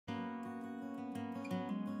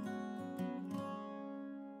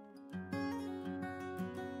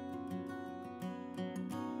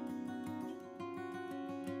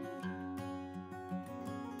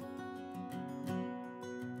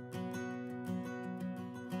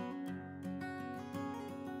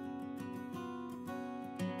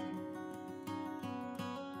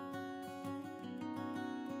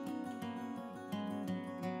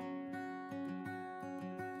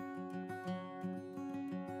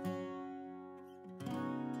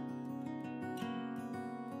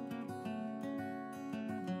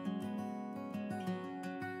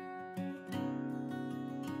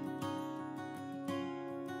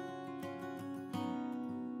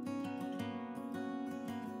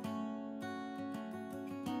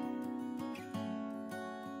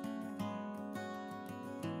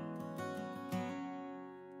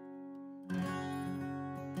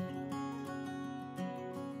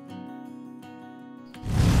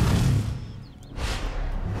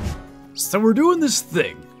So we're doing this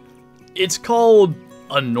thing. It's called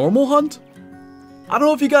a normal hunt? I don't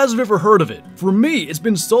know if you guys have ever heard of it. For me, it's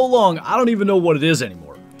been so long, I don't even know what it is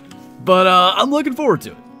anymore. But I'm looking forward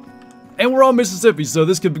to it. And we're on Mississippi, so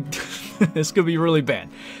this could be this could be really bad.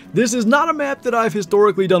 This is not a map that I've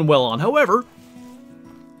historically done well on. However,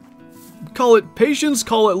 call it patience,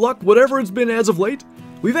 call it luck, whatever it's been as of late,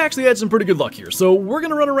 we've actually had some pretty good luck here. So we're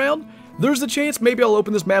gonna run around. There's a chance maybe I'll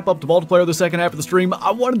open this map up to multiplayer the second half of the stream.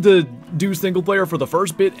 I wanted to do single player for the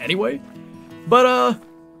first bit anyway. But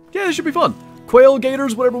yeah, it should be fun. Quail,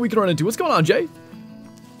 gators, whatever we can run into. What's going on, Jay?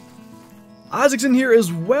 Isaac's in here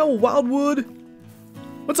as well. Wildwood.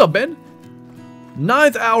 What's up, Ben?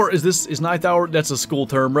 Ninth hour. Is ninth hour? That's a school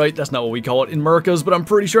term, right? That's not what we call it in Mercas, but I'm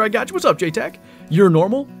pretty sure I got you. What's up, J-Tac? You're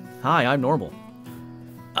normal? Hi, I'm normal.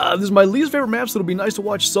 This is my least favorite map, so it'll be nice to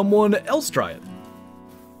watch someone else try it.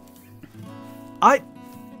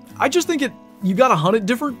 I just think you gotta hunt it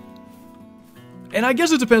different. And I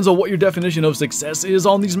guess it depends on what your definition of success is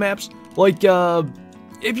on these maps. Like,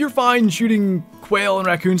 if you're fine shooting quail and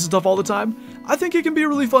raccoons and stuff all the time, I think it can be a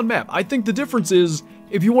really fun map. I think the difference is,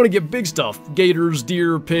 if you want to get big stuff, gators,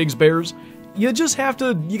 deer, pigs, bears, you just have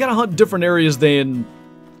to, you gotta hunt different areas than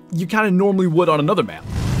you kind of normally would on another map.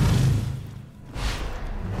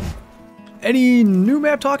 Any new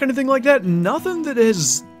map talk, anything like that? Nothing that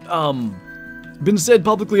has, been said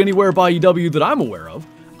publicly anywhere by EW that I'm aware of.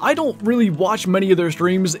 I don't really watch many of their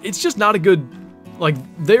streams. It's just not a good, like,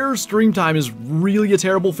 their stream time is really a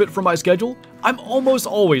terrible fit for my schedule. I'm almost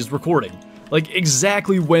always recording, like,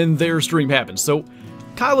 exactly when their stream happens. So,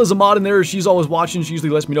 Kyla's a mod in there. She's always watching. She usually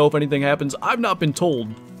lets me know if anything happens. I've not been told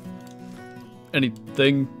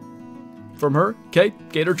anything from her. Okay,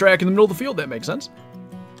 gator track in the middle of the field. That makes sense.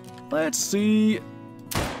 Let's see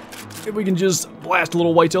if we can just blast a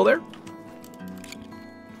little whitetail there.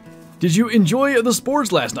 Did you enjoy the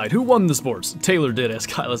sports last night? Who won the sports? Taylor did, as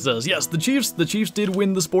Kyla says. Yes, the Chiefs did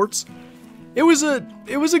win the sports. It was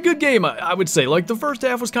a good game, I would say. Like, the first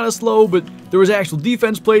half was kind of slow, but there was actual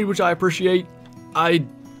defense played, which I appreciate. I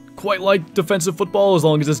quite like defensive football, as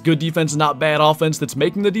long as it's good defense and not bad offense that's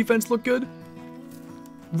making the defense look good.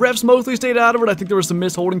 Refs mostly stayed out of it. I think there were some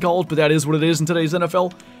missed holding calls, but that is what it is in today's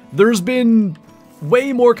NFL. There's been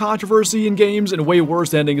way more controversy in games and way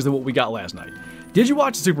worse endings than what we got last night. Did you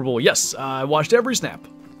watch the Super Bowl? Yes, I watched every snap.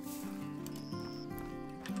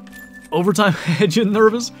 Overtime hedge and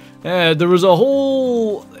nervous? There was a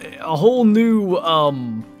whole new,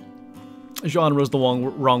 genre is the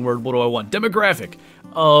wrong word, what do I want? Demographic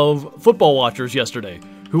of football watchers yesterday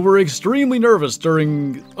who were extremely nervous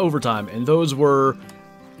during overtime, and those were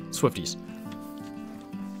Swifties.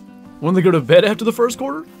 When they go to bed after the first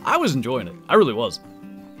quarter, I was enjoying it. I really was.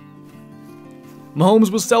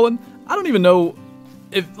 Mahomes was selling. I don't even know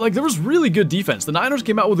if, like, there was really good defense. The Niners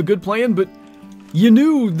came out with a good plan, but you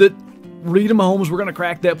knew that Reed and Mahomes were going to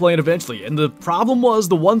crack that plan eventually. And the problem was,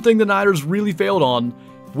 the one thing the Niners really failed on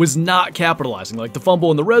was not capitalizing. Like the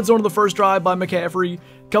fumble in the red zone of the first drive by McCaffrey.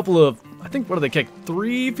 A couple of, I think, what did they kick?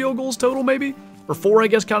 3 field goals total, maybe? Or 4, I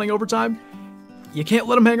guess, counting overtime. You can't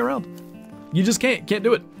let them hang around. You just can't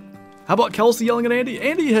do it. How about Kelsey yelling at Andy?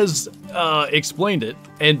 Andy has explained it,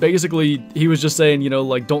 and basically he was just saying, you know,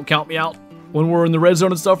 like, don't count me out when we're in the red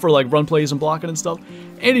zone and stuff for, like, run plays and blocking and stuff.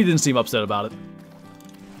 Andy didn't seem upset about it.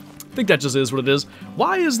 I think that just is what it is.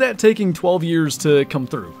 Why is that taking 12 years to come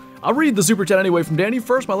through? I'll read the super chat anyway from Danny.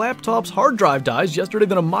 First, my laptop's hard drive dies yesterday,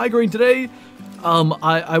 then a migraine today.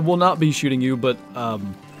 I will not be shooting you, but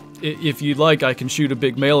if you'd like, I can shoot a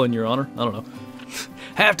big male in your honor. I don't know.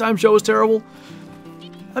 Halftime show is terrible.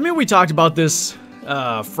 I mean, we talked about this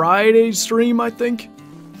Friday stream, I think.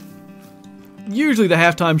 Usually the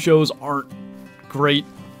halftime shows aren't great.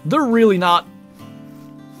 They're really not,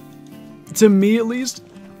 to me at least,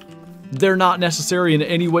 they're not necessary in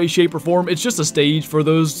any way, shape, or form. It's just a stage for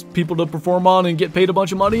those people to perform on and get paid a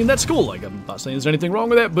bunch of money, and that's cool. Like, I'm not saying there's anything wrong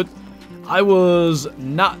with that, but I was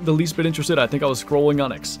not the least bit interested. I think I was scrolling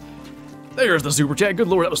on X. There's the super chat. Good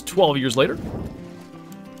lord, that was 12 years later.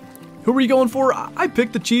 Who were you going for? I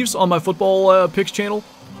picked the Chiefs on my football picks channel.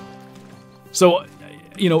 So,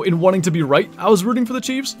 you know, in wanting to be right, I was rooting for the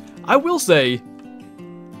Chiefs. I will say,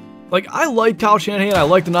 like, I like Kyle Shanahan. I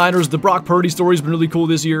like the Niners. The Brock Purdy story's been really cool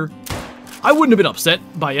this year. I wouldn't have been upset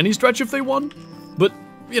by any stretch if they won. But,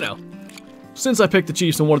 you know, since I picked the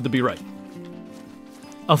Chiefs and wanted to be right.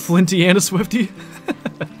 A Flinty and a Swifty?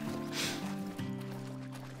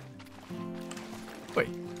 Wait.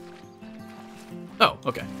 Oh,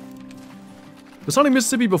 okay. Was hunting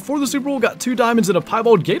Mississippi before the Super Bowl, got 2 diamonds and a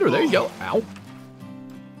piebald gator. There you go. Ow.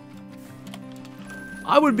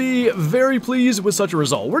 I would be very pleased with such a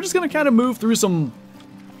result. We're just going to kind of move through some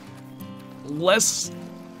less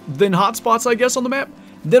than hot spots, I guess, on the map.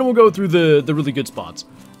 Then we'll go through the really good spots.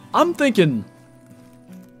 I'm thinking,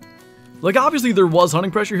 like, obviously there was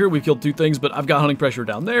hunting pressure here. We killed 2 things, but I've got hunting pressure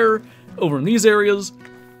down there, over in these areas.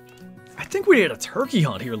 I think we had a turkey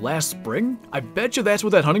hunt here last spring. I bet you that's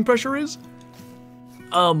what that hunting pressure is.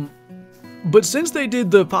 But since they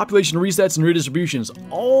did the population resets and redistributions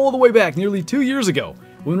all the way back nearly 2 years ago,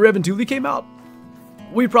 when Rev and Thule came out,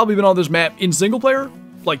 we've probably been on this map in single player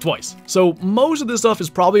like twice. So most of this stuff is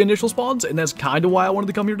probably initial spawns, and that's kind of why I wanted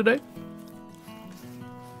to come here today.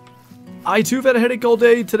 I too have had a headache all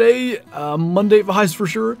day today, Monday vibes for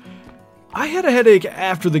sure. I had a headache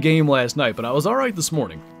after the game last night, but I was alright this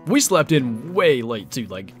morning. We slept in way late too,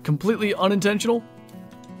 like completely unintentional.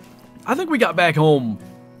 I think we got back home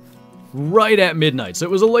right at midnight, so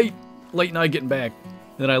it was a late night getting back.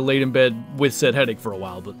 Then I laid in bed with said headache for a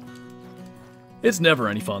while, but it's never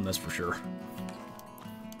any fun, that's for sure.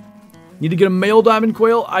 Need to get a male diamond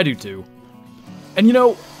quail? I do too. And you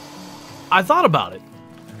know, I thought about it.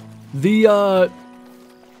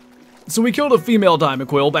 So we killed a female diamond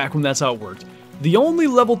quail back when that's how it worked. The only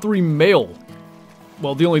level 3 male,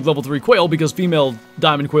 well, the only level 3 quail, because female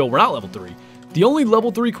diamond quail were not level 3. The only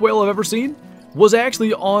level 3 quail I've ever seen was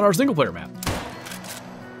actually on our single player map.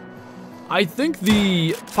 I think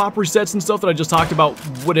the pop resets and stuff that I just talked about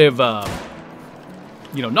would have,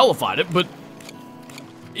 you know, nullified it, but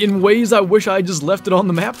in ways I wish I just left it on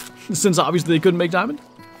the map, since obviously they couldn't make diamond.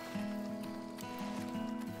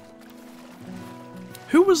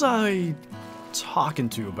 Who was I talking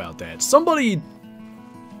to about that? Somebody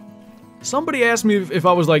asked me if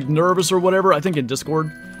I was like nervous or whatever, I think in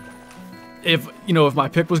Discord. If, you know, if my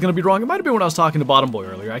pick was going to be wrong. It might have been when I was talking to Bottom Boy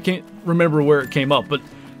earlier. I can't remember where it came up, but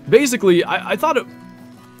basically I thought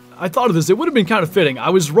of this. It would have been kind of fitting. I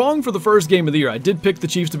was wrong for the first game of the year. I did pick the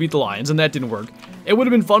Chiefs to beat the Lions, and that didn't work. It would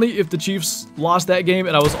have been funny if the Chiefs lost that game,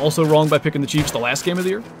 and I was also wrong by picking the Chiefs the last game of the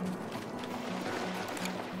year.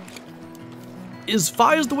 Is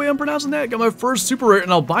Fies the way I'm pronouncing that? Got my first super rare,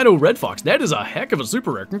 an albino red fox. That is a heck of a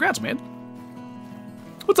super rare. Congrats, man.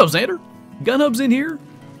 What's up, Xander? Gunhub's in here.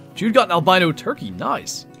 Jude got an albino turkey.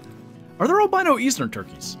 Nice. Are there albino eastern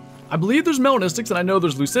turkeys? I believe there's melanistics, and I know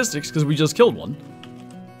there's leucistics because we just killed one.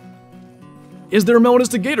 Is there a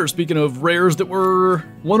melanistic gator? Speaking of rares that we're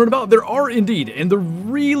wondering about, there are indeed, and they're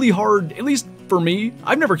really hard, at least for me.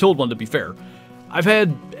 I've never killed one, to be fair. I've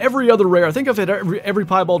had every other rare. I think I've had every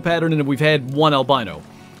piebald pattern, and we've had one albino.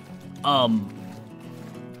 I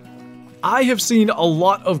have seen a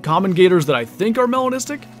lot of common gators that I think are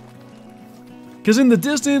melanistic. Because in the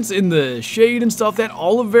distance, in the shade and stuff, that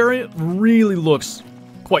olive variant really looks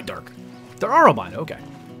quite dark. There are albino, okay.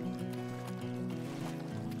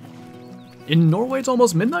 In Norway, it's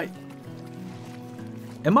almost midnight?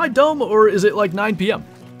 Am I dumb, or is it like 9 p.m.?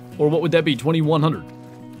 Or what would that be, 2100?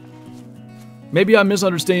 Maybe I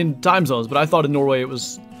misunderstand time zones, but I thought in Norway it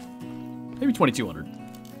was maybe 2200.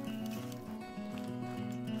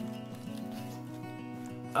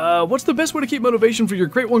 What's the best way to keep motivation for your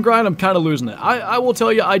Crate 1 grind? I'm kind of losing it. I will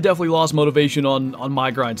tell you, I definitely lost motivation on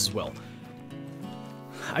my grinds as well.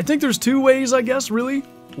 I think there's 2 ways, I guess, really.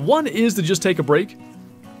 One is to just take a break.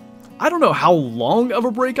 I don't know how long of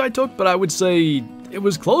a break I took, but I would say it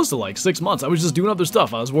was close to like 6 months. I was just doing other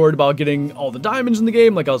stuff. I was worried about getting all the diamonds in the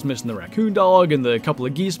game, like I was missing the raccoon dog and the couple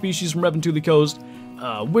of geese species from Rev and Thule Coast,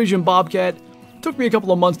 Wish and Bobcat. Took me a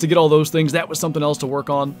couple of months to get all those things. That was something else to work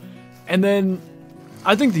on. And then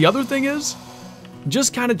I think the other thing is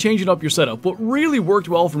just kind of changing up your setup. What really worked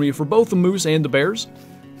well for me for both the moose and the bears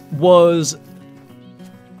was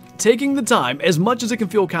taking the time, as much as it can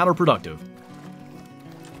feel counterproductive,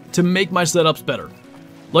 to make my setups better.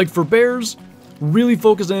 Like for bears, really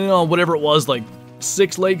focusing in on whatever it was, like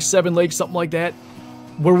 6 lakes, 7 lakes, something like that,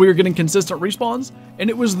 where we were getting consistent respawns. And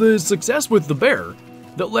it was the success with the bear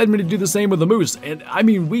that led me to do the same with the moose. And I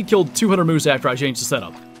mean, we killed 200 moose after I changed the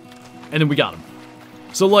setup. And then we got them.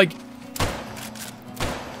 So like,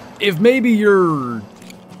 if maybe you're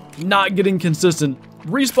not getting consistent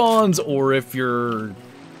respawns, or if you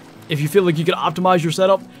feel like you can optimize your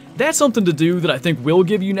setup, that's something to do that I think will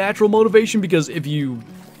give you natural motivation, because if you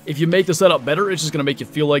make the setup better, it's just going to make you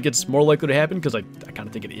feel like it's more likely to happen, because I kind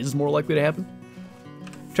of think it is more likely to happen.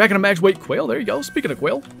 Tracking a max weight quail, there you go. Speaking of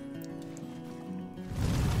quail.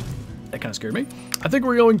 That kind of scared me. I think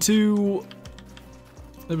we're going to...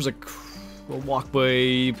 There was a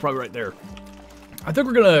walkway probably right there. I think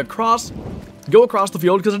we're going to go across the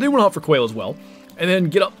field, because I do want to hunt for quail as well. And then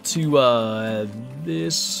get up to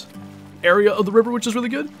this area of the river, which is really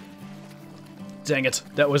good. Dang it,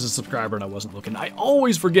 that was a subscriber and I wasn't looking. I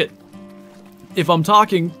always forget. If I'm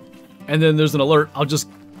talking and then there's an alert, I'll just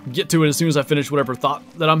get to it as soon as I finish whatever thought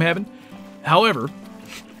that I'm having. However,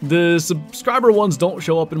 the subscriber ones don't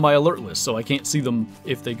show up in my alert list, so I can't see them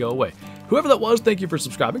if they go away. Whoever that was, thank you for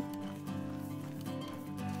subscribing.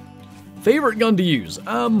 Favorite gun to use?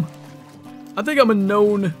 I think I'm a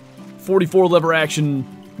known 44 lever action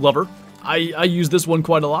lover. I use this one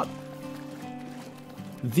quite a lot.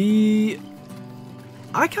 I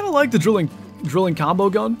kind of like the drilling combo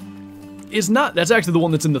gun. It's not, that's actually the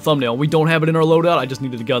one that's in the thumbnail. We don't have it in our loadout. I just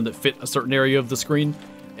needed a gun that fit a certain area of the screen,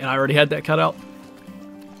 and I already had that cut out.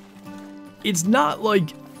 It's not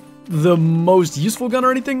like the most useful gun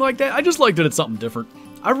or anything like that. I just like that it's something different.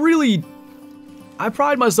 I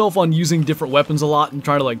pride myself on using different weapons a lot and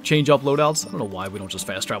trying to like change up loadouts. I don't know why we don't just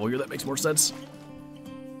fast travel here. That makes more sense.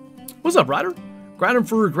 What's up, Ryder? Grinding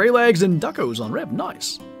for Greylags and Duckos on Reb.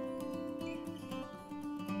 Nice.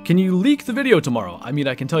 Can you leak the video tomorrow? I mean,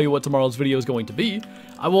 I can tell you what tomorrow's video is going to be.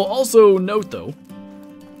 I will also note, though,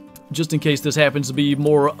 just in case this happens to be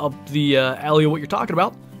more up the alley of what you're talking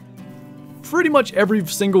about, pretty much every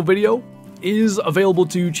single video is available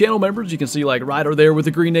to channel members. You can see, like, Ryder there with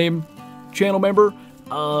the green name, channel member.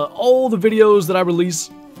 All the videos that I release,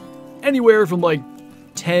 anywhere from, like,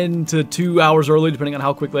 10 to 2 hours early, depending on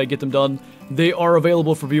how quickly I get them done, they are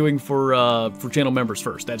available for viewing for channel members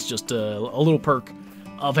first. That's just a little perk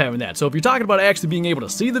of having that. So if you're talking about actually being able to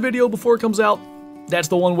see the video before it comes out, that's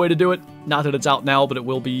the one way to do it. Not that it's out now, but it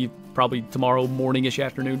will be probably tomorrow morning-ish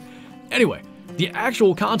afternoon. Anyway, the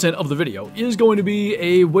actual content of the video is going to be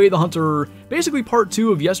a Way the Hunter, basically part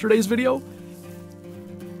 2 of yesterday's video.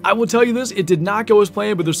 I will tell you this, it did not go as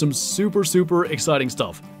planned, but there's some super, super exciting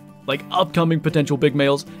stuff. Like upcoming potential big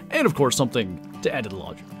males, and of course something to add to the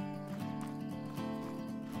lodge.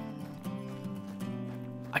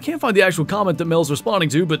 I can't find the actual comment that Mel's responding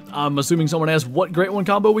to, but I'm assuming someone asked what Great One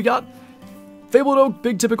combo we got. Fabled Oak,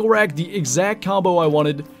 Big Typical Rack, the exact combo I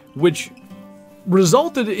wanted, which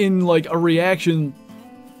resulted in like a reaction.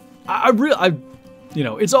 You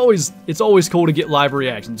know, it's always cool to get live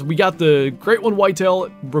reactions. We got the Great One Whitetail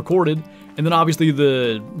recorded, and then obviously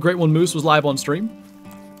the Great One Moose was live on stream.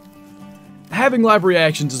 Having live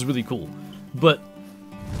reactions is really cool, but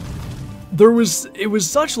it was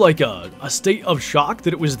such like a state of shock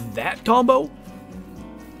that it was that combo.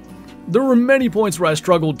 There were many points where I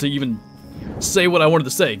struggled to even say what I wanted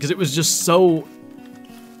to say, because it was just so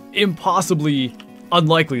impossibly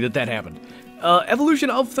unlikely that that happened. Evolution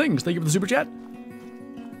of Things, thank you for the super chat.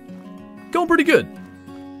 Going pretty good.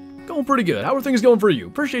 Going pretty good. How are things going for you?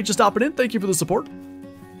 Appreciate you stopping in. Thank you for the support.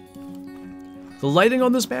 The lighting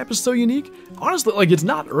on this map is so unique. Honestly, like, it's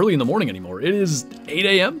not early in the morning anymore. It is 8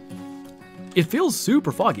 a.m. It feels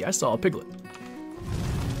super foggy. I saw a piglet.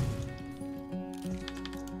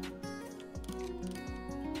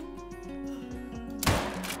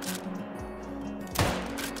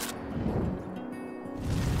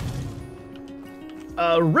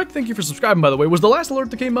 Rick, thank you for subscribing, by the way. Was the last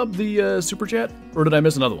alert that came up the super chat, or did I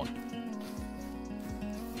miss another one?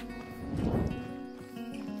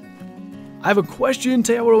 I have a question.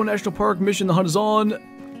 Teawaro National Park mission, the hunt is on.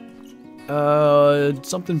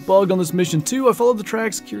 Something bugged on this mission too. I followed the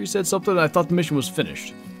tracks. Kiri said something, and I thought the mission was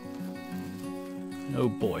finished. Oh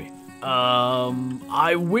boy.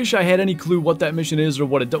 I wish I had any clue what that mission is or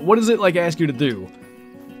what it does. What does it like ask you to do?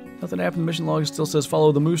 Nothing happened. The mission log still says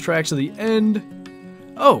follow the moose tracks to the end.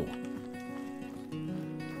 Oh.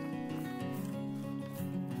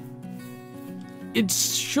 It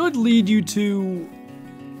should lead you to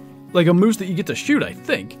like a moose that you get to shoot, I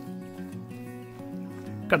think.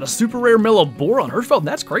 Got a super rare mellow boar on Hirschfeld.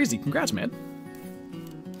 That's crazy. Congrats, man.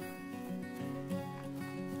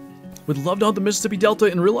 Would love to hunt the Mississippi Delta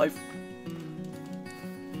in real life.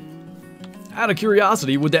 Out of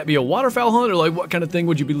curiosity, would that be a waterfowl hunt, or like what kind of thing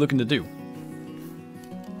would you be looking to do?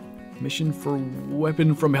 Mission for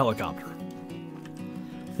weapon from helicopter.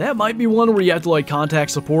 That might be one where you have to like contact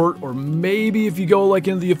support, or maybe if you go like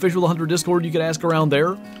into the official Hunter Discord, you could ask around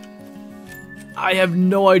there. I have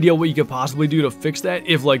no idea what you could possibly do to fix that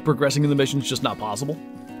if like progressing in the mission is just not possible. Do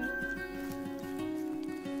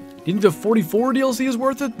you think the 44 DLC is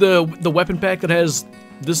worth it? The weapon pack that has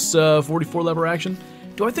this 44 lever action?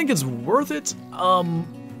 Do I think it's worth it?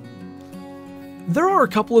 There are a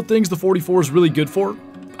couple of things the 44 is really good for.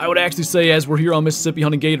 I would actually say, as we're here on Mississippi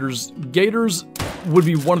hunting gators, gators would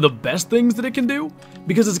be one of the best things that it can do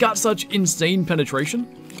because it's got such insane penetration.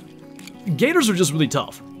 Gators are just really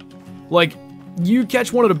tough. Like, you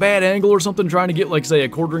catch one at a bad angle or something trying to get, like, say, a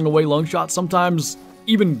quartering away lung shot, sometimes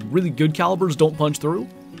even really good calibers don't punch through.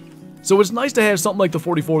 So it's nice to have something like the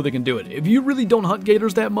 44 that can do it. If you really don't hunt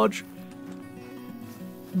gators that much,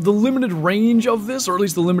 the limited range of this, or at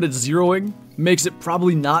least the limited zeroing, makes it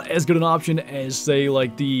probably not as good an option as, say,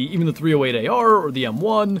 like even the 308 AR or the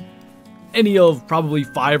M1, any of probably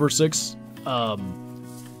 5 or 6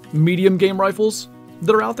 medium game rifles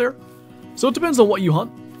that are out there. So it depends on what you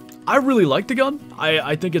hunt. I really like the gun.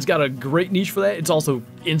 I think it's got a great niche for that. It's also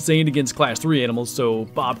insane against class 3 animals, so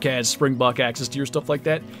bobcats, springbuck, axis deer, stuff like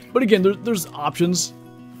that. But again, there's options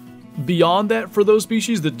beyond that for those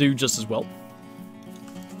species that do just as well.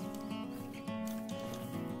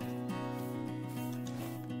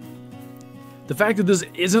 The fact that this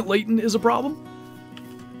isn't Layton is a problem.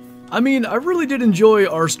 I mean, I really did enjoy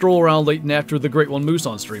our stroll around Layton after the Great One Moose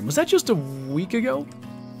on stream. Was that just a week ago?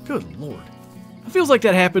 Good lord. It feels like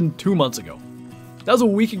that happened 2 months ago. That was a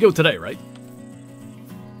week ago today, right?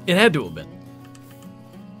 It had to have been.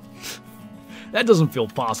 That doesn't feel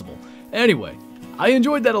possible. Anyway, I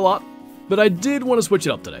enjoyed that a lot, but I did want to switch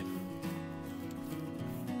it up today.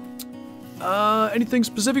 Anything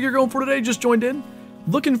specific you're going for today? Just joined in?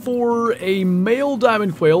 Looking for a male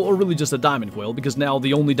diamond quail, or really just a diamond quail, because now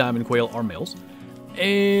the only diamond quail are males,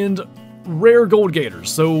 and rare gold gators.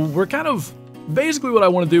 So we're kind of, basically what I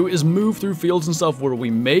want to do is move through fields and stuff where we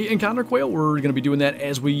may encounter quail. We're going to be doing that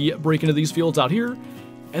as we break into these fields out here,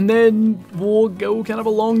 and then we'll go kind of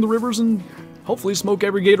along the rivers and hopefully smoke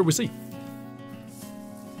every gator we see.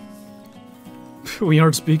 We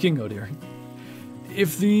aren't speaking? Oh dear.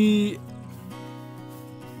 If the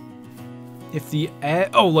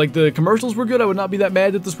like the commercials were good, I would not be that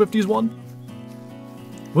mad that the Swifties won.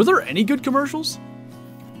 Were there any good commercials?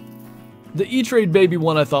 The E-Trade Baby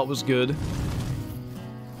one I thought was good.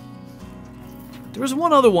 There was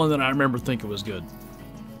one other one that I remember thinking was good.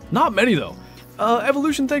 Not many though.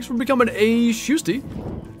 Evolution, thanks for becoming a Shusty.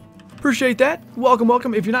 Appreciate that. Welcome,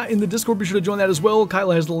 welcome. If you're not in the Discord, be sure to join that as well.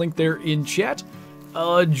 Kyla has the link there in chat.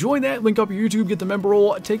 Join that, link up your YouTube, get the member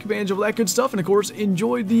role, take advantage of that good stuff, and of course,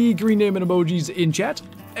 enjoy the green name and emojis in chat.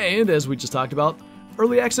 And as we just talked about,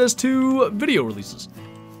 early access to video releases.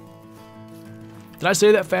 Did I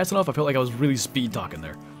say that fast enough? I felt like I was really speed talking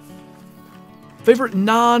there. Favorite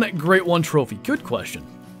non-Great One trophy? Good question.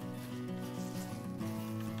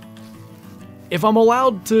 If I'm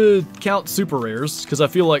allowed to count super rares, because I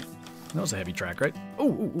feel like that was a heavy track, right?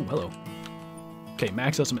 Oh, hello. Okay,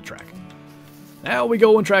 max estimate track. Now we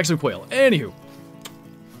go and track some quail. Anywho,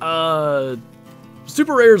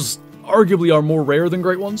 super rares arguably are more rare than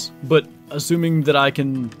great ones, but assuming that I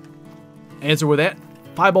can answer with that,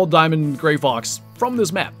 piebald diamond gray fox from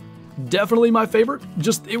this map, definitely my favorite.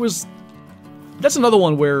 That's another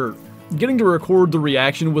one where getting to record the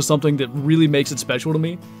reaction was something that really makes it special to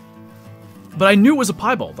me. But I knew it was a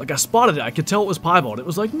piebald. Like, I spotted it. I could tell it was piebald. It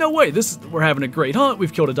was like, no way. We're having a great hunt.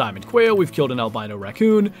 We've killed a diamond quail. We've killed an albino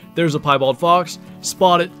raccoon. There's a piebald fox.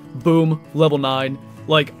 Spot it. Boom. Level 9.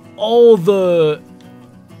 Like, all the...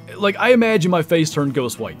 Like, I imagine my face turned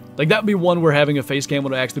ghost white. Like, that'd be one where having a face cam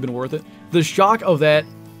would have actually been worth it. The shock of that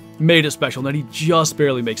made it special. And then he just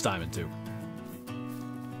barely makes diamond, too.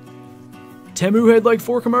 Temu had, like,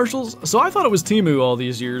 4 commercials. So I thought it was Temu all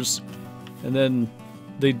these years. And then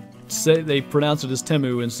they pronounce it as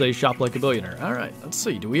Temu and say shop like a billionaire. Alright, let's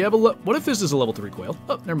see. Do we have what if this is a level 3 quail?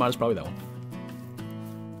 Oh, never mind, it's probably that one.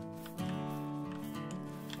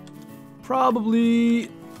 Probably,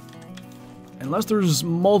 unless there's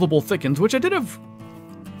multiple thickens, which I did have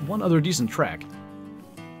one other decent track.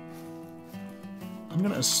 I'm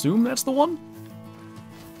gonna assume that's the one.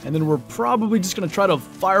 And then we're probably just gonna try to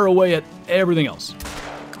fire away at everything else.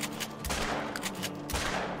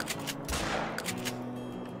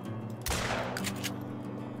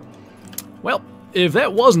 Well, if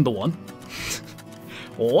that wasn't the one,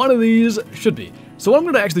 one of these should be. So what I'm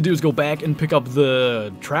going to actually do is go back and pick up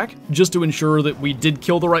the track, just to ensure that we did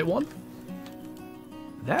kill the right one.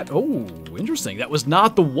 Oh, interesting. That was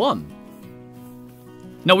not the one.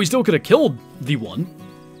 Now, we still could have killed the one.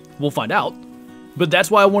 We'll find out. But that's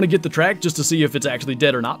why I want to get the track, just to see if it's actually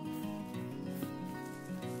dead or not.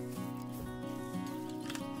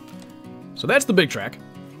 So that's the big track.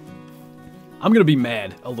 I'm going to be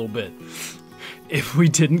mad a little bit if we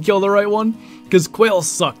didn't kill the right one, because quail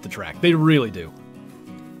suck the track. They really do.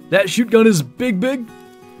 That shoot gun is big.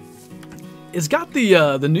 It's got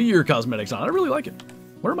the New Year cosmetics on it. I really like it.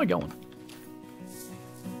 Where am I going?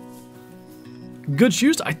 Good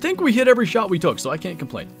shoots. I think we hit every shot we took, so I can't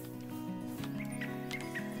complain.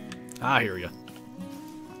 I hear you.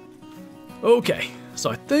 Okay,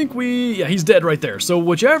 so I think yeah, he's dead right there. So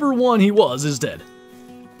whichever one he was is dead.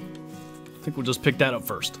 I think we'll just pick that up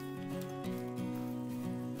first.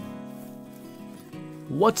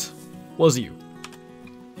 What was you?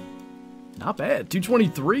 Not bad.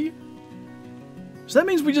 223? So that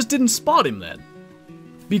means we just didn't spot him then.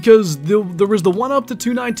 Because there was the one up to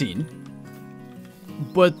 219.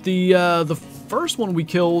 But the first one we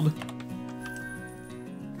killed,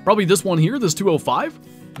 probably this one here, this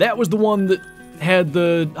 205, that was the one that had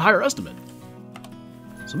the higher estimate.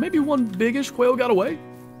 So maybe one biggish quail got away?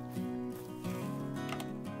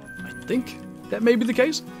 I think that may be the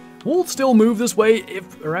case. We'll still move this way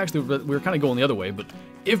or actually we were kind of going the other way, but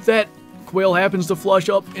if that quail happens to flush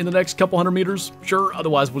up in the next couple hundred meters, sure,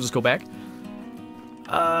 otherwise we'll just go back.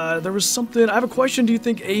 There was something, I have a question, do you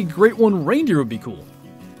think a Great One reindeer would be cool?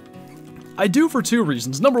 I do for two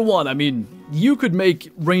reasons. Number one, I mean, you could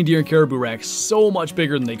make reindeer and caribou racks so much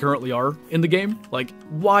bigger than they currently are in the game. Like,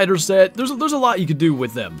 wider set, there's a lot you could do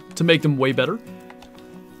with them to make them way better.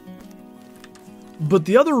 But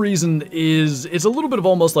the other reason is, it's a little bit of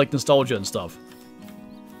almost like nostalgia and stuff.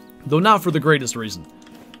 Though not for the greatest reason.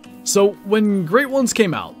 So, when Great Ones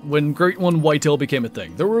came out, when Great One Whitetail became a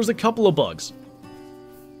thing, there was a couple of bugs.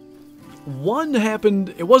 One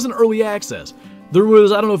happened, it wasn't early access. There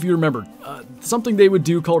was, I don't know if you remember, something they would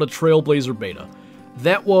do called a Trailblazer beta.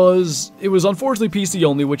 It was unfortunately PC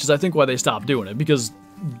only, which is I think why they stopped doing it, because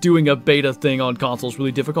doing a beta thing on console is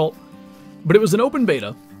really difficult. But it was an open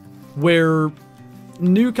beta, where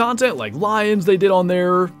new content, like lions they did on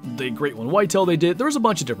there, the Great One Whitetail they did, there was a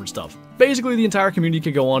bunch of different stuff. Basically the entire community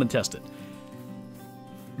could go on and test it.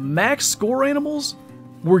 Max score animals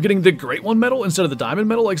were getting the Great One medal instead of the Diamond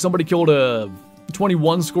medal, like somebody killed a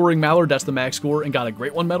 21 scoring mallard, that's the max score, and got a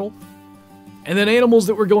Great One medal. And then animals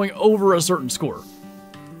that were going over a certain score.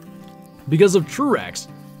 Because of true racks,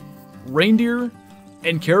 reindeer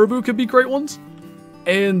and caribou could be Great Ones,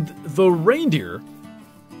 and the reindeer,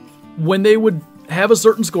 when they would have a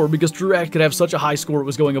certain score, because true rack could have such a high score it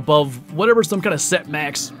was going above whatever some kind of set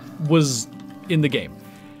max was in the game.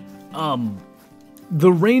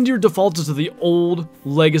 The reindeer defaulted to the old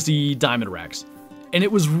legacy diamond racks. And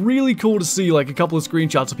it was really cool to see like a couple of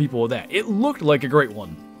screenshots of people with that. It looked like a Great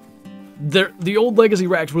One. The old legacy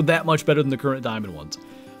racks were that much better than the current diamond ones.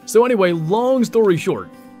 So anyway, long story short,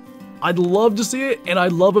 I'd love to see it, and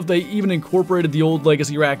I'd love if they even incorporated the old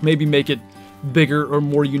legacy rack, maybe make it bigger or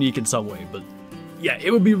more unique in some way. But yeah,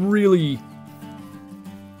 it would be really...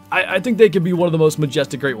 I think they could be one of the most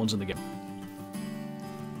majestic Great Ones in the game.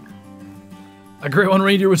 A Great One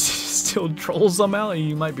reindeer would still troll somehow?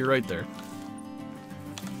 You might be right there.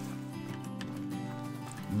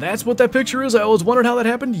 That's what that picture is. I always wondered how that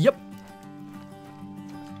happened. Yep.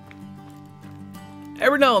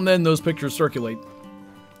 Every now and then those pictures circulate.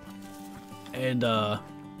 And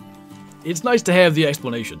it's nice to have the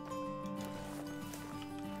explanation.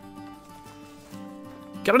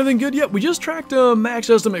 Got anything good yet? We just tracked a max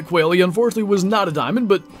estimate quail. He unfortunately was not a diamond,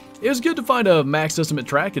 but it was good to find a max estimate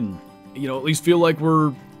track and, you know, at least feel like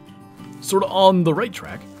we're sort of on the right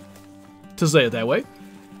track, to say it that way.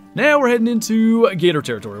 Now we're heading into gator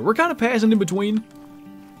territory. We're kind of passing in between.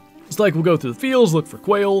 It's like we'll go through the fields, look for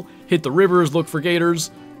quail, hit the rivers, look for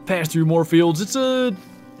gators, pass through more fields. It's a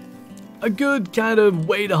good kind of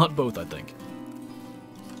way to hunt both, I think.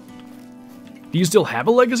 Do you still have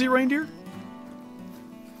a legacy reindeer?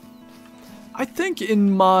 I think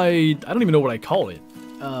in my... I don't even know what I call it.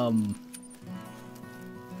 Do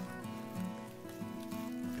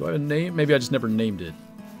I have a name? Maybe I just never named it.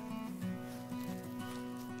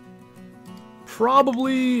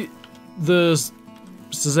 Probably the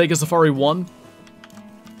Sega Safari 1.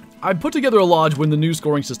 I put together a lodge when the new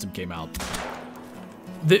scoring system came out.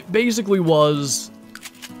 That basically was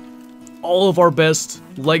all of our best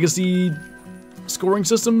legacy scoring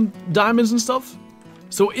system diamonds and stuff.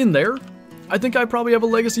 So in there, I think I probably have a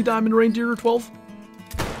legacy diamond reindeer 12.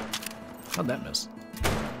 How'd that miss?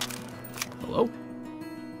 Hello?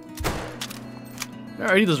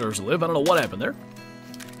 Alright, he deserves to live. I don't know what happened there.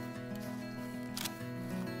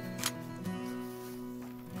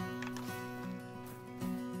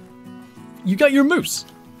 You got your moose.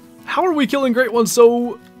 How are we killing Great Ones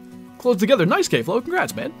so close together? Nice, K-Flow.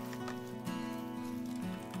 Congrats, man.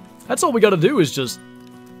 That's all we gotta do is just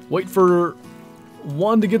wait for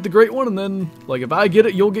one to get the Great One, and then, like, if I get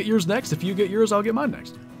it, you'll get yours next. If you get yours, I'll get mine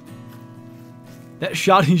next. That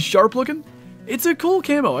shot, he's sharp looking. It's a cool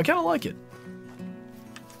camo. I kind of like it.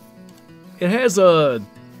 It has a...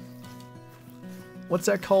 what's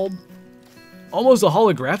that called? Almost a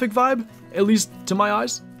holographic vibe, at least to my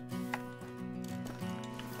eyes.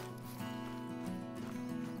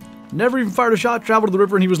 Never even fired a shot, traveled to the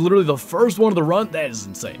river, and he was literally the first one of the run. That is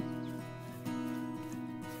insane.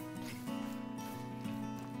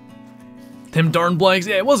 Them darn blanks.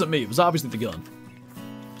 Yeah, it wasn't me. It was obviously the gun.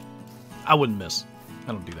 I wouldn't miss.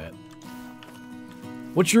 I don't do that.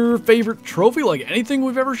 What's your favorite trophy? Like anything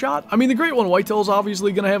we've ever shot? I mean, the Great One Whitetail is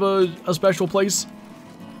obviously going to have a special place.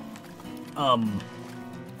 What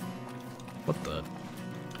the?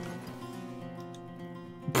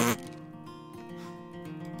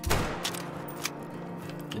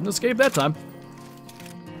 Didn't escape that time.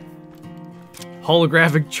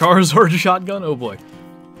 Holographic Charizard shotgun? Oh boy.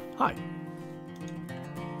 Hi.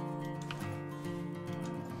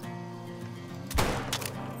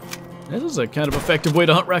 This is a kind of effective way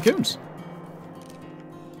to hunt raccoons.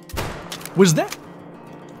 Was that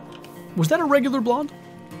a regular blonde?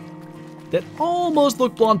 That almost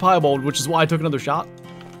looked blonde piebald, which is why I took another shot.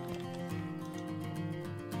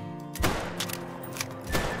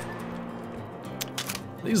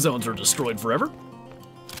 These zones are destroyed forever.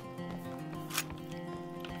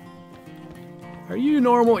 Are you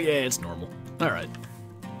normal? Yeah, it's normal. Alright.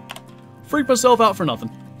 Freaked myself out for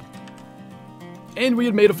nothing. And we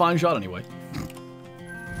had made a fine shot anyway.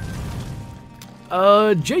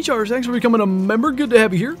 J-Charge, thanks for becoming a member. Good to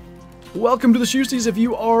have you here. Welcome to the Shoosties. If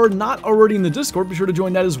you are not already in the Discord, be sure to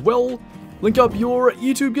join that as well. Link up your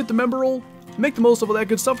YouTube, get the member roll, make the most of all that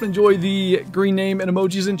good stuff, and enjoy the green name and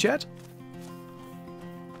emojis in chat.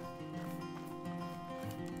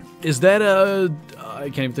 Is that a... I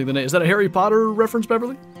can't even think of the name. Is that a Harry Potter reference,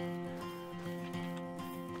 Beverly?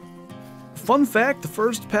 Fun fact, the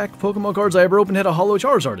first pack of Pokemon cards I ever opened had a Holo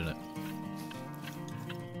Charizard in it.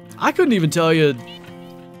 I couldn't even tell you...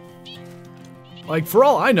 Like, for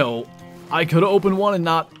all I know, I could have opened one and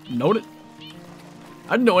not known it.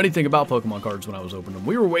 I didn't know anything about Pokemon cards when I was opening them.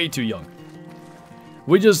 We were way too young.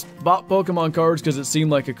 We just bought Pokemon cards because it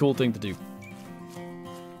seemed like a cool thing to do.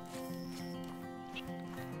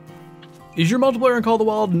 Is your multiplayer in Call of the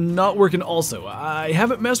Wild not working also? I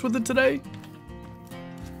haven't messed with it today.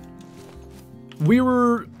 We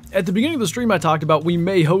were, at the beginning of the stream I talked about we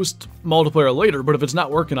may host multiplayer later, but if it's not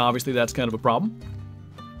working, obviously that's kind of a problem.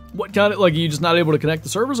 What kind of, like, are you just not able to connect the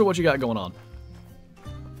servers, or what you got going on?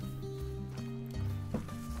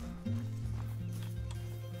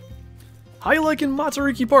 How you liking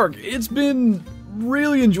Matsuriki Park? It's been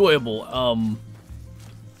really enjoyable.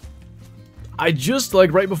 I just,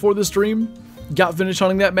 like, right before this stream, got finished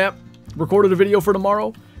hunting that map, recorded a video for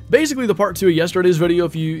tomorrow. Basically the part 2 of yesterday's video,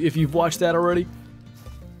 if you've watched that already.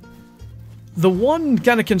 The one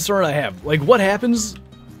kind of concern I have, like, what happens,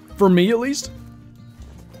 for me at least,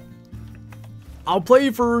 I'll play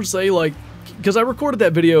for, say, like, because I recorded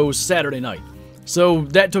that video Saturday night, so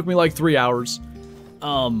that took me like 3 hours.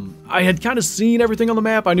 I had kind of seen everything on the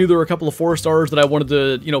map. I knew there were a couple of 4 stars that I wanted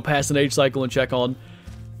to, you know, pass an age cycle and check on.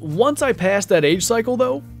 Once I pass that age cycle,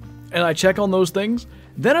 though, and I check on those things,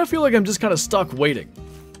 then I feel like I'm just kind of stuck waiting.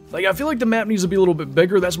 Like, I feel like the map needs to be a little bit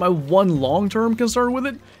bigger. That's my one long-term concern with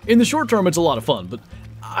it. In the short term, it's a lot of fun, but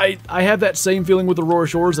I have that same feeling with Aurora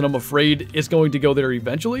Shores, and I'm afraid it's going to go there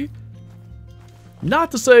eventually. Not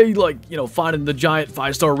to say, like, you know, finding the giant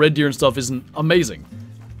 5-star red deer and stuff isn't amazing.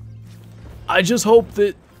 I just hope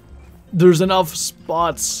that there's enough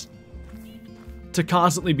spots to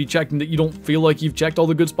constantly be checked and that you don't feel like you've checked all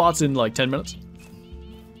the good spots in, like, 10 minutes.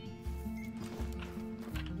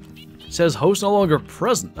 It says host no longer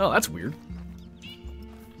present. Oh, that's weird.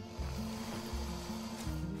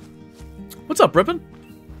 What's up, Rippin?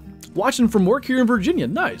 Watching from work here in Virginia.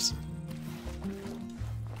 Nice.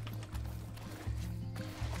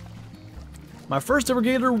 My first ever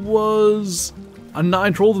gator was a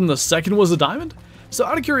 9 trolled and the second was a diamond? So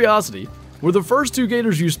out of curiosity, were the first 2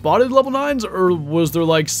 gators you spotted level 9s, or was there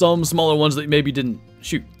like some smaller ones that maybe didn't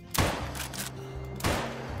shoot?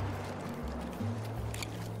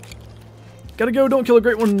 Gotta go, don't kill a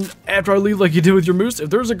great one after I leave like you did with your moose.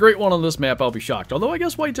 If there's a great one on this map, I'll be shocked. Although I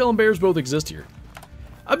guess whitetail and bears both exist here.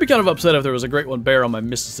 I'd be kind of upset if there was a great one bear on my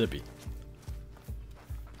Mississippi.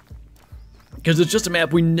 Because it's just a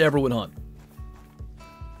map we never would hunt.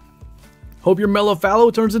 Hope your mellow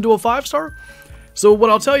fallow turns into a 5-star. So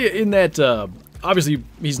what I'll tell you in that, obviously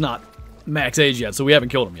he's not max age yet, so we haven't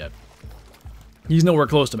killed him yet. He's nowhere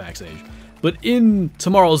close to max age. But in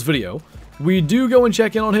tomorrow's video, we do go and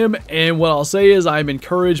check in on him, and what I'll say is I'm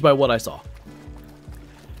encouraged by what I saw.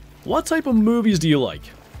 What type of movies do you like?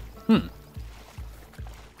 I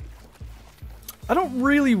don't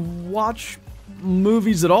really watch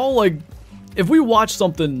movies at all. Like, if we watch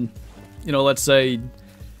something, you know, let's say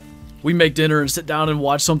we make dinner and sit down and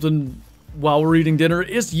watch something while we're eating dinner,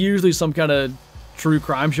 it's usually some kind of true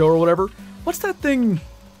crime show or whatever. What's that thing?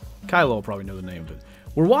 Kylo will probably know the name, but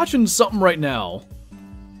we're watching something right now.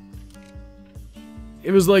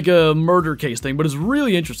 It was like a murder case thing, but it's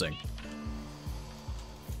really interesting.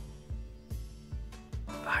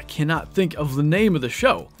 I cannot think of the name of the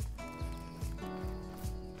show.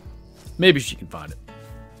 Maybe she can find it.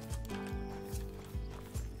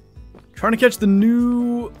 Trying to catch the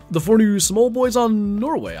 4 new small boys on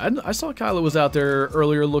Norway. I saw Kyla was out there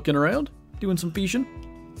earlier looking around, doing some fishing.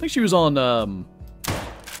 I think she was on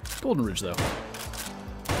Golden Ridge, though.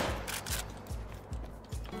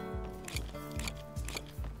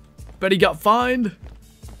 Bet he got fined.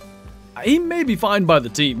 He may be fined by the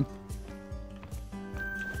team.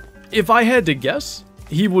 If I had to guess,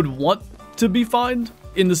 he would want to be fined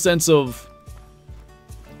in the sense of,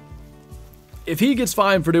 if he gets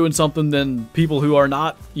fined for doing something, then people who are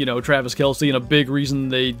not, you know, Travis Kelce, and a big reason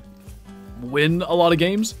they win a lot of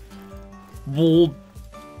games, will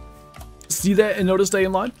see that and know to stay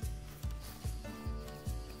in line.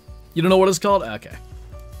 You don't know what it's called? Okay.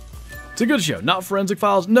 It's a good show. Not Forensic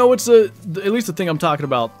Files. No, it's at least the thing I'm talking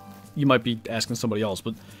about. You might be asking somebody else,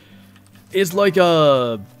 but it's like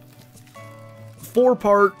a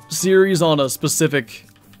 4-part series on a specific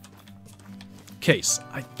case.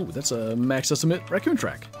 Ooh, that's a max estimate raccoon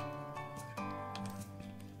track.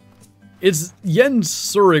 It's Jens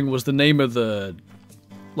Suring was the name of the,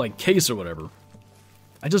 like, case or whatever.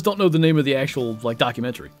 I just don't know the name of the actual, like,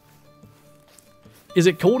 documentary. Is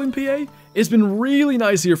it cold in PA? It's been really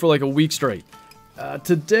nice here for like a week straight.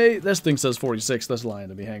 Today, this thing says 46. That's lying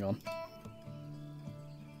to me. Hang on.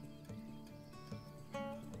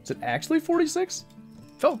 Is it actually 46?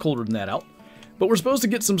 Felt colder than that out. But we're supposed to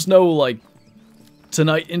get some snow like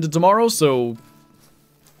tonight into tomorrow, so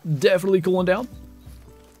definitely cooling down.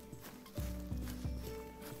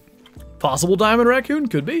 Possible diamond raccoon?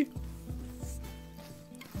 Could be.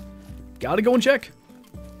 Gotta go and check.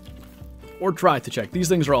 Or try to check. These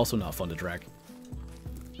things are also not fun to track.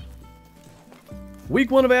 Week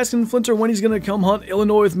 1 of asking Flinter when he's going to come hunt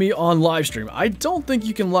Illinois with me on live stream. I don't think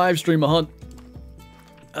you can live stream a hunt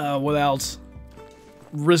without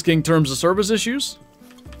risking terms of service issues.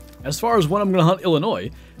 As far as when I'm going to hunt Illinois,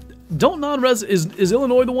 is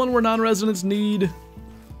Illinois the one where non-residents need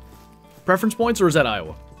preference points, or is that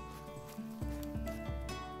Iowa?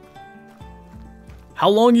 How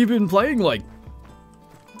long you been playing? Like,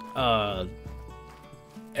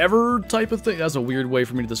 ever type of thing? That's a weird way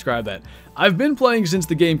for me to describe that. I've been playing since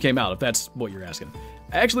the game came out, if that's what you're asking.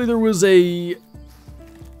 Actually, there was a,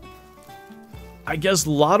 I guess,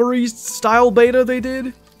 lottery-style beta they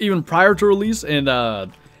did, even prior to release, and I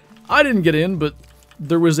didn't get in, but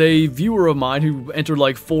there was a viewer of mine who entered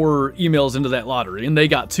like 4 emails into that lottery, and they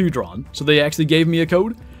got 2 drawn. So they actually gave me a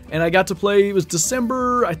code, and I got to play, it was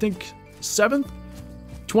December, I think, 7th,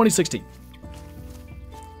 2016.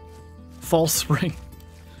 Fall spring.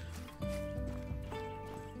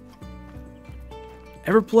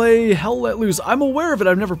 Ever play Hell Let Loose? I'm aware of it,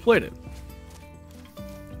 I've never played it.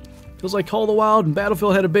 Feels like Call of the Wild and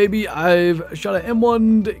Battlefield had a baby. I've shot an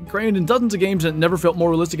M1 Grand in dozens of games and it never felt more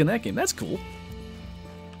realistic in that game. That's cool.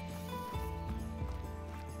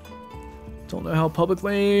 Don't know how public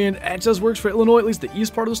lane access works for Illinois, at least the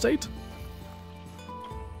east part of the state.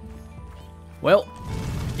 Well,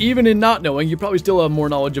 even in not knowing, you probably still have more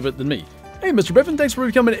knowledge of it than me. Hey, Mr. Biffin, thanks for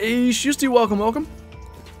becoming a Shusty. Welcome, welcome.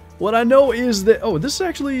 What I know is that, oh, this is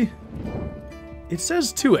actually, it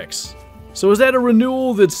says 2x. So is that a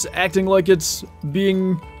renewal that's acting like it's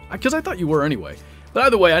being, because I thought you were anyway. But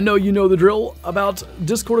either way, I know you know the drill about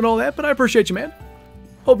Discord and all that, but I appreciate you, man.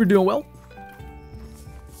 Hope you're doing well.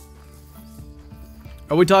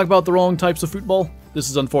 Are we talking about the wrong types of football?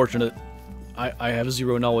 This is unfortunate. I have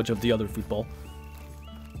zero knowledge of the other football.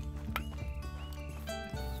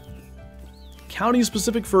 County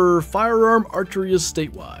specific for firearm archery is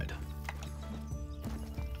statewide.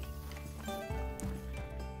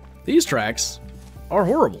 These tracks are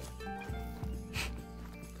horrible.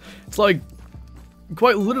 It's like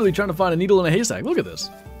quite literally trying to find a needle in a haystack. Look at this.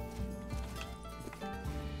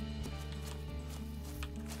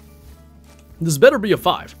 This better be a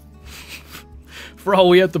 5. For all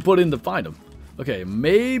we have to put in to find him. Okay,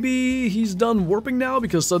 maybe he's done warping now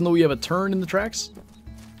because suddenly we have a turn in the tracks.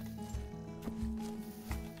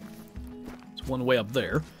 It's one way up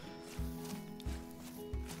there.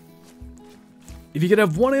 If you could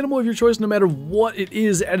have one animal of your choice, no matter what it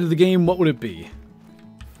is out of the game, what would it be?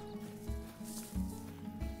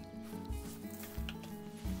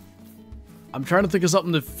 I'm trying to think of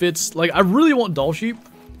something that fits. Like, I really want doll sheep,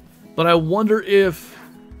 but I wonder if,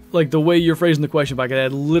 like, the way you're phrasing the question, if I could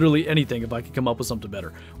add literally anything, if I could come up with something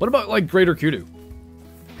better. What about, like, greater kudu?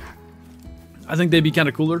 I think they'd be kind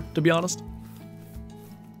of cooler, to be honest.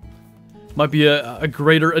 Might be a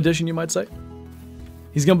greater addition, you might say.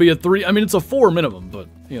 He's going to be a 3. I mean, it's a 4 minimum, but,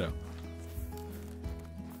 you know.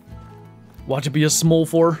 Watch it be a small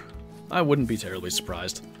 4. I wouldn't be terribly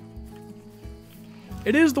surprised.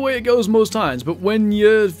 It is the way it goes most times, but when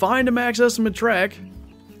you find a max estimate track,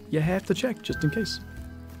 you have to check just in case.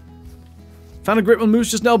 Found a great one moose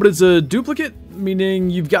just now, but it's a duplicate, meaning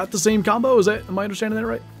you've got the same combo. Am I understanding that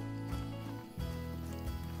right?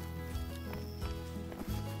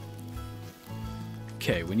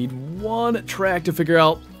 Okay, we need one track to figure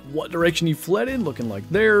out what direction he fled in, looking like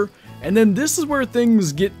there. And then this is where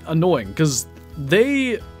things get annoying, because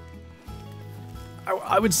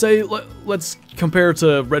I would say, let's compare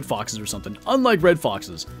to red foxes or something. Unlike red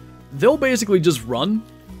foxes, they'll basically just run.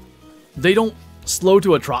 They don't slow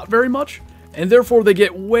to a trot very much, and therefore they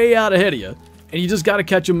get way out ahead of you. And you just got to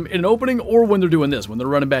catch them in an opening or when they're doing this, when they're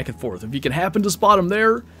running back and forth. If you can happen to spot them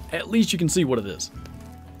there, at least you can see what it is.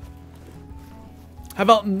 How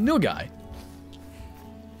about Nilgai?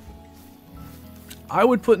 I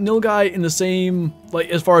would put Nilgai in the same, like,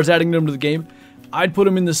 as far as adding them to the game, I'd put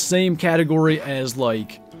him in the same category as,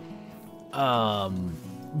 like,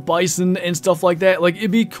 Bison and stuff like that. Like,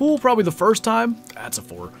 it'd be cool probably the first time. That's a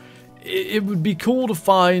 4. It would be cool to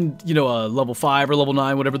find, you know, a level 5 or level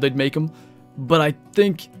 9, whatever they'd make them. But I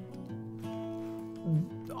think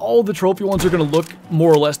all the trophy ones are going to look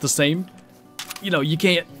more or less the same. You know, you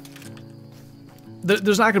can't...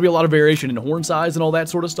 There's not going to be a lot of variation in horn size and all that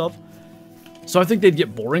sort of stuff. So I think they'd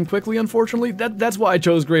get boring quickly, unfortunately. That's why I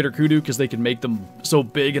chose Greater Kudu, because they can make them so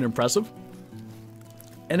big and impressive.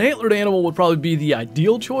 An antlered animal would probably be the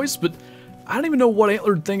ideal choice, but I don't even know what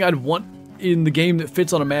antlered thing I'd want in the game that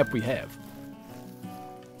fits on a map we have.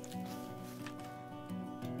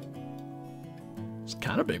 It's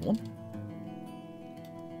kind of a big one.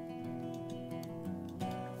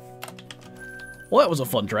 Well, that was a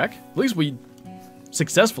fun track. At least we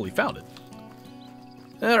successfully found it.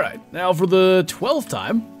 Alright, now for the 12th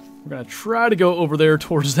time, we're going to try to go over there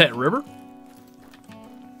towards that river.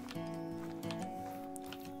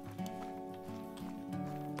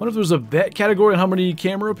 Wonder if there's a bet category on how many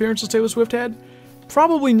camera appearances Taylor Swift had?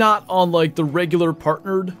 Probably not on, like, the regular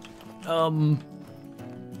partnered,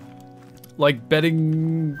 like,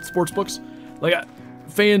 betting sports books. Like,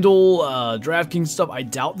 FanDuel, DraftKings stuff, I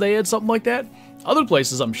doubt they had something like that. Other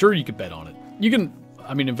places, I'm sure you could bet on it. You can,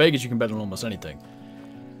 I mean, in Vegas, you can bet on almost anything.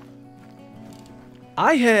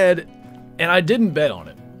 I had, and I didn't bet on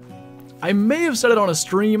it. I may have said it on a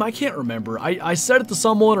stream, I can't remember. I said it to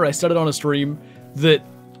someone, or I said it on a stream, that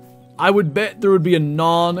I would bet there would be a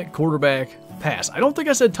non-quarterback pass. I don't think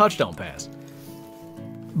I said touchdown pass.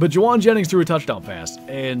 But Juwan Jennings threw a touchdown pass,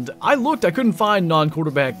 and I looked, I couldn't find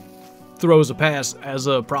non-quarterback throws a pass as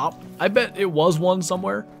a prop. I bet it was one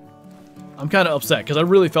somewhere. I'm kind of upset, because I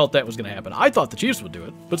really felt that was going to happen. I thought the Chiefs would do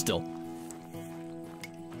it, but still.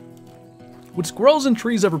 Would squirrels in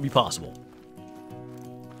trees ever be possible?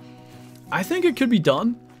 I think it could be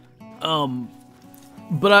done.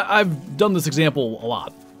 But I've done this example a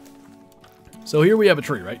lot. So here we have a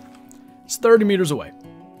tree, right? It's 30 meters away.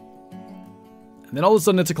 And then all of a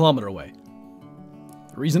sudden it's a kilometer away.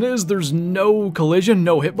 The reason is there's no collision,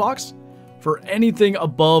 no hitbox for anything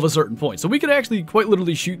above a certain point. So we could actually quite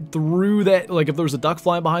literally shoot through that, like if there was a duck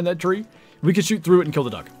flying behind that tree, we could shoot through it and kill the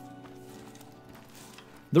duck.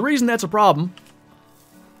 The reason that's a problem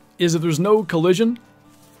is if there's no collision,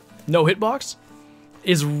 no hitbox,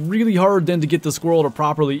 it's really hard then to get the squirrel to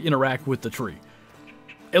properly interact with the tree.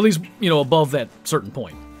 At least, you know, above that certain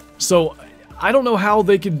point. So, I don't know how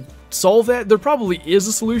they could solve that. There probably is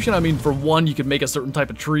a solution. I mean, for one, you could make a certain type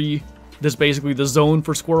of tree that's basically the zone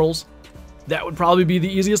for squirrels. That would probably be the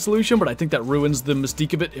easiest solution, but I think that ruins the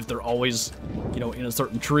mystique of it if they're always, you know, in a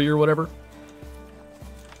certain tree or whatever.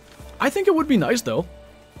 I think it would be nice, though.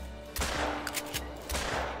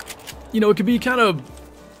 You know, it could be kind of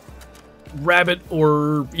rabbit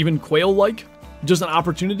or even quail-like. Just an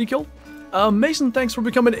opportunity kill. Mason, thanks for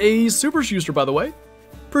becoming a Super Schuster, by the way.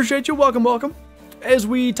 Appreciate you. Welcome, welcome. As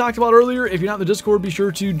we talked about earlier, if you're not in the Discord, be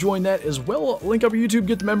sure to join that as well. Link up your YouTube,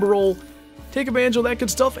 get the member roll, take advantage of that good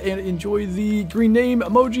stuff, and enjoy the green name,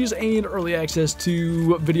 emojis, and early access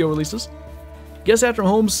to video releases. Guess after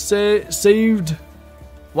Mahomes saved...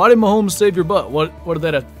 Why did Mahomes save your butt? What did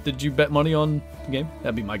that have? Did you bet money on the game?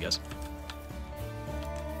 That'd be my guess.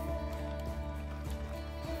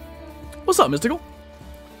 What's up, Mystical?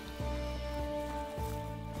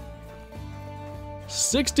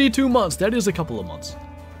 62 months. That is a couple of months.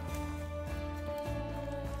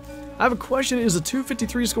 I have a question. Is a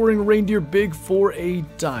 253 scoring reindeer big for a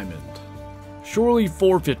diamond? Surely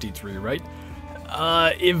 453, right?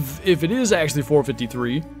 If it is actually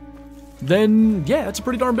 453, then yeah, it's a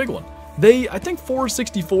pretty darn big one. I think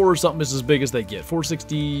 464 or something is as big as they get.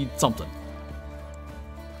 460 something.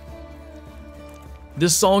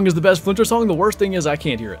 This song is the best Flinter song. The worst thing is I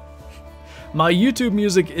can't hear it. My YouTube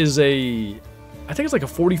music is I think it's like a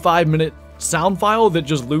 45-minute sound file that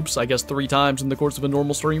just loops, I guess, 3 times in the course of a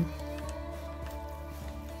normal stream.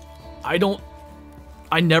 I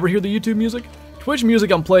never hear the YouTube music. Twitch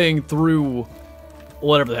music I'm playing through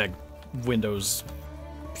whatever the heck Windows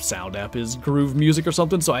sound app is, Groove Music or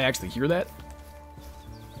something, so I actually hear that.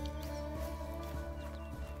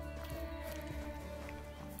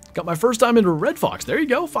 Got my first time into Red Fox. There you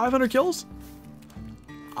go, 500 kills.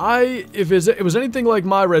 If it was anything like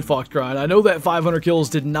my Red Fox grind, I know that 500 kills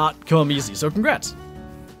did not come easy, so congrats.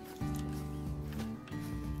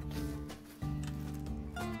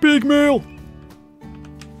 Big mail.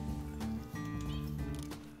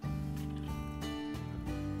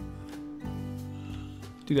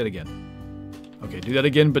 Do that again. Okay, do that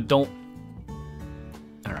again, but don't.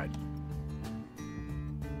 Alright.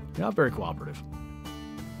 You're not very cooperative.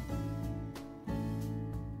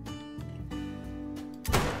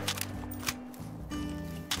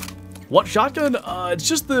 What shotgun? It's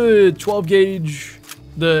just the 12 gauge,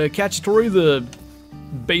 the Cacciatore, the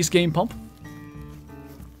base game pump.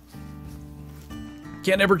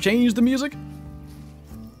 Can't ever change the music.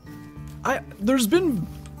 There's been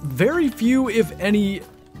very few, if any,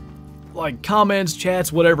 like comments,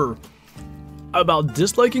 chats, whatever, about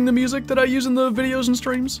disliking the music that I use in the videos and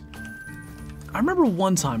streams. I remember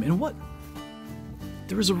one time, and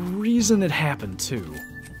there was a reason it happened too.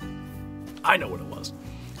 I know what it was.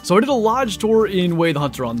 So I did a lodge tour in Way the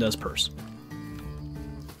Hunter on Nez Perce.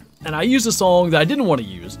 And I used a song that I didn't want to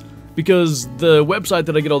use because the website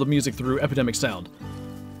that I get all the music through, Epidemic Sound,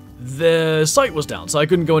 the site was down, so I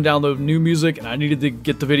couldn't go and download new music, and I needed to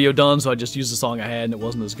get the video done, so I just used the song I had, and it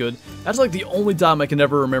wasn't as good. That's like the only time I can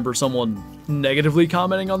ever remember someone negatively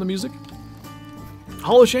commenting on the music.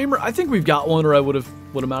 Hall of Shamer, I think we've got one, or I would have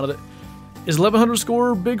mounted it. Is 1100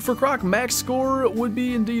 score big for Croc? Max score would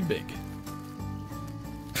be indeed big.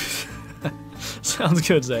 Sounds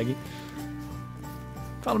good, Zaggy.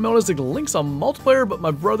 Found a Melanistic links on multiplayer, but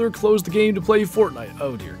my brother closed the game to play Fortnite.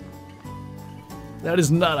 Oh dear. That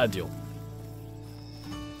is not ideal.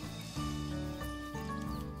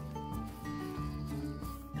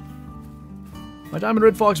 My Diamond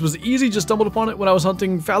Red Fox was easy, just stumbled upon it when I was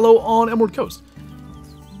hunting fallow on Emerald Coast.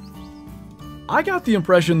 I got the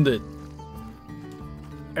impression that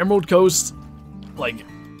Emerald Coast, like,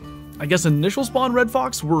 I guess initial spawn Red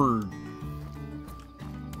Fox were...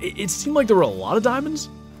 It seemed like there were a lot of diamonds.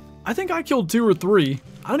 I think I killed 2 or 3.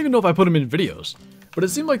 I don't even know if I put them in videos. But it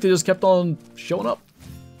seemed like they just kept on showing up.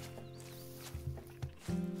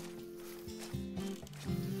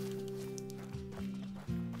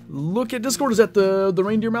 Look at Discord. Is that the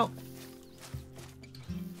reindeer mount?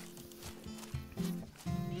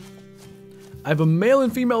 I have a male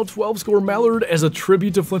and female 12 score mallard as a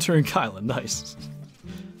tribute to Flinter and Kylan. Nice.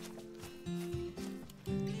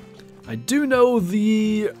 I do know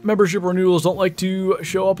the membership renewals don't like to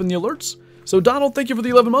show up in the alerts. So Donald, thank you for the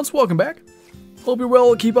 11 months. Welcome back. Hope you're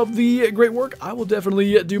well. Keep up the great work. I will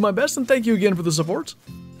definitely do my best, and thank you again for the support.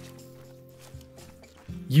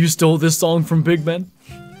 You stole this song from Big Ben?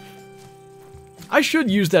 I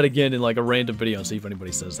should use that again in like a random video and see if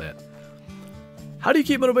anybody says that. How do you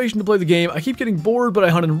keep motivation to play the game? I keep getting bored, but I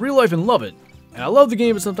hunt in real life and love it. And I love the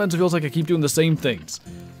game, but sometimes it feels like I keep doing the same things.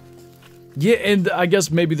 Yeah, and I guess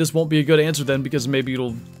maybe this won't be a good answer then, because maybe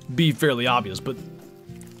it'll be fairly obvious, but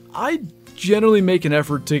I generally make an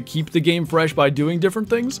effort to keep the game fresh by doing different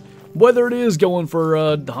things, whether it is going for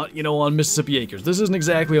a hunt, you know, on Mississippi Acres. This isn't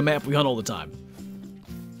exactly a map we hunt all the time.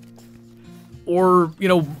 Or, you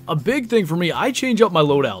know, a big thing for me, I change up my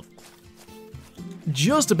loadout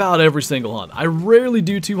just about every single hunt. I rarely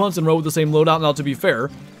do 2 hunts in a row with the same loadout. Now, to be fair,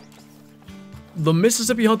 the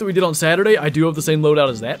Mississippi hunt that we did on Saturday, I do have the same loadout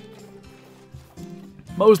as that.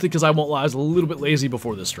 Mostly because I won't lie, I was a little bit lazy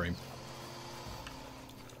before this stream.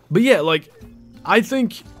 But yeah, like, I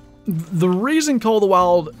think the reason Call of the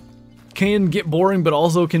Wild can get boring but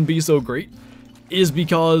also can be so great is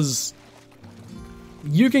because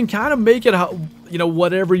you can kind of make it how, you know,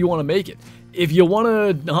 whatever you want to make it. If you want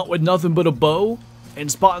to hunt with nothing but a bow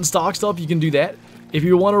and spot and stock stuff, you can do that. If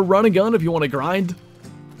you want to run a gun, if you want to grind,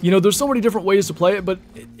 you know, there's so many different ways to play it, but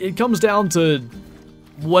it comes down to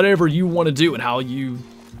whatever you want to do and how you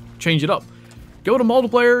change it up. Go to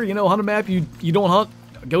multiplayer, you know, hunt a map you don't hunt.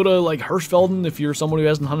 Go to like Hirschfelden. If you're someone who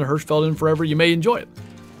hasn't hunted Hirschfelden forever, you may enjoy it.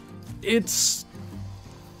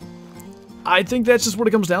 I think that's just what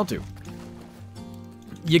it comes down to.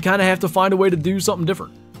 You kind of have to find a way to do something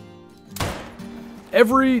different. I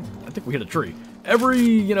think we hit a tree.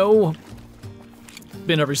 You know,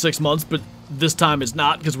 been every 6 months, but this time it's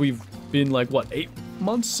not because we've been like, what, 8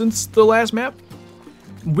 months since the last map?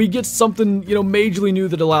 we get something, you know, majorly new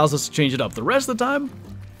that allows us to change it up. The rest of the time,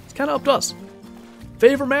 it's kind of up to us.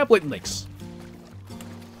 Favorite map? Latent Lakes.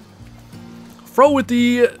 Fro with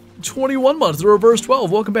the 21 months, the reverse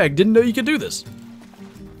 12. Welcome back. Didn't know you could do this.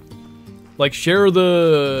 Like, share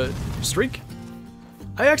the streak?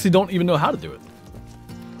 I actually don't even know how to do it.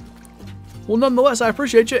 Well, nonetheless, I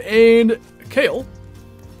appreciate you. And Kale,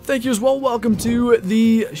 thank you as well. Welcome to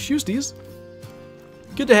the Shoosties.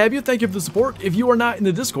 Good to have you. Thank you for the support. If you are not in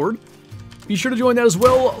the Discord, be sure to join that as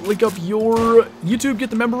well. Link up your YouTube, get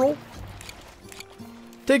the member roll.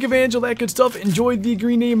 Take advantage of that good stuff. Enjoy the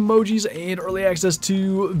green name emojis and early access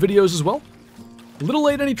to videos as well. A little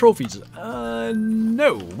late, any trophies?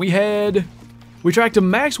 No. We tracked a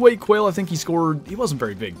max weight quail. I think he scored, he wasn't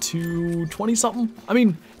very big, 220 something. I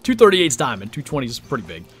mean, 238's diamond, 220 is pretty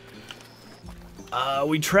big.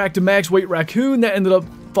 We tracked a max weight raccoon that ended up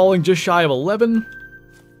falling just shy of 11.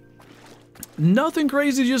 Nothing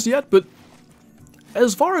crazy just yet, but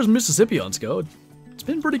as far as Mississippi hunts go, it's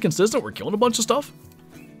been pretty consistent. We're killing a bunch of stuff.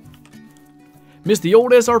 Missed the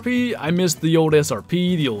old SRP. I missed the old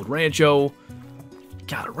SRP, the old Rancho.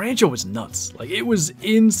 God, Rancho was nuts. Like, it was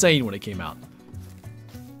insane when it came out.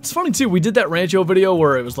 It's funny, too. We did that Rancho video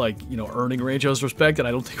where it was like, you know, earning Rancho's respect, and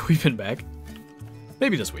I don't think we've been back.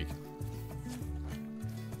 Maybe this week.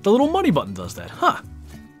 The little money button does that, huh?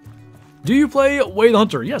 Do you play Way the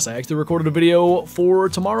Hunter? Yes, I actually recorded a video for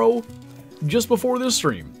tomorrow, just before this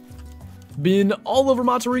stream. Been all over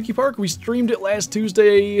Matariki Park. We streamed it last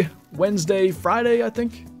Tuesday, Wednesday, Friday, I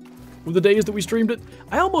think, were the days that we streamed it.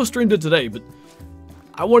 I almost streamed it today, but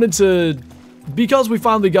I wanted to, because we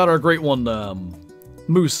finally got our great one,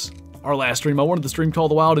 Moose, our last stream, I wanted to stream Call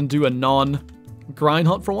the Wild and do a non-grind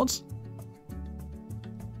hunt for once.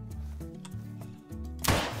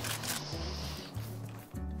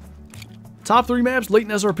 Top 3 maps,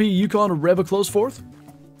 Latent SRP, Yukon, Rev a close fourth.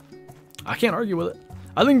 I can't argue with it.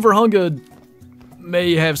 I think Verhunga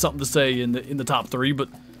may have something to say in the top 3, but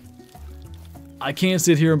I can't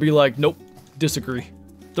sit here and be like, nope, disagree.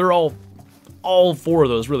 They're all 4 of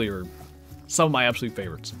those really are some of my absolute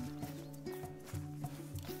favorites.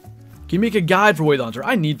 Can you make a guide for Way the Hunter?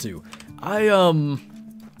 I need to.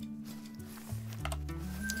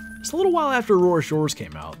 It's a little while after Aurora Shores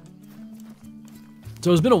came out,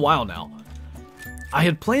 so it's been a while now. I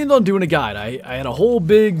had planned on doing a guide. I had a whole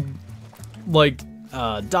big, like,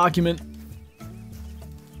 document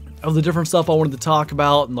of the different stuff I wanted to talk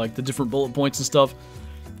about and, like, the different bullet points and stuff.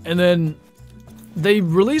 And then they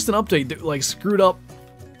released an update that, like, screwed up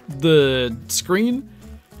the screen.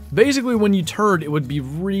 Basically, when you turned, it would be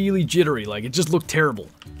really jittery. Like, it just looked terrible.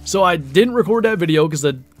 So I didn't record that video because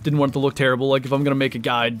I didn't want it to look terrible. Like, if I'm going to make a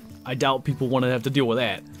guide, I doubt people want to have to deal with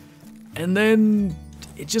that. And then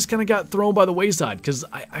it just kind of got thrown by the wayside because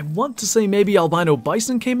I want to say maybe Albino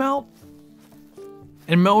Bison came out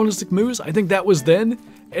and Melanistic Moose. I think that was then,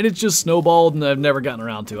 and it just snowballed and I've never gotten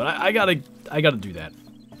around to it. I gotta do that.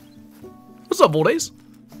 What's up, Voldays?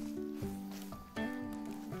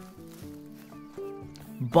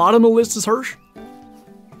 Bottom of the list is Hirsch.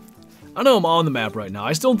 I know I'm on the map right now.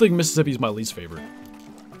 I still think Mississippi's my least favorite.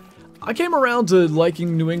 I came around to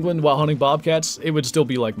liking New England while hunting bobcats. It would still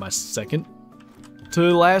be like my second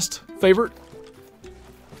to last favorite.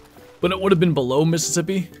 But it would have been below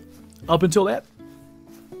Mississippi up until that.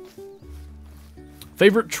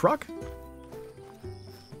 Favorite truck?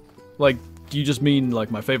 Like, do you just mean like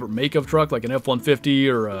my favorite make of truck, like an F-150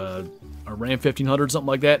 or a Ram 1500, something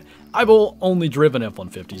like that? I've only driven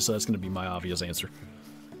F-150, so that's going to be my obvious answer.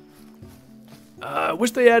 I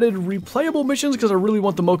wish they added replayable missions because I really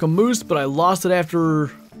want the Mocha Moose, but I lost it after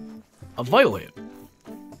a vital hit.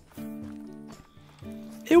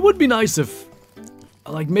 It would be nice if,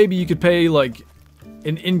 like, maybe you could pay, like,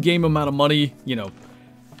 an in-game amount of money, you know.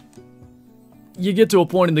 You get to a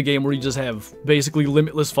point in the game where you just have basically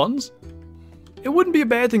limitless funds. It wouldn't be a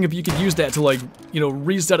bad thing if you could use that to, like, you know,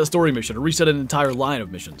 reset a story mission or reset an entire line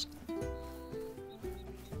of missions.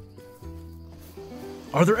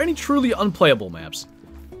 Are there any truly unplayable maps?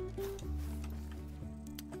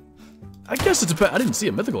 I guess it depends. I didn't see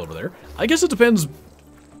a mythical over there. I guess it depends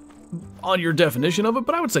on your definition of it,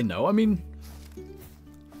 but I would say no. I mean,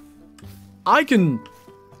 I can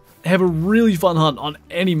have a really fun hunt on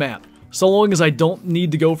any map, so long as I don't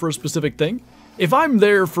need to go for a specific thing. If I'm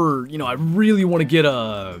there for, you know, I really want to get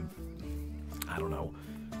a, I don't know,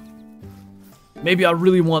 maybe I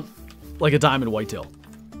really want, like, a diamond whitetail.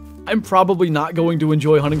 I'm probably not going to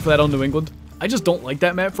enjoy hunting for that on New England. I just don't like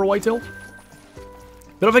that map for whitetail.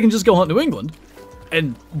 But if I can just go hunt New England,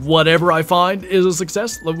 and whatever I find is a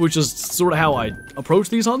success, which is sort of how I approach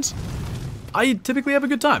these hunts, I typically have a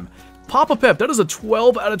good time. Papa Pep, that is a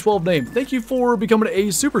 12 out of 12 name. Thank you for becoming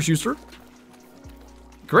a Super Schuster.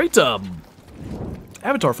 Great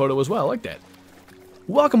avatar photo as well, I like that.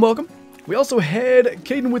 Welcome, welcome. We also had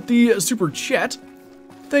Caden with the super chat.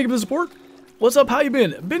 Thank you for the support. What's up, how you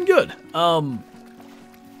been? Been good. I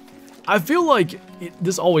feel like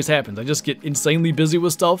this always happens. I just get insanely busy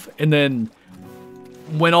with stuff, and then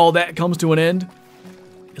when all that comes to an end,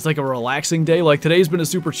 it's like a relaxing day. Like today's been a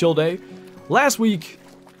super chill day. Last week,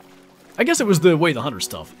 I guess it was the Way the Hunter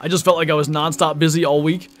stuff. I just felt like I was nonstop busy all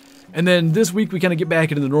week. And then this week we kind of get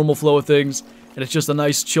back into the normal flow of things, and it's just a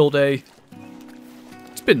nice chill day.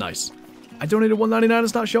 It's been nice. I donated $1.99,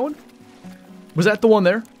 it's not showing? Was that the one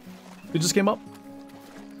there? It just came up?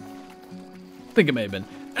 I think it may have been.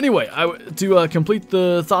 Anyway, to complete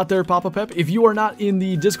the thought there, Papa Pep, if you are not in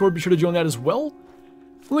the Discord, be sure to join that as well.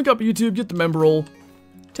 Link up YouTube, get the member roll,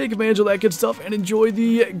 take advantage of that good stuff, and enjoy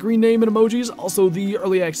the green name and emojis, also the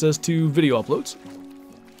early access to video uploads.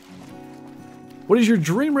 What is your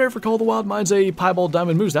dream rare for Call of the Wild? Mine's a Piebald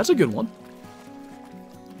Diamond Moose. That's a good one.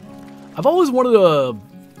 I've always wanted a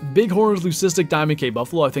Bighorns Leucistic Diamond K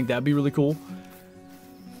Buffalo. I think that'd be really cool.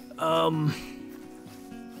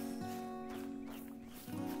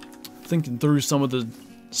 Thinking through some of the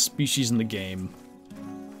species in the game.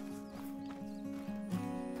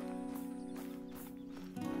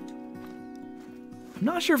 I'm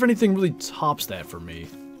not sure if anything really tops that for me.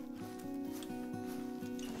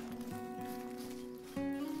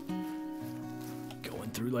 Going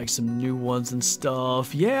through like some new ones and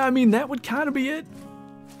stuff. Yeah, I mean, that would kind of be it.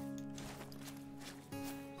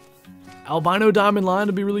 Albino Diamond Lion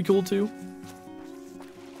would be really cool too.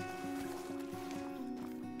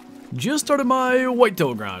 Just started my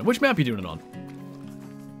whitetail grind. Which map are you doing it on?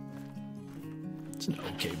 It's an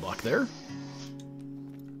okay buck there.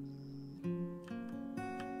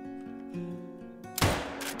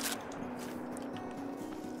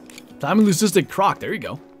 Diamond Leucistic Croc, there you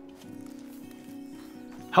go.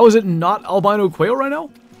 How is it not albino quail right now?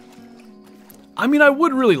 I mean, I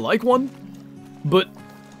would really like one, but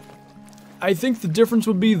I think the difference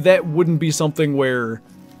would be that wouldn't be something where...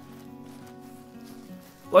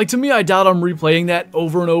 Like, to me, I doubt I'm replaying that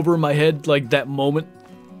over and over in my head, like, that moment.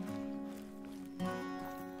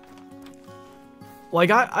 Like,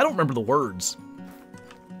 I don't remember the words.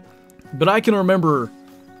 But I can remember,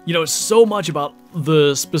 you know, so much about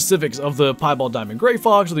the specifics of the Piebald Diamond Gray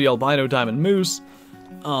Fox or the Albino Diamond Moose.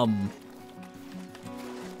 The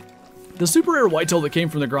super rare whitetail that came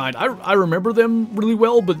from the grind, I remember them really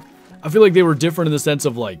well, but I feel like they were different in the sense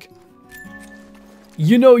of, like,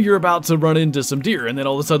 you know you're about to run into some deer, and then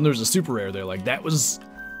all of a sudden there's a super rare there. Like, that was,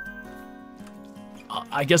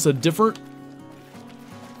 I guess, a different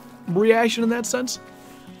reaction in that sense.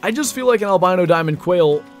 I just feel like an albino diamond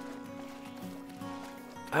quail,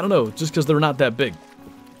 I don't know, just because they're not that big,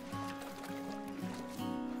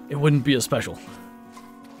 it wouldn't be as special.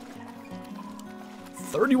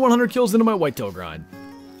 3,100 kills into my whitetail grind.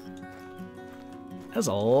 That's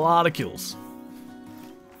a lot of kills.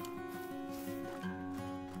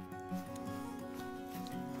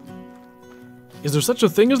 Is there such a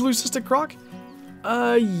thing as Leucistic Croc?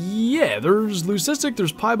 Yeah, there's Leucistic,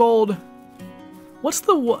 there's Piebald. What's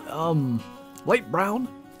the, light brown,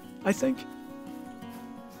 I think?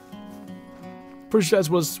 Pretty sure that's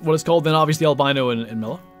what it's called, then obviously albino and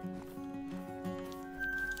Mela.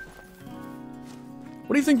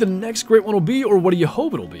 What do you think the next great one will be, or what do you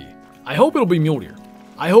hope it'll be? I hope it'll be mule deer.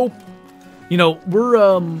 I hope, you know, we're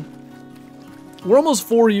almost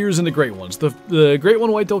 4 years into Great Ones. The Great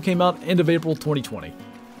One Whitetail came out end of April 2020.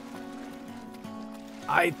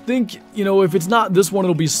 I think, you know, if it's not this one,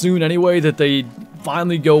 it'll be soon anyway, that they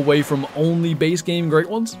finally go away from only base game Great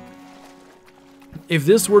Ones. If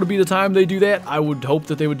this were to be the time they do that, I would hope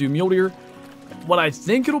that they would do mule deer. What I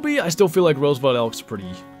think it'll be, I still feel like Rosebud Elk's a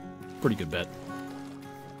pretty good bet.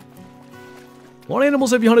 What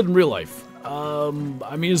animals have you hunted in real life? I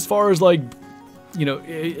mean, as far as, like, you know,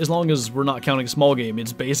 as long as we're not counting small game,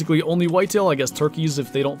 it's basically only whitetail. I guess turkeys,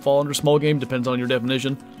 if they don't fall under small game, depends on your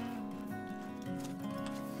definition.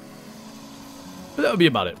 But that would be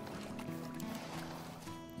about it.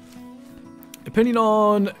 Depending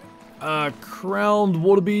on crowned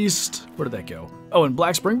wildebeest, where did that go? Oh, and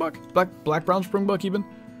black springbuck? Black brown springbuck even?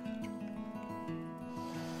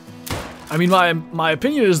 I mean, my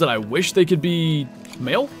opinion is that I wish they could be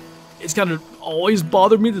male. It's kind of always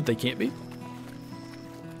bothered me that they can't be.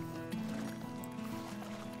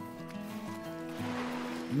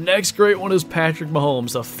 Next great one is Patrick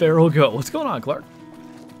Mahomes, a feral goat. What's going on, Clark?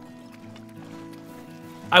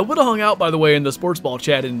 I would have hung out, by the way, in the sports ball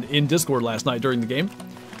chat in Discord last night during the game.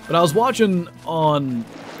 But I was watching on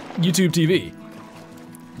YouTube TV.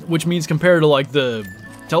 Which means compared to like the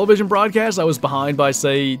television broadcast, I was behind by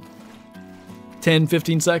say 10,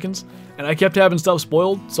 15 seconds. And I kept having stuff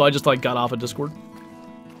spoiled, so I just like got off of Discord.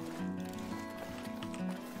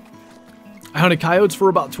 I hunted coyotes for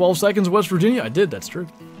about 12 seconds in West Virginia. I did, that's true.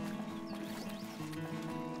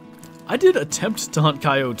 I did attempt to hunt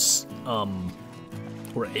coyotes,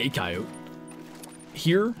 or a coyote,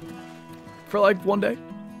 here for like one day.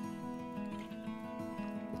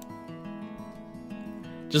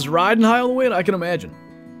 Just riding high on the wind, I can imagine.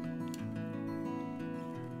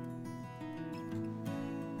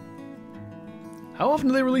 How often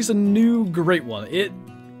do they release a new great one?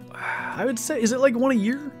 I would say, is it like one a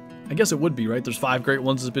year? I guess it would be, right? There's 5 great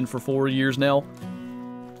ones. It's been for 4 years now.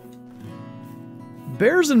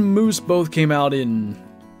 Bears and moose both came out in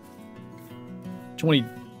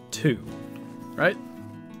 22, right?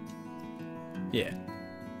 Yeah.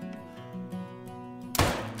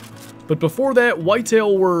 But before that,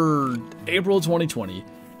 whitetail were April of 2020.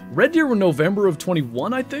 Red deer were November of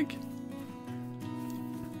 21, I think.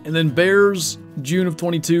 And then bears, June of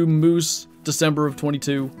 22. Moose, December of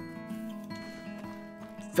 22.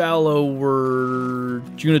 Fallow were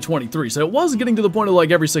June of 23. So it was getting to the point of like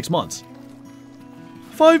every 6 months.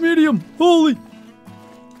 5 medium, holy.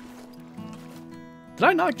 Did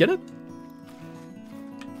I not get it?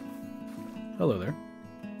 Hello there.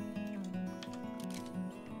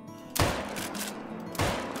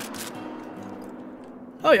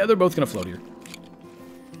 Oh yeah, they're both gonna float here.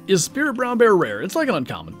 Is spirit brown bear rare? It's like an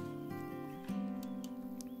uncommon.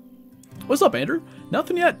 What's up, Andrew?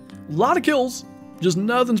 Nothing yet. A lot of kills, just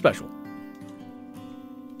nothing special.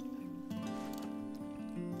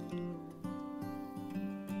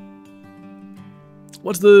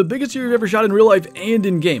 What's the biggest deer you've ever shot in real life and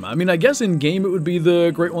in game? I mean, I guess in game it would be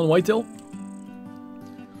the Great One Whitetail.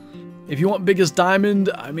 If you want biggest diamond,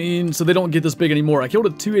 I mean, so they don't get this big anymore. I killed a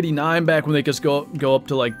 289 back when they could go up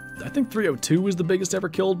to like, I think 302 was the biggest ever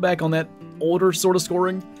killed back on that older sort of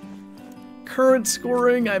scoring. Current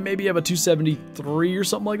scoring, I maybe have a 273 or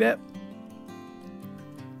something like that.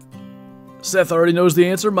 Seth already knows the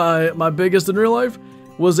answer. My biggest in real life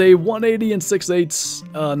was a 180 and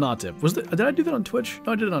 6/8 knot tip. Did I do that on Twitch?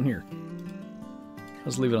 No, I did it on here.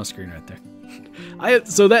 Let's leave it on screen right there.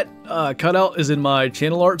 So that cutout is in my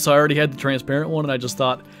channel art, so I already had the transparent one, and I just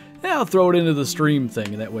thought, yeah, I'll throw it into the stream thing,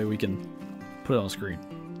 and that way we can put it on screen.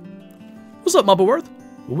 What's up, Muppleworth?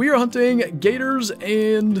 We are hunting gators,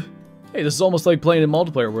 and hey, this is almost like playing in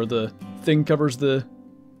multiplayer where the thing covers the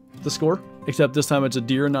score, except this time it's a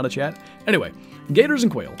deer and not a chat. Anyway, gators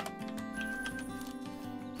and quail.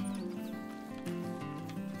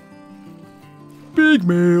 Big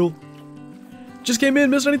male. Just came in,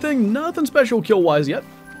 missed anything? Nothing special kill-wise yet.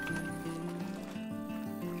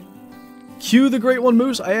 Cue the Great One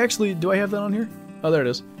Moose. Do I have that on here? Oh, there it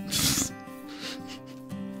is.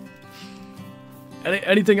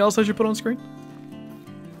 Anything else I should put on screen?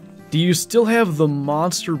 Do you still have the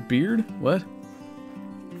monster beard? What?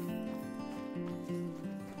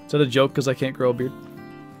 Is that a joke because I can't grow a beard?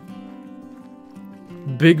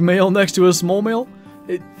 Big male next to a small male?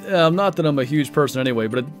 Not that I'm a huge person anyway,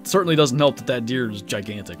 but it certainly doesn't help that that deer is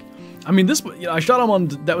gigantic. I mean, I shot him on,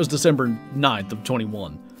 that was December 9th of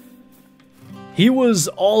 21. He was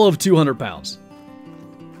all of 200 pounds.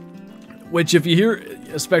 Which if you hear,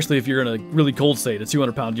 especially if you're in a really cold state, a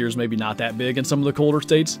 200-pound deer is maybe not that big in some of the colder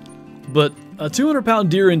states. But a 200-pound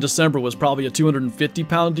deer in December was probably a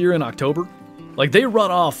 250-pound deer in October. Like, they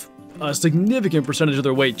run off a significant percentage of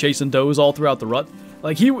their weight chasing does all throughout the rut.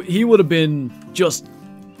 Like, he would have been just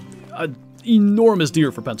an enormous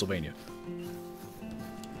deer for Pennsylvania.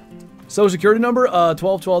 Social security number,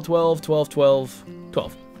 12, 12, 12, 12, 12,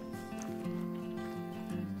 12.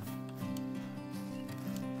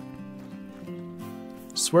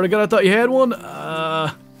 Swear to God, I thought you had one.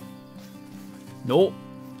 Nope.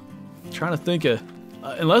 Trying to think of,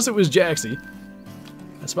 unless it was Jaxy.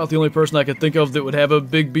 That's about the only person I could think of that would have a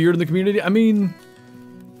big beard in the community. I mean,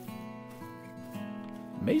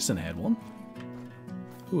 Mason had one.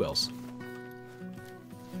 Who else?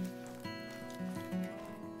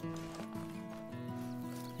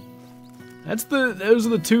 Those are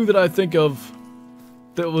the two that I think of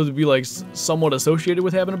that would be like somewhat associated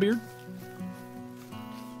with having a beard.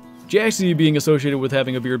 Jaxy being associated with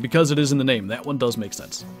having a beard because it is in the name. That one does make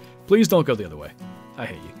sense. Please don't go the other way. I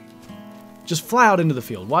hate you. Just fly out into the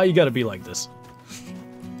field. Why you gotta be like this?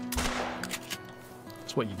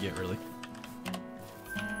 That's what you get, really.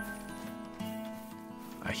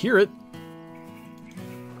 I hear it.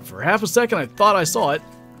 For half a second, I thought I saw it.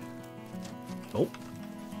 Oh.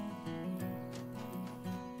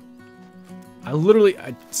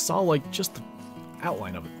 I saw like just the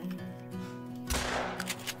outline of it.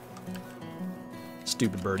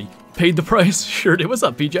 Stupid birdie. Paid the price? Sure did. What's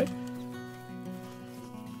up, PJ?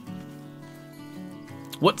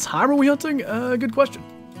 What time are we hunting? Good question.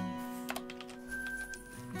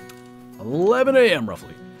 11 a.m.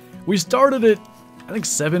 roughly. We started at, I think,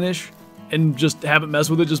 7-ish, and just haven't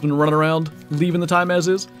messed with it, just been running around, leaving the time as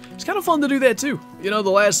is. It's kind of fun to do that too. You know,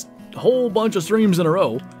 the last whole bunch of streams in a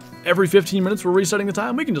row, every 15 minutes we're resetting the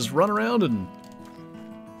time, we can just run around and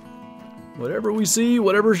whatever we see,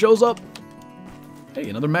 whatever shows up. Hey,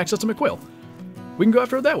 another max estimate quail. We can go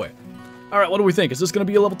after it that way. Alright, what do we think? Is this going to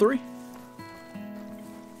be a level 3?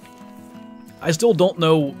 I still don't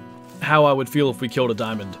know how I would feel if we killed a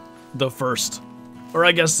diamond the first, or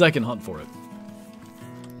I guess second hunt for it.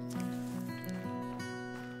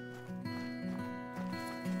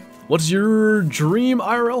 What's your dream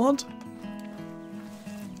IRL hunt?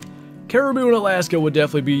 Caribou in Alaska would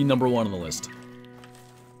definitely be number 1 on the list.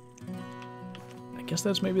 I guess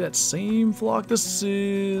that's maybe that same flock. This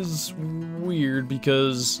is weird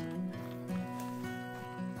because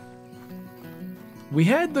we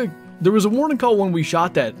had there was a warning call when we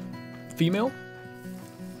shot that female,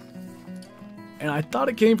 and I thought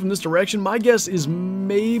it came from this direction. My guess is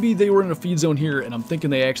maybe they were in a feed zone here, and I'm thinking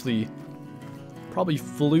they actually probably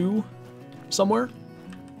flew somewhere.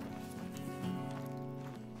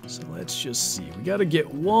 So let's just see. We got to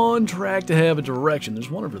get one track to have a direction. There's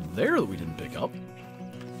one over there that we didn't pick up.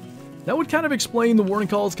 That would kind of explain the warning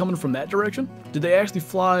calls coming from that direction. Did they actually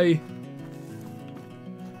fly?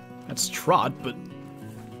 That's trot, but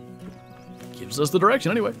gives us the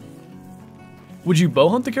direction anyway. Would you bow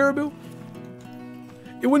hunt the caribou?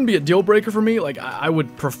 It wouldn't be a deal breaker for me. Like, I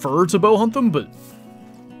would prefer to bow hunt them, but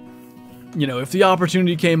you know, if the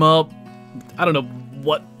opportunity came up, I don't know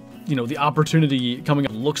what, you know, the opportunity coming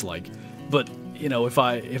up looks like, but you know, if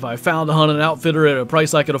I found a hunt an outfitter at a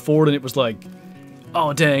price I could afford and it was like,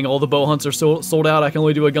 oh dang, all the bow hunts are sold out, I can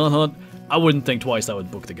only do a gun hunt, I wouldn't think twice. I would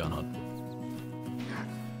book the gun hunt.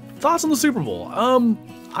 Thoughts on the Super Bowl?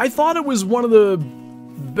 I thought it was one of the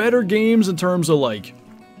better games in terms of like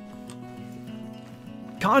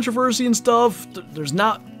controversy and stuff. There's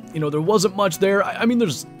not, you know, there wasn't much there. I mean,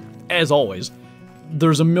 there's, as always,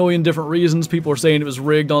 there's a million different reasons. People are saying it was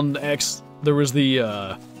rigged on X. There was the,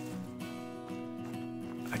 I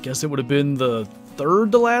guess it would have been the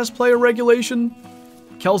third to last play of regulation.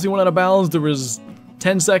 Kelsey went out of bounds. There was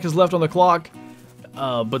 10 seconds left on the clock,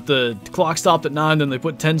 but the clock stopped at 9, then they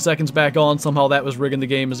put 10 seconds back on. Somehow that was rigging the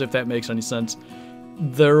game, as if that makes any sense.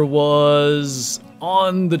 There was,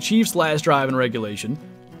 on the Chiefs' last drive in regulation,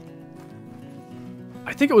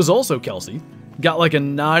 I think it was also Kelsey, got like a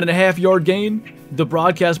 9.5-yard gain. The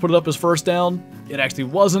broadcast put it up as first down. It actually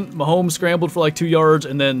wasn't. Mahomes scrambled for like 2 yards,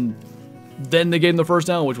 and then they gave him the first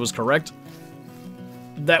down, which was correct.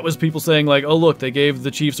 That was people saying like, oh look, they gave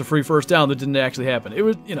the Chiefs a free first down. That didn't actually happen. It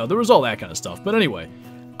was, you know, there was all that kind of stuff. But anyway,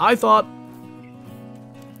 I thought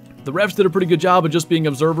the refs did a pretty good job of just being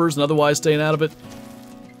observers and otherwise staying out of it.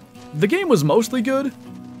 The game was mostly good.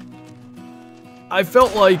 I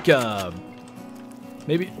felt like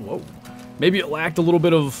maybe it lacked a little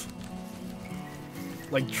bit of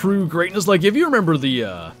like true greatness. Like if you remember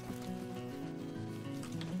the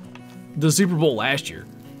Super Bowl last year,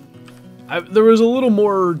 there was a little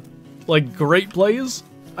more like great plays,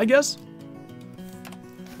 I guess.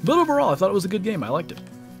 But overall, I thought it was a good game. I liked it.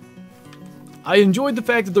 I enjoyed the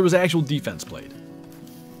fact that there was actual defense played.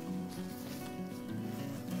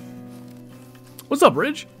 What's up,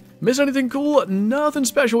 Ridge? Miss anything cool? Nothing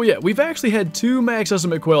special yet. We've actually had 2 max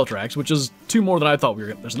estimate quail tracks, which is 2 more than I thought we were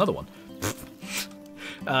gonna... There's another one.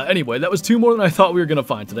 Anyway, that was 2 more than I thought we were gonna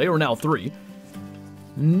find today. We're now 3.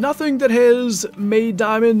 Nothing that has made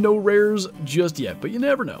diamond, no rares just yet, but you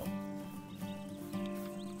never know.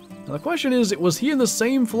 Now the question is, was he in the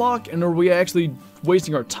same flock, and are we actually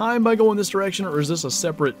wasting our time by going this direction, or is this a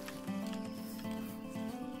separate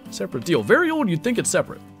deal? Very old, you'd think it's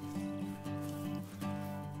separate.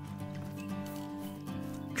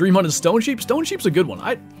 Dream hunt is Stone Sheep? Stone Sheep's a good one.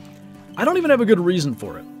 I don't even have a good reason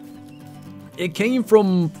for it. It came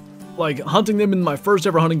from like hunting them in my first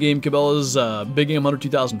ever hunting game, Cabela's Big Game Hunter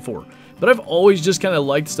 2004. But I've always just kind of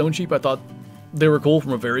liked Stone Sheep. I thought they were cool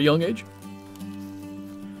from a very young age.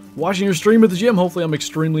 Watching your stream at the gym, hopefully I'm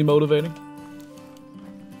extremely motivating.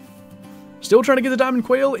 Still trying to get the diamond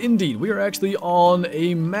quail? Indeed, we are actually on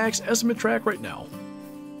a max estimate track right now.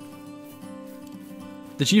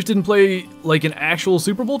 The Chiefs didn't play like an actual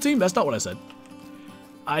Super Bowl team? That's not what I said.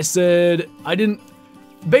 I said I didn't...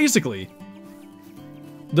 Basically,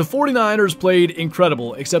 The 49ers played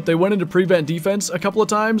incredible, except they went into prevent defense a couple of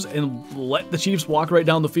times and let the Chiefs walk right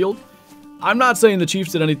down the field. I'm not saying the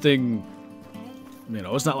Chiefs did anything, you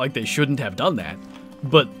know, it's not like they shouldn't have done that,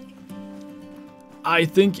 but I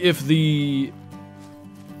think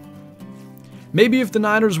maybe if the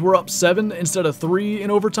Niners were up 7 instead of 3 in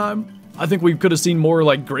overtime, I think we could have seen more,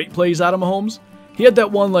 like, great plays out of Mahomes. He had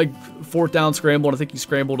that one, like, 4th down scramble, and I think he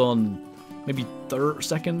scrambled on maybe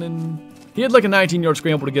 2nd, and he had, like, a 19-yard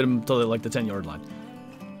scramble to get him to, like, the 10-yard line.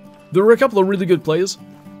 There were a couple of really good plays.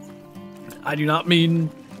 I do not mean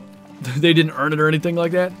they didn't earn it or anything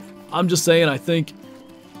like that. I'm just saying I think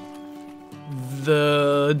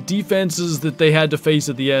the defenses that they had to face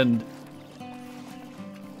at the end,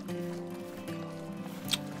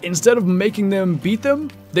 instead of making them beat them,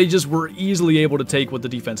 they just were easily able to take what the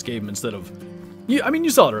defense gave them instead of... I mean, you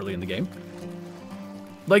saw it early in the game.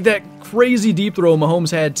 Like that crazy deep throw Mahomes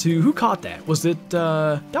had to... Who caught that? Was it...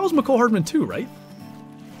 that was McCole Hardman too, right?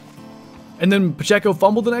 And then Pacheco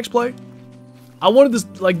fumbled the next play? I wanted this...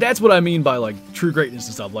 Like, that's what I mean by, like, true greatness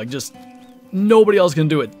and stuff. Like, just nobody else can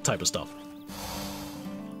do it type of stuff.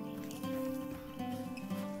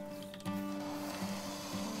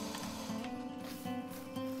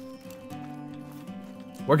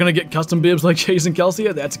 We're going to get custom bibs like Chase and Kelsey?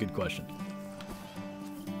 Yeah, that's a good question.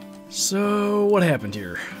 So, what happened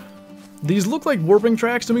here? These look like warping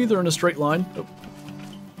tracks to me. They're in a straight line. Oh,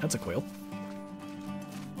 that's a quail.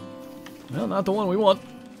 Well, not the one we want.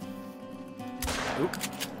 Oop.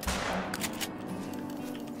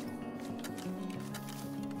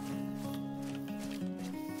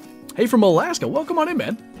 Hey, from Alaska. Welcome on in,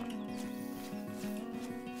 man.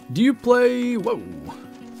 Do you play... Whoa.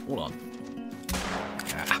 Hold on.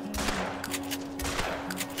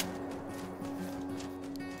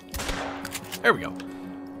 There we go.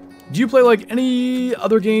 Do you play, like, any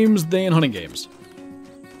other games than hunting games?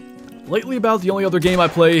 Lately, about the only other game I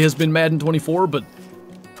play has been Madden 24, but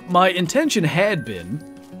my intention had been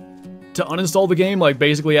to uninstall the game, like,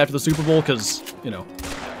 basically after the Super Bowl, because, you know,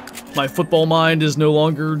 my football mind is no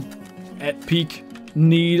longer at peak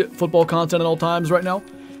need football content at all times right now.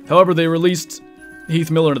 However, they released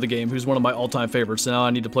Heath Miller into the game, who's one of my all-time favorites, so now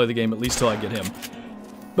I need to play the game at least till I get him.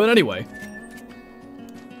 But anyway...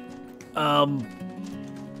 I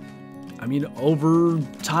mean, over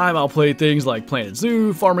time, I'll play things like Planet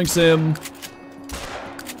Zoo, Farming Sim.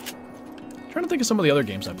 Trying to think of some of the other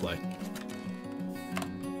games I play.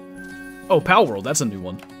 Oh, Pal World, that's a new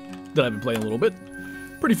one that I've been playing a little bit.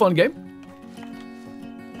 Pretty fun game.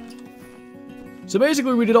 So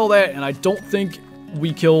basically, we did all that, and I don't think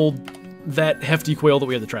we killed that hefty quail that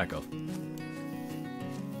we had the track of.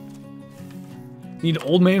 Need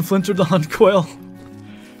Old Man Flinter to hunt quail.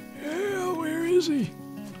 Is he?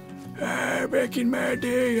 Back in my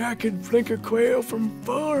day, I could flick a quail from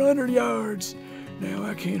 400 yards. Now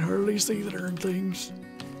I can't hardly see the darn things.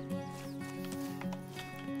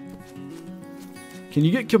 Can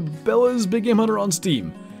you get Cabela's Big Game Hunter on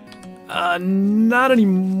Steam? Not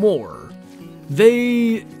anymore.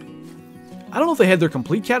 I don't know if they had their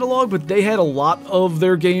complete catalog, but they had a lot of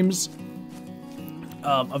their games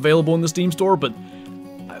available in the Steam store, but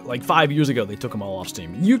like 5 years ago, they took them all off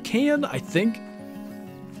Steam. You can, I think,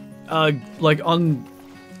 like on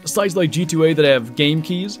sites like G2A that have game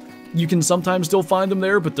keys, you can sometimes still find them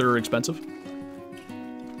there, but they're expensive.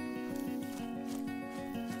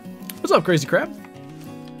 What's up, Crazy Crab?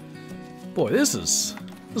 Boy, this is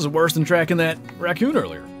worse than tracking that raccoon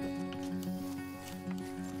earlier.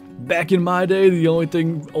 Back in my day, the only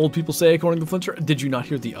thing old people say, according to Flinter... Did you not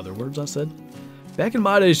hear the other words I said? Back in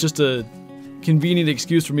my day is just a convenient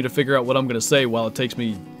excuse for me to figure out what I'm going to say while it takes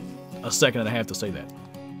me a second and a half to say that.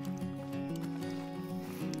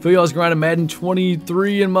 Feel I was grinding Madden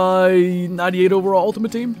 23 in my 98 overall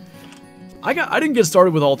Ultimate Team. I didn't get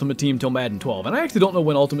started with Ultimate Team until Madden 12, and I actually don't know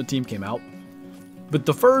when Ultimate Team came out. But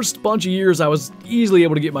the first bunch of years, I was easily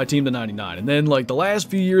able to get my team to 99. And then, like, the last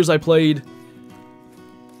few years I played...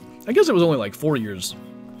 I guess it was only, like, 4 years.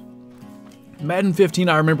 Madden 15,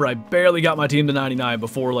 I remember I barely got my team to 99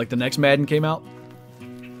 before, like, the next Madden came out.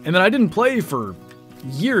 And then I didn't play for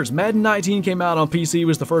years. Madden 19 came out on PC,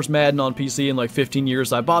 was the first Madden on PC in, like, 15 years.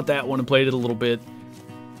 So I bought that one and played it a little bit.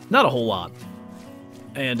 Not a whole lot.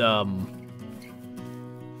 And,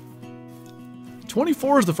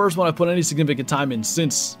 24 is the first one I put any significant time in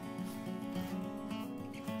since...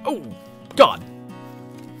 Oh, God.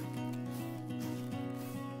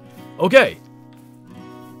 Okay.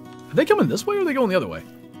 Are they coming this way or are they going the other way?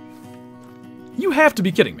 You have to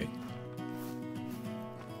be kidding me.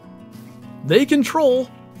 They control.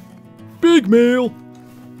 Big male.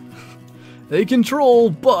 They control,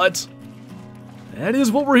 but That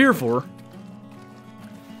is what we're here for.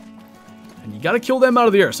 And you gotta kill them out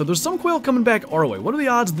of the air. So there's some quail coming back our way. What are the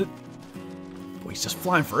odds that... Boy, he's just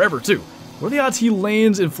flying forever, too. What are the odds he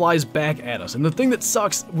lands and flies back at us? And the thing that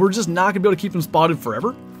sucks, we're just not gonna be able to keep him spotted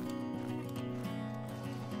forever.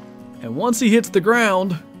 And once he hits the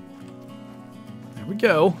ground... There we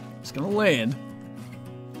go. He's gonna land.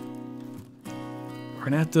 We're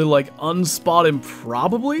gonna have to, like, unspot him,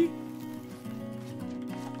 probably?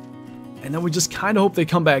 And then we just kind of hope they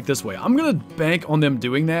come back this way. I'm gonna bank on them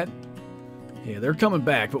doing that. Yeah, they're coming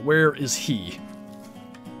back, but where is he?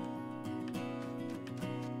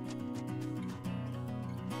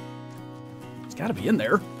 He's gotta be in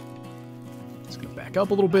there. Just gonna back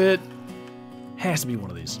up a little bit. Has to be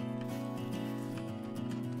one of these.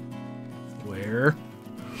 Where?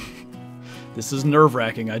 This is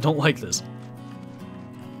nerve-wracking. I don't like this.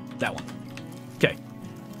 That one. Okay.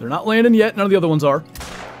 They're not landing yet. None of the other ones are.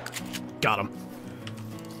 Got him.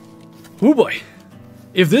 Oh boy.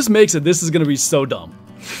 If this makes it, this is going to be so dumb.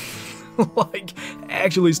 Like,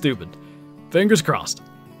 actually stupid. Fingers crossed.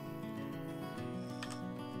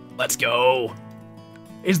 Let's go.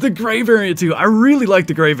 It's the gray variant too. I really like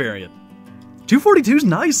the gray variant. 242 is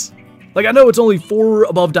nice. Like, I know it's only 4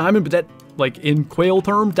 above diamond, but that, like, in quail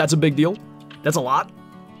terms, that's a big deal. That's a lot.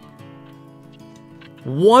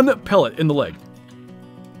 1 pellet in the leg.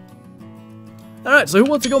 Alright, so who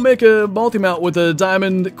wants to go make a multi-mount with a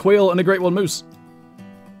diamond quail and a great one moose?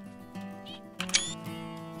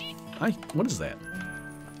 Hi, what is that?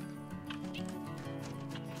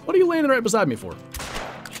 What are you landing right beside me for?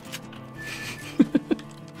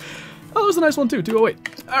 Oh, that was a nice one too,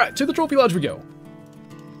 208. Alright, to the trophy lodge we go.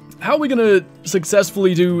 How are we gonna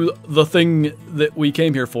successfully do the thing that we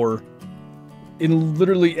came here for in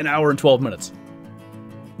literally an hour and 12 minutes?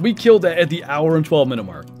 We killed that at the hour and 12 minute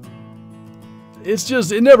mark. It's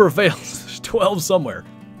just, it never fails. There's 12 somewhere.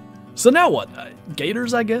 So now what?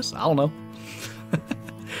 Gators, I guess? I don't know.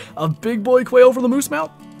 A big boy quail for the moose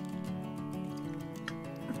mount?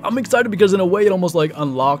 I'm excited because in a way it almost like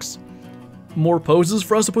unlocks more poses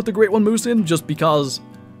for us to put the great one moose in, just because,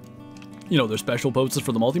 you know, there's special poses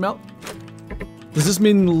for the multi-mount. Does this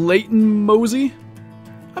mean Leighton Mosey?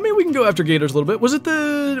 I mean, we can go after gators a little bit. Was it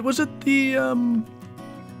the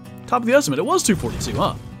top of the estimate? It was 242,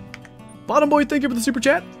 huh? Bottom boy, thank you for the super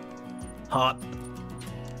chat. Hot.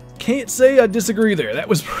 Can't say I disagree there. That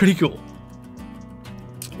was pretty cool.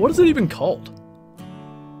 What is it even called?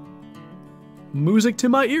 Music to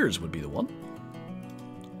my ears would be the one.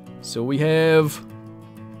 So we have...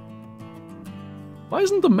 Why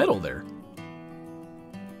isn't the medal there?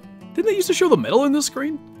 Didn't they used to show the medal in this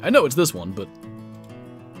screen? I know it's this one, but...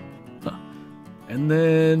 Huh. And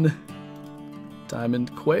then...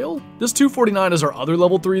 Diamond quail? This 249 is our other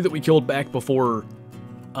level 3 that we killed back before...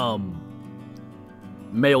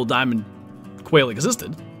 male diamond quail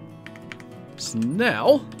existed. So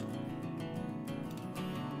now...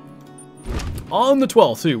 On the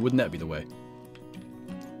 12th, too. Wouldn't that be the way?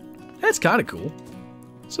 That's kind of cool.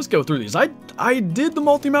 Let's just go through these. I did the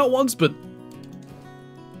multi-mount once, but...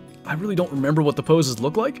 I really don't remember what the poses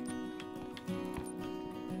look like.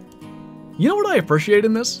 You know what I appreciate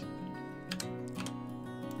in this?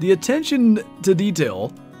 The attention to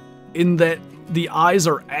detail in that the eyes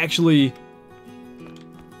are actually...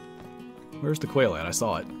 Where's the quail at? I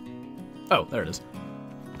saw it. Oh, there it is.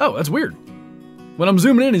 Oh, that's weird. When I'm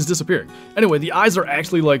zooming in, he's disappearing. Anyway, the eyes are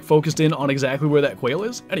actually, like, focused in on exactly where that quail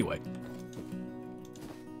is. Anyway.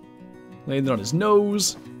 Landed on his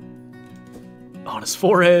nose. On his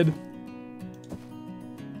forehead.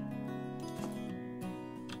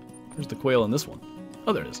 Where's the quail in this one?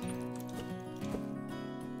 Oh, there it is.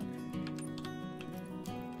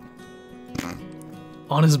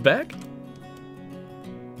 On his back?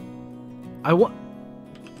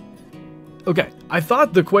 Okay, I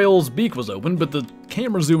thought the quail's beak was open, but the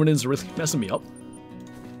camera zooming in is really messing me up.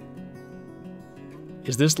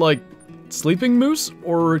 Is this like sleeping moose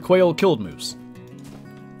or quail killed moose?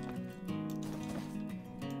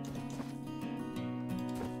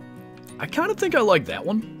 I kind of think I like that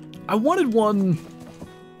one. I wanted one...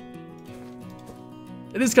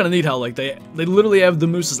 It is kind of neat how like they literally have the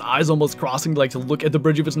moose's eyes almost crossing like to look at the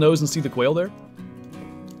bridge of its nose and see the quail there.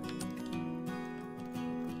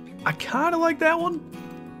 I kind of like that one,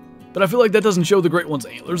 but I feel like that doesn't show the great one's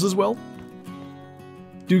antlers as well.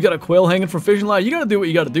 Dude got a quail hanging from fishing line. You gotta do what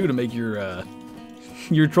you gotta do to make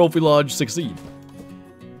your trophy lodge succeed.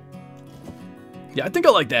 Yeah, I think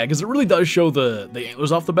I like that because it really does show the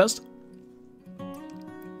antlers off the best.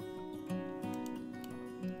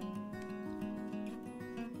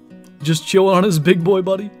 Just chilling on his big boy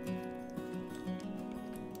buddy.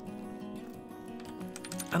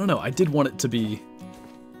 I don't know, I did want it to be...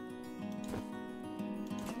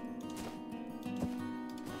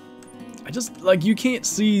 I just, like, you can't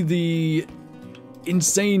see the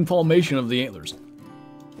insane formation of the antlers.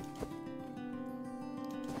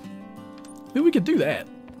 Maybe we could do that.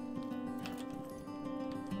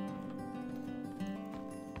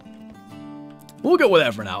 We'll go with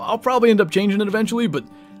that for now. I'll probably end up changing it eventually, but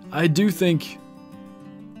I do think...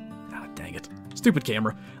 Ah, dang it. Stupid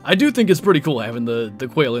camera. I do think it's pretty cool having the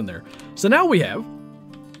quail in there. So now we have...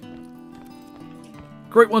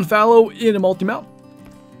 Great One Fallow in a multi-mount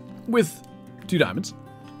with 2 diamonds.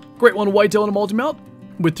 Great One Whitetail in a multi-mount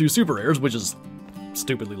with 2 super rares, which is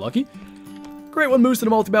stupidly lucky. Great One Moose in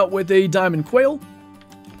a multi-mount with a diamond quail.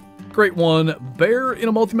 Great One Bear in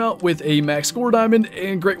a multi-mount with a max score diamond.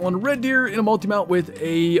 And Great One Red Deer in a multi-mount with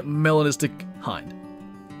a melanistic hind.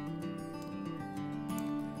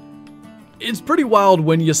 It's pretty wild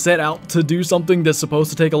when you set out to do something that's supposed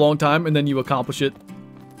to take a long time and then you accomplish it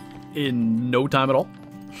in no time at all.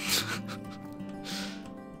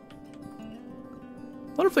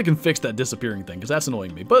 I wonder if they can fix that disappearing thing, because that's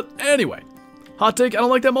annoying me. But anyway, hot take, I don't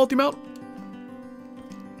like that multi-mount.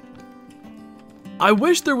 I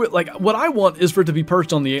wish there would, like, what I want is for it to be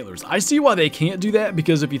perched on the antlers. I see why they can't do that,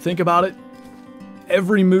 because if you think about it,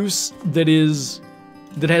 every moose that has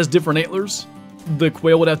different antlers, the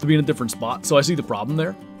quail would have to be in a different spot, so I see the problem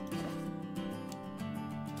there.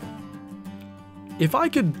 If I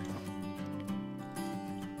could...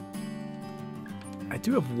 I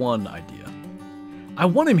do have one idea. I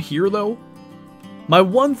want him here, though. My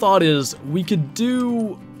one thought is we could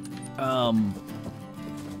do...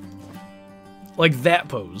 like that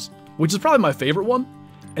pose, which is probably my favorite one,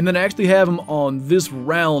 and then actually have him on this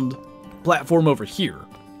round platform over here.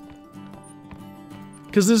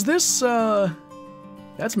 Because is this,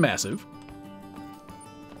 that's massive.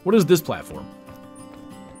 What is this platform?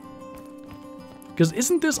 Because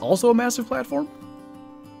isn't this also a massive platform?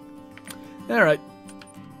 Alright.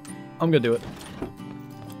 I'm gonna do it.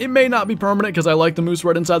 It may not be permanent because I like the moose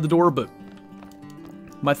right inside the door, but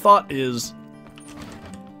my thought is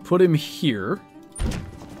put him here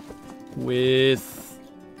with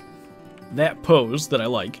that pose that I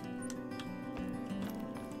like.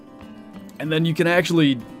 And then you can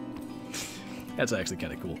actually... That's actually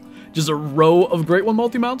kind of cool. Just a row of Great One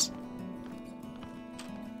multi-mounts.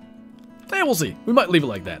 And we'll see. We might leave it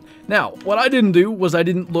like that. Now, what I didn't do was I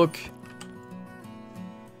didn't look...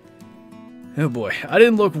 Oh boy. I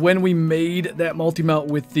didn't look when we made that multi-mount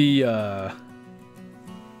with the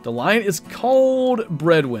line. It's called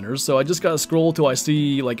Breadwinners, so I just gotta scroll till I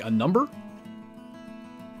see, like, a number.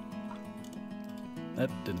 That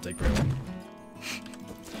didn't take very long.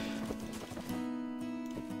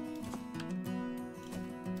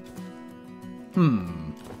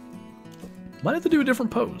 Might have to do a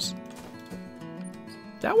different pose.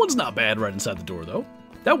 That one's not bad right inside the door, though.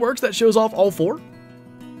 That works. That shows off all 4.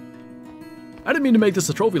 I didn't mean to make this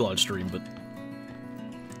a Trophy Lodge stream, but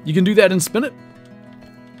you can do that and spin it.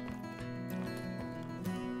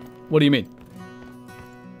 What do you mean?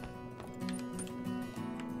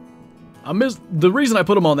 The reason I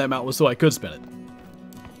put him on that mount was so I could spin it.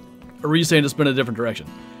 Or were you saying to spin a different direction?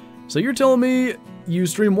 So you're telling me you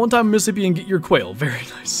stream one time in Mississippi and get your quail. Very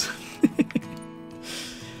nice.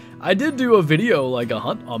 I did do a video, like a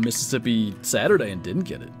hunt on Mississippi Saturday, and didn't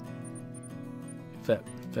get it. If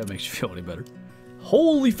that makes you feel any better.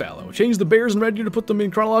 Holy fallow. Change the bears and red deer to put them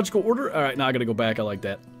in chronological order. Alright, now I gotta go back. I like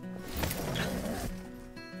that.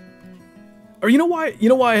 Or you know why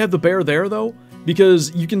I have the bear there, though?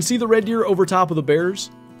 Because you can see the red deer over top of the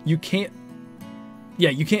bears. You can't...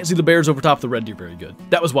 Yeah, you can't see the bears over top of the red deer very good.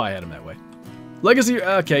 That was why I had them that way. Legacy...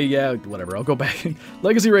 Okay, yeah, whatever. I'll go back.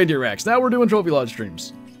 Legacy reindeer racks. Now we're doing Trophy Lodge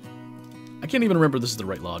streams. I can't even remember this is the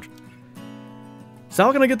right lodge. So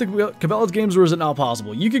how can I get the Cabela's games, or is it not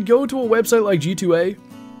possible? You could go to a website like G2A.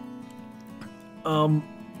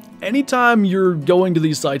 Anytime you're going to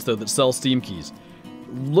these sites, though, that sell Steam keys,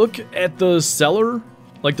 look at the seller,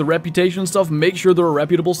 like the reputation stuff. Make sure they're a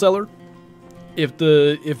reputable seller. If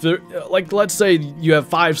they're like, let's say you have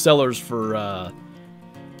 5 sellers for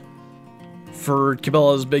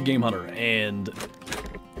Cabela's Big Game Hunter, and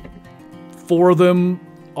 4 of them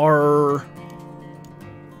are...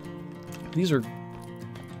 These are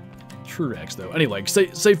true racks, though. Anyway,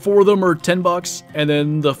 say 4 of them are $10, and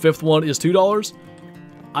then the 5th one is $2.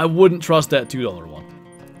 I wouldn't trust that $2 one.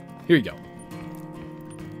 Here you go.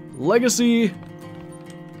 Legacy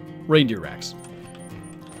reindeer racks.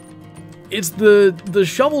 It's the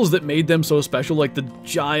shovels that made them so special, like the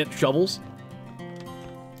giant shovels.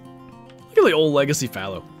 Look at the old Legacy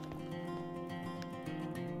fallow.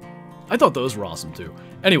 I thought those were awesome too.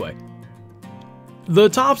 Anyway, the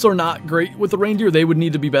tops are not great with the reindeer. They would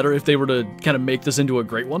need to be better if they were to kind of make this into a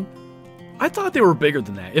great one. I thought they were bigger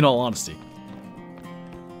than that, in all honesty.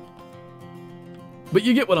 But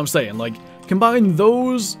you get what I'm saying. Like, combine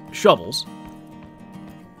those shovels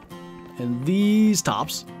and these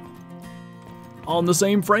tops on the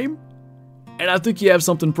same frame, and I think you have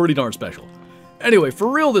something pretty darn special. Anyway, for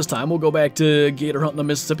real this time, we'll go back to gator hunting in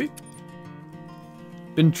Mississippi.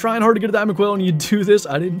 Been trying hard to get a diamond quail, and you do this.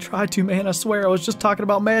 I didn't try to, man. I swear. I was just talking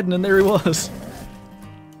about Madden, and there he was.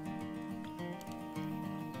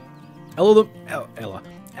 Ella.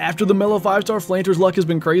 After the Mellow 5-star, Flinter's luck has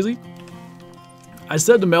been crazy. I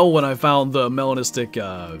said to Mel when I found the melanistic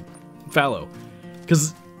fallow,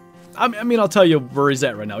 because, I mean, I'll tell you where he's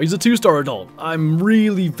at right now. He's a 2-star adult. I'm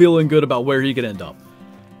really feeling good about where he could end up.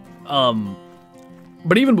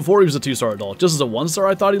 But even before he was a 2-star adult, just as a 1-star,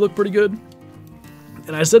 I thought he looked pretty good.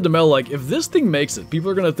 And I said to Mel, like, if this thing makes it, people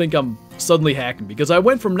are going to think I'm suddenly hacking, because I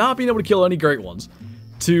went from not being able to kill any great ones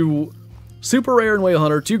to super rare and whale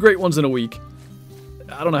hunter, 2 great ones in a week.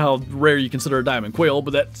 I don't know how rare you consider a diamond quail,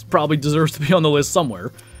 but that probably deserves to be on the list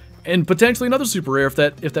somewhere. And potentially another super rare if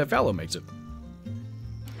that fallow makes it.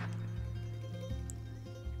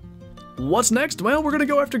 What's next? Well, we're going to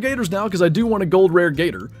go after gators now, because I do want a gold rare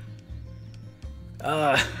gator.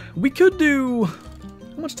 We could do...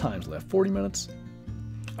 How much time's left? 40 minutes?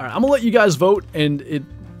 Alright, I'm going to let you guys vote, and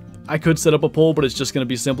I could set up a poll, but it's just going to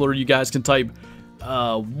be simpler. You guys can type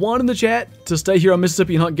 1 in the chat to stay here on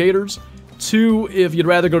Mississippi and hunt gators. 2, if you'd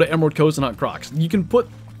rather go to Emerald Coast and hunt crocs. You can put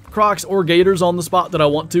crocs or gators on the spot that I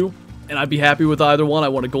want to, and I'd be happy with either one. I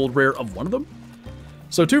want a gold rare of one of them.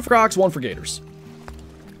 So 2 for crocs, 1 for gators.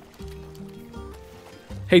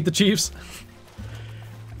 Hate the Chiefs.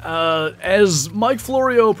 As Mike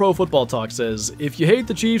Florio Pro Football Talk says, if you hate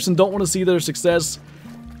the Chiefs and don't want to see their success,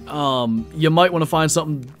 you might want to find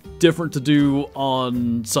something different to do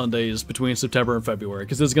on Sundays between September and February,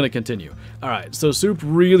 because it's going to continue. Alright, so Soup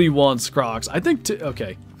really wants crocs. I think,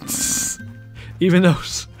 okay. Even though,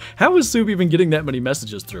 how is Soup even getting that many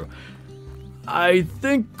messages through? I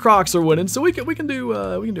think crocs are winning, so we can do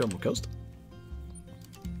Emerald Coast.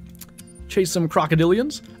 Chase some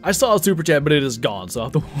crocodilians. I saw a super chat, but it is gone, so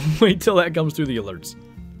I'll have to wait till that comes through the alerts.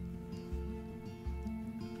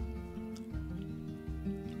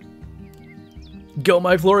 Go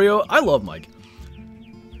Mike Florio. I love Mike.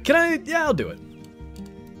 Can I? Yeah, I'll do it.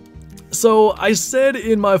 So I said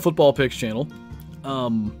in my football picks channel,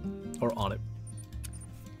 or on it,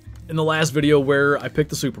 in the last video where I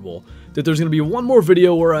picked the Super Bowl, that there's going to be one more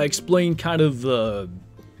video where I explain kind of the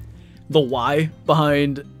why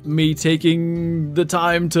behind me taking the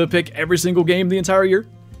time to pick every single game the entire year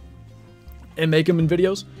and make them in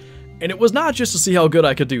videos. And it was not just to see how good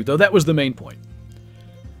I could do, though that was the main point.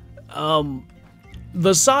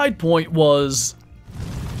 The side point was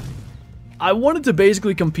I wanted to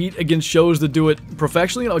basically compete against shows that do it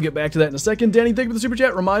professionally, and I'll get back to that in a second. Danny, thank you for the super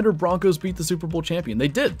chat. Reminder, Broncos beat the Super Bowl champion. They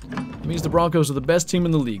did. It means the Broncos are the best team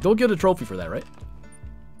in the league. They'll get a trophy for that, right?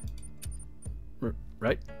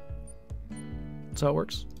 Right? That's how it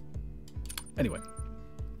works. Anyway.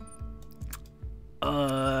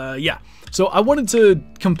 Yeah. So I wanted to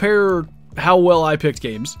compare how well I picked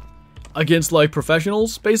games against, like,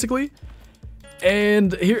 professionals, basically.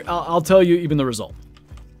 And here, I'll tell you even the result.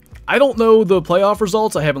 I don't know the playoff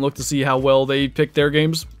results. I haven't looked to see how well they picked their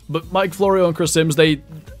games. But Mike Florio and Chris Sims, they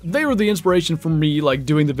were the inspiration for me, like,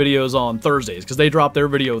 doing the videos on Thursdays, because they drop their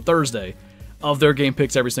video Thursday of their game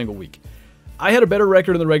picks every single week. I had a better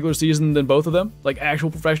record in the regular season than both of them, like actual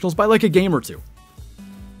professionals, by like a game or 2.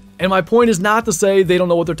 And my point is not to say they don't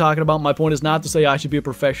know what they're talking about. My point is not to say I should be a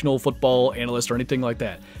professional football analyst or anything like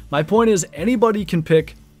that. My point is anybody can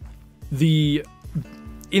pick the,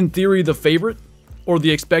 in theory, the favorite or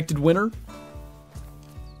the expected winner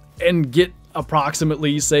and get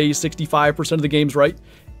approximately, say, 65% of the games right.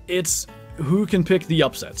 It's who can pick the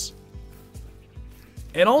upsets.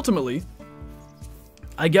 And ultimately,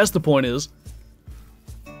 I guess the point is,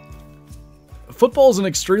 football is an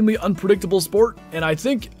extremely unpredictable sport, and I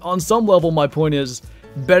think on some level my point is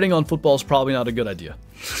betting on football is probably not a good idea.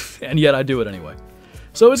 And yet I do it anyway.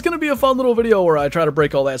 So it's going to be a fun little video where I try to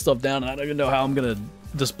break all that stuff down, and I don't even know how I'm going to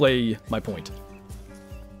display my point.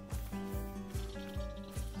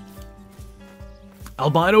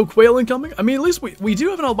 Albino quail incoming? I mean, at least we do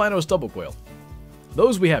have an albino stubble quail.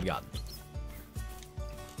 Those we have gotten.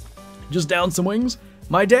 Just down some wings.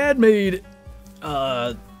 My dad made,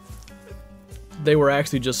 they were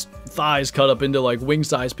actually just thighs cut up into like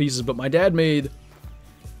wing-sized pieces, but my dad made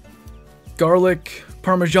garlic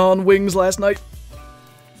parmesan wings last night.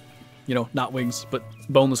 you know, not wings, but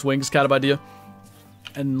boneless wings kind of idea.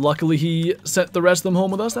 And luckily he sent the rest of them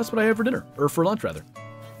home with us. That's what I had for dinner. Or for lunch, rather.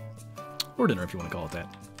 Or dinner, if you want to call it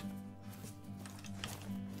that.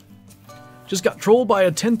 Just got trolled by a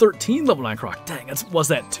 1013 level 9 croc. Dang, was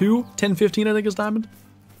that 2? 1015, I think, is diamond.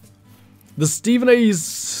 The Stephen A.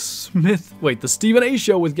 Smith... Wait, the Stephen A.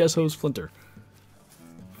 show with guest host Flinter.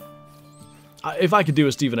 If I could do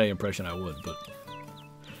a Stephen A. impression, I would, but...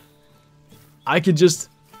 I could just...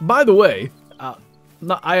 By the way...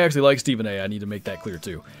 I actually like Stephen A. I need to make that clear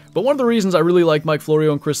too. But one of the reasons I really like Mike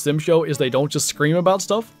Florio and Chris Sim's show is they don't just scream about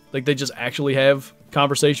stuff. Like, they just actually have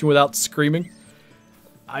conversation without screaming.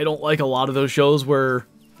 I don't like a lot of those shows where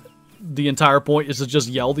the entire point is to just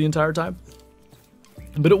yell the entire time.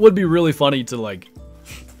 But it would be really funny to, like,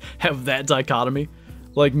 have that dichotomy.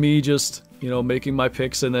 Like me just, you know, making my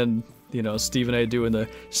picks and then, you know, Stephen A. doing the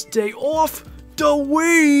stay off the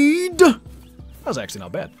weed. That was actually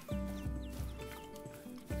not bad.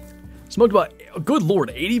 Smoked about, good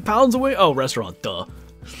lord, 80 pounds away? Oh, restaurant, duh.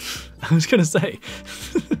 I was gonna say.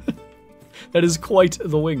 That is quite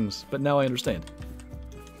the wings, but now I understand.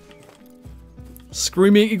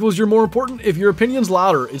 Screaming equals you're more important. If your opinion's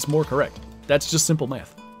louder, it's more correct. That's just simple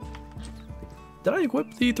math. Did I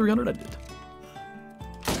equip the 300? I did.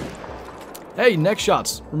 Hey, next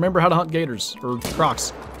shots. Remember how to hunt gators, or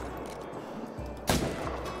crocs.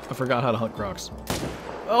 I forgot how to hunt crocs.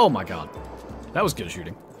 Oh my god. That was good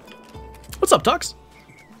shooting. What's up, Tux?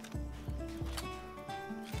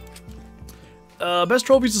 Best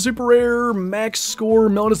trophies is super rare, max score,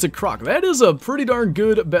 melanistic croc. That is a pretty darn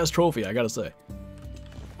good best trophy, I gotta say.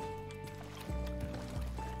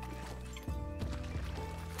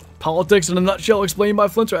 Politics in a nutshell explained by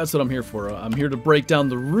Flinter. That's what I'm here for. I'm here to break down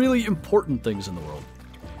the really important things in the world.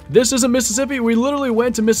 This isn't Mississippi. We literally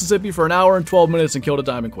went to Mississippi for an hour and 12 minutes and killed a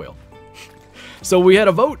diamond quail. So we had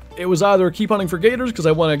a vote. It was either keep hunting for gators, because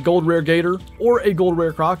I want a gold rare gator, or a gold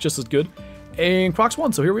rare croc, just as good. And crocs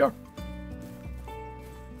won, so here we are.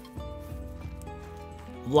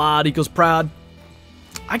 Vlad equals proud.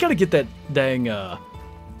 I gotta get that dang,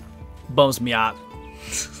 bumps me out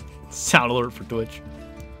sound alert for Twitch.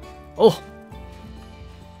 Oh.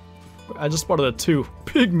 I just spotted a 2.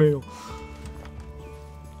 Pig mail.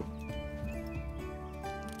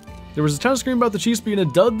 There was a ton of screaming about the Chiefs being a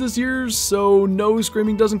dud this year, so no,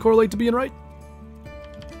 screaming doesn't correlate to being right.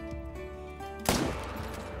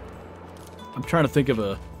 I'm trying to think of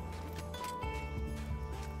a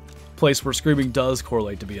place where screaming does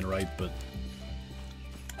correlate to being right, but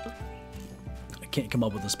I can't come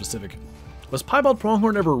up with a specific. Was piebald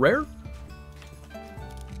pronghorn ever rare?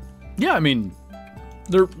 Yeah, I mean,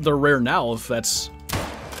 they're rare now if that's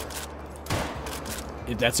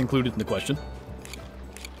included in the question.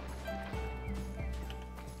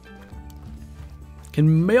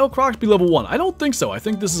 Can male crocs be level 1? I don't think so. I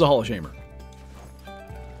think this is a Hall of Shamer.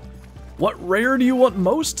 What rare do you want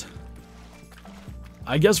most?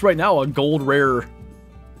 I guess right now a gold rare.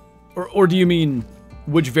 Or do you mean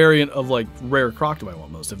which variant of, like, rare croc do I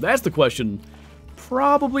want most? If that's the question,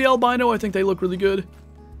 probably albino. I think they look really good.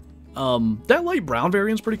 That light brown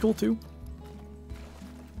variant's pretty cool too.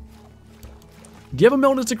 Do you have a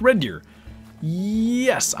melanistic red deer?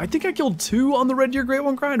 Yes, I think I killed 2 on the red deer Great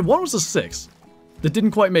One grind. One was a 6 that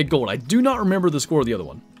didn't quite make gold. I do not remember the score of the other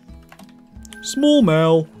one. Small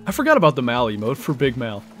Mal. I forgot about the Mal emote for Big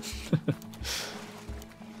Mal.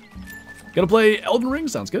 Gonna play Elden Ring?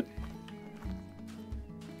 Sounds good.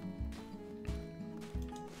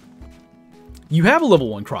 You have a level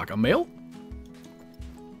 1 croc, a male?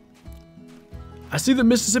 I see that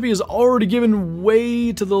Mississippi has already given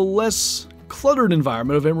way to the less cluttered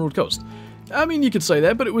environment of Emerald Coast. I mean, you could say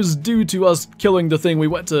that, but it was due to us killing the thing we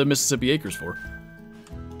went to Mississippi Acres for.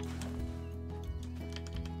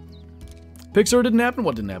 Pixar didn't happen?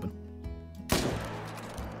 What didn't happen?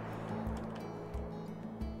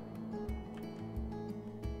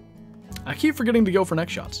 I keep forgetting to go for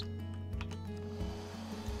next shots.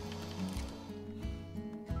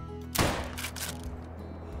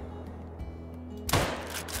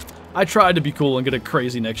 I tried to be cool and get a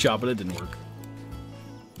crazy next shot, but it didn't work.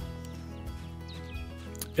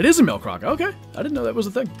 It is a male croc. Okay, I didn't know that was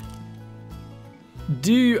a thing.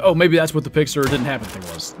 Do you... Oh, maybe that's what the Pixar didn't happen thing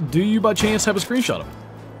was. Do you, by chance, have a screenshot of it?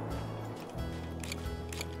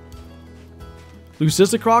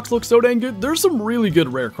 Leucistic crocs look so dang good. There's some really good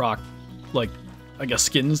rare croc, like, I guess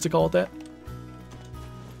skins to call it that.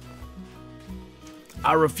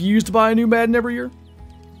 I refuse to buy a new Madden every year.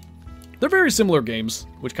 They're very similar games,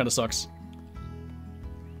 which kind of sucks.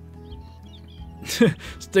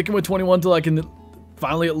 Sticking with 21 till I can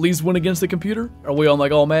finally at least win against the computer? Are we on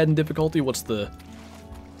like all Madden difficulty? What's the...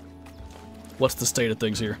 what's the state of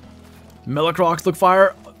things here. Malek Crocs look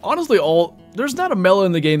fire. Honestly, there's not a Mela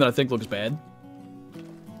in the game that I think looks bad.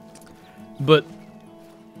 But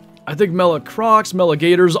I think Malek Crocs, Mela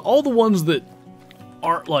Gators, all the ones that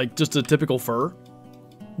aren't like just a typical fur,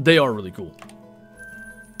 they are really cool.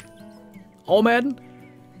 All Madden?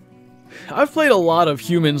 I've played a lot of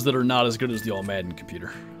humans that are not as good as the All Madden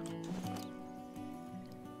computer.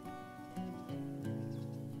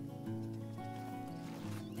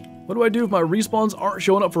 What do I do if my respawns aren't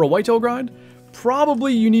showing up for a whitetail grind?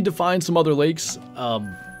 Probably you need to find some other lakes.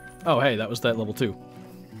 Oh hey, that was that level 2.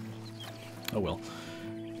 Oh well.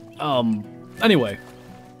 Anyway.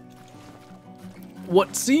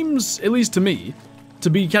 What seems, at least to me, to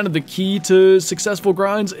be kind of the key to successful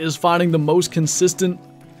grinds is finding the most consistent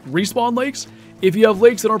respawn lakes. If you have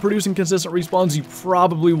lakes that aren't producing consistent respawns, you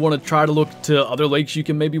probably want to try to look to other lakes you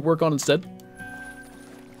can maybe work on instead.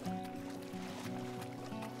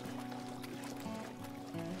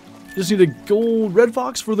 Just need a gold red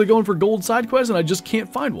fox for the going for gold side quest, and I just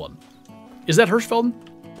can't find one. Is that Hirschfelden?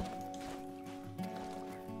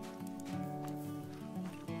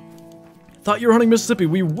 Thought you were hunting Mississippi.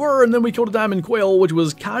 We were, and then we killed a diamond quail, which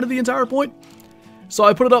was kind of the entire point. So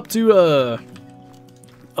I put it up to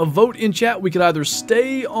a vote in chat. We could either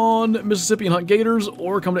stay on Mississippi and hunt gators,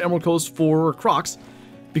 or come to Emerald Coast for crocs,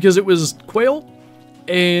 because it was quail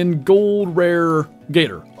and gold rare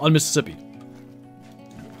gator on Mississippi.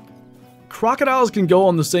 Crocodiles can go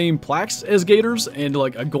on the same plaques as gators, and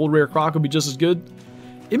like a gold rare croc would be just as good.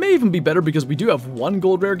 It may even be better because we do have one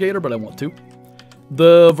gold rare gator, but I want two.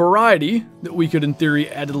 The variety that we could in theory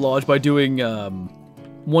add to the lodge by doing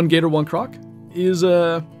one gator, one croc is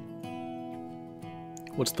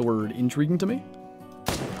what's the word? Intriguing to me.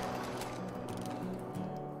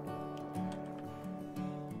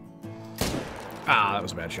 Ah, that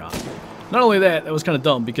was a bad shot. Not only that, that was kind of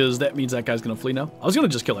dumb because that means that guy's gonna flee now. I was gonna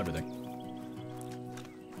just kill everything.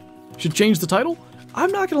 Should change the title?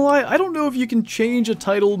 I'm not gonna lie, I don't know if you can change a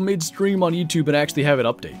title midstream on YouTube and actually have it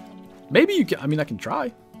update. Maybe you can, I mean, I can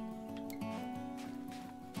try.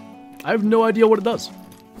 I have no idea what it does.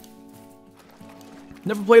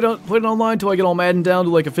 Never played it online until I get all Madden down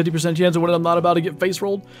to like a 50% chance of when I'm not about to get face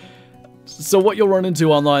rolled. So what you'll run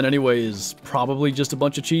into online anyway is probably just a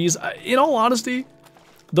bunch of cheese. In all honesty,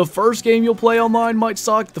 the first game you'll play online might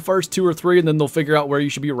suck, the first 2 or 3, and then they'll figure out where you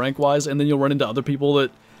should be rank-wise, and then you'll run into other people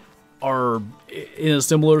that are in a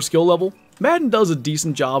similar skill level. Madden does a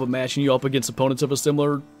decent job of matching you up against opponents of a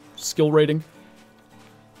similar skill rating.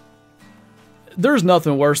 There's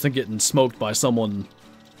nothing worse than getting smoked by someone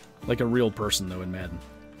like a real person, though, in Madden.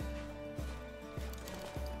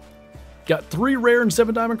 Got 3 rare and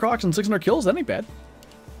 7 diamond crocs and 600 kills? That ain't bad.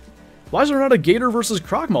 Why is there not a gator versus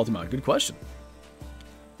croc multi-mount? Good question.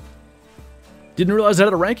 Didn't realize it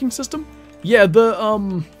had a ranking system? Yeah, and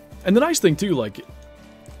the nice thing, too, like,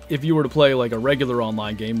 if you were to play, like, a regular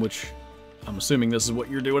online game, which I'm assuming this is what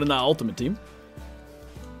you're doing in the Ultimate Team,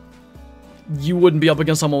 you wouldn't be up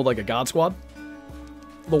against someone with, like, a God Squad.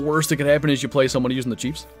 The worst that could happen is you play someone using the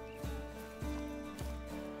Chiefs.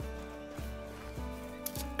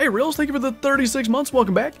 Hey, Reels, thank you for the 36 months.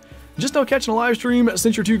 Welcome back. Just now catching a live stream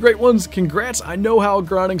since your 2 great ones. Congrats. I know how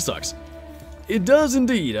grinding sucks. It does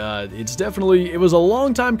indeed. It's definitely, it was a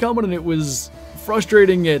long time coming, and it was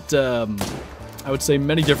frustrating at, I would say,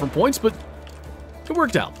 many different points, but it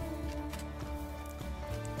worked out.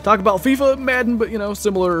 Talk about FIFA, Madden, but, you know,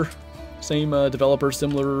 similar, same developer,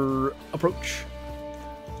 similar approach.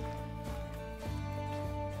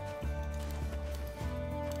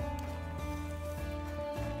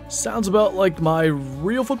 Sounds about like my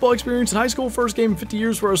real football experience in high school. First game in 50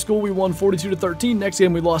 years for our school, we won 42-13. Next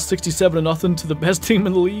game, we lost 67-0 to the best team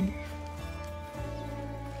in the league.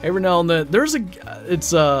 Every now and then, there's a,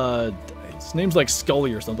 its name's like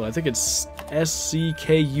Scully or something. I think it's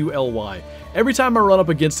SCKULY. Every time I run up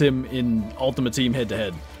against him in Ultimate Team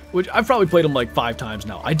head-to-head, which I've probably played him like 5 times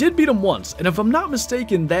now. I did beat him once, and if I'm not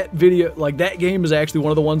mistaken, that video, like that game is actually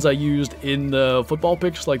one of the ones I used in the football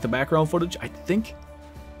picks, like the background footage, I think.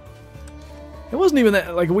 It wasn't even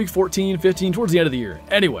that, like week 14, 15, towards the end of the year.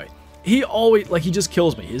 Anyway, he always, like, he just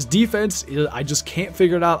kills me. His defense, I just can't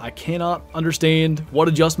figure it out. I cannot understand what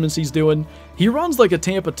adjustments he's doing. He runs like a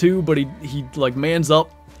Tampa 2, but he like mans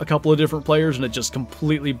up a couple of different players, and it just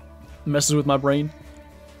completely messes with my brain.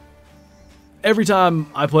 Every time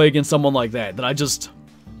I play against someone like that, then I just,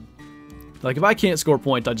 like, if I can't score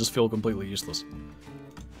points, I just feel completely useless.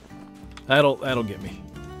 That'll get me.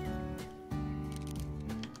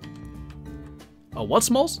 Oh, what,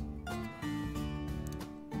 Smalls?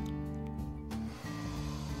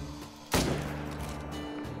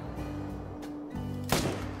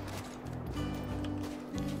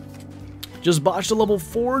 Just botched a level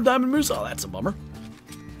 4 Diamond Moose. Oh, that's a bummer.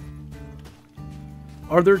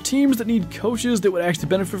 Are there teams that need coaches that would actually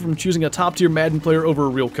benefit from choosing a top-tier Madden player over a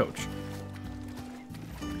real coach?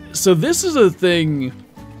 So this is a thing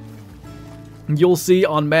you'll see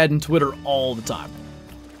on Madden Twitter all the time.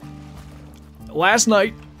 Last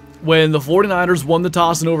night, when the 49ers won the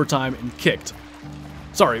toss in overtime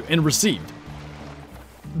and received,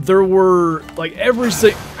 there were, like, every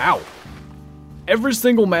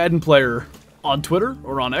single Madden player on Twitter,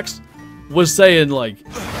 or on X, was saying, like,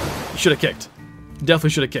 should have kicked.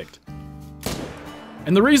 Definitely should have kicked.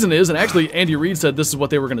 And the reason is, and actually Andy Reid said this is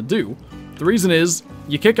what they were going to do, the reason is,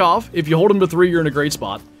 you kick off, if you hold them to 3, you're in a great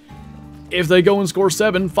spot. If they go and score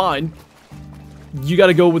 7, fine. You got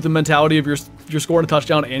to go with the mentality of you're scoring a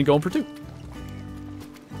touchdown and going for 2.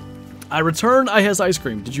 I returned, I has ice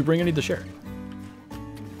cream. Did you bring any to share?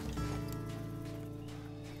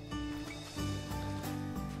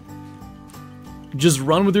 Just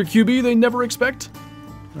run with your QB they never expect?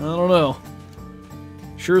 I don't know.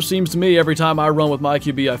 Sure seems to me every time I run with my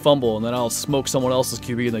QB I fumble, and then I'll smoke someone else's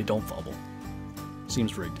QB and they don't fumble.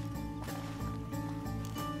 Seems rigged.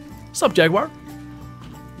 Sup, Jaguar?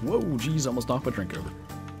 Whoa, geez, almost knocked my drink over.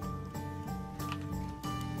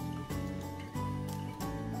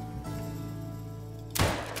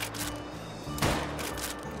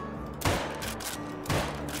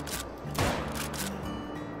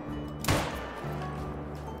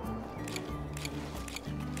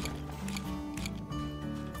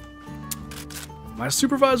 My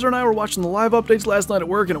supervisor and I were watching the live updates last night at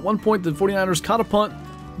work, and at one point the 49ers caught a punt,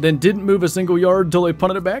 then didn't move a single yard until they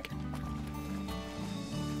punted it back.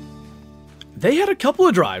 They had a couple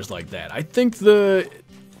of drives like that. I think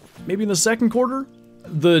maybe in the second quarter,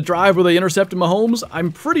 the drive where they intercepted Mahomes,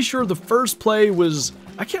 I'm pretty sure the first play was,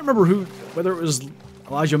 I can't remember whether it was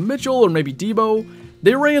Elijah Mitchell or maybe Debo.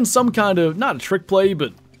 They ran some kind of, not a trick play,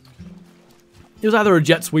 but it was either a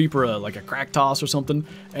jet sweep or like a crack toss or something,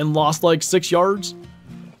 and lost like 6 yards.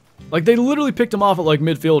 Like, they literally picked him off at like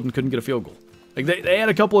midfield and couldn't get a field goal. Like, they had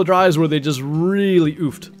a couple of drives where they just really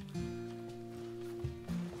oofed.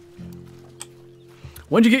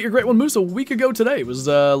 When'd you get your Great One Moose? A week ago today. It was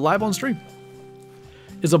live on stream.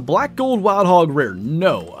 Is a black gold wild hog rare?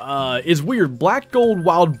 No. It's weird. Black gold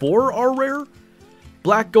wild boar are rare.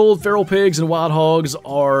 Black gold feral pigs and wild hogs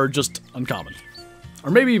are just uncommon. Or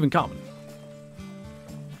maybe even common.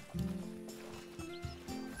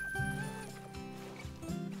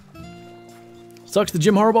 Sucks that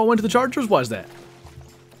Jim Harbaugh went to the Chargers? Why is that?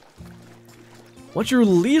 What's your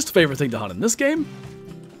least favorite thing to hunt in this game?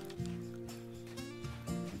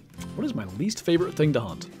 What is my least favorite thing to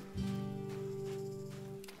hunt?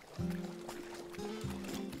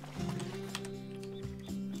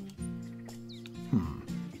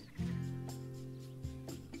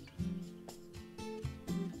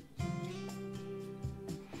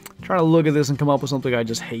 Trying to look at this and come up with something I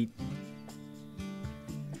just hate.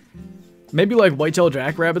 Maybe like white-tailed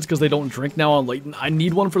jackrabbits because they don't drink now on Layton. I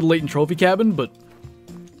need one for the Layton Trophy Cabin, but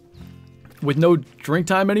with no drink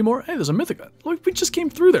time anymore. Hey, there's a Mythica. Look, we just came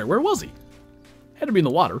through there. Where was he? Had to be in the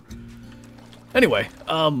water. Anyway,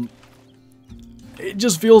 it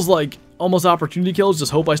just feels like almost opportunity kills.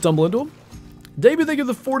 Just hope I stumble into him. David, thank you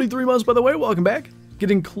for the 43 months, by the way. Welcome back.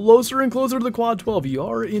 Getting closer and closer to the quad 12. You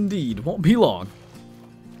are indeed. Won't be long.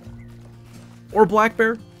 Or Black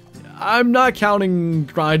Bear. I'm not counting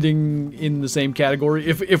grinding in the same category.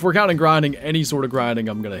 If we're counting grinding, any sort of grinding,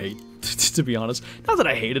 I'm gonna hate, to be honest. Not that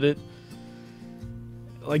I hated it.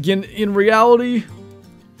 Like, in reality...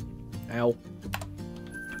 Ow.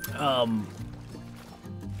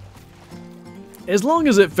 As long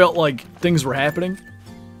as it felt like things were happening.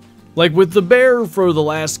 Like, with the bear for the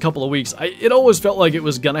last couple of weeks, it always felt like it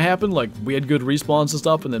was gonna happen. Like, we had good respawns and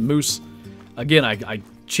stuff, and then Moose... Again, I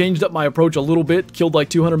changed up my approach a little bit, killed like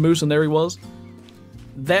 200 moose, and there he was.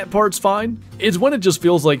 That part's fine. It's when it just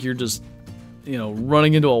feels like you're just, you know,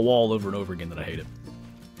 running into a wall over and over again that I hate it.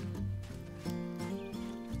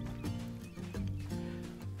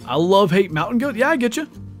 I hate mountain goat. Yeah, I get you.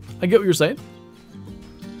 I get what you're saying.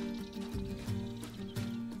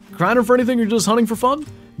 Grinding for anything or just hunting for fun?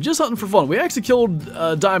 Just hunting for fun. We actually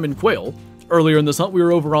killed diamond quail earlier in this hunt. We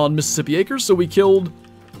were over on Mississippi Acres, so we killed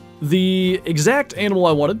the exact animal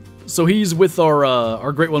I wanted. So he's with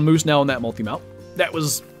our Great One Moose now in that multi-mount. That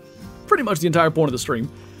was pretty much the entire point of the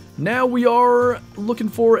stream. Now we are looking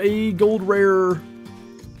for a gold rare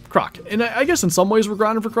croc. And I guess in some ways we're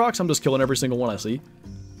grinding for crocs. I'm just killing every single one I see.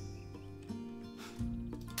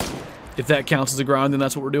 If that counts as a grind, then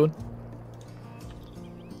that's what we're doing.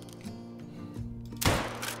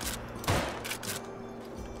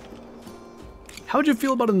 How'd you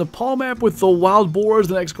feel about a Nepal map with the wild boar as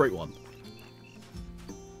the next great one?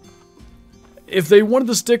 If they wanted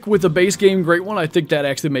to stick with the base game great one, I think that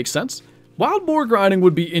actually makes sense. Wild boar grinding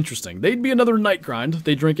would be interesting. They'd be another night grind.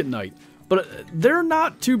 They drink at night. But they're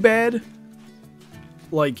not too bad.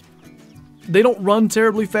 Like, they don't run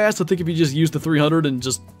terribly fast. I think if you just use the 300 and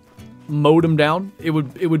just mowed them down, it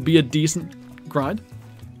would be a decent grind.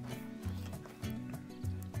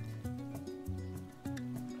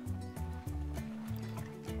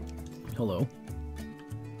 Hello.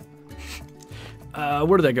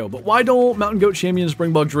 Where did that go? But why don't Mountain Goat, Chamois, and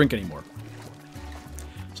Springbug drink anymore?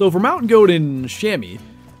 So for Mountain Goat and Chamois,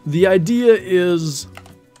 the idea is,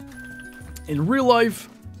 in real life,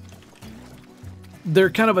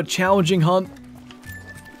 they're kind of a challenging hunt.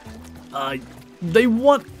 They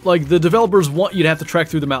want, like, the developers want you to have to trek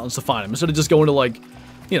through the mountains to find them, instead of just going to, like,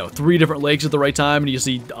 you know, 3 different lakes at the right time and you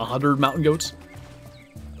see 100 mountain goats.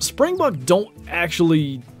 Springbug don't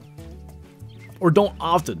actually, or don't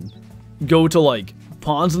often, go to, like,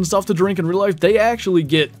 ponds and stuff to drink in real life. They actually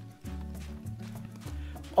get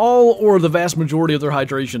all or the vast majority of their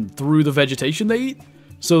hydration through the vegetation they eat.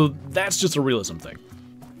 So that's just a realism thing.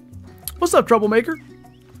 What's up, Troublemaker?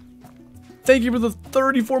 Thank you for the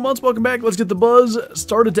 34 months. Welcome back. Let's get the buzz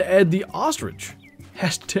started to add the ostrich.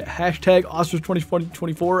 Hashtag ostrich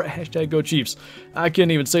 2024. Hashtag go Chiefs. I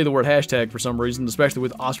can't even say the word hashtag for some reason, especially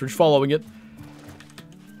with ostrich following it.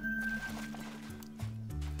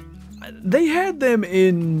 They had them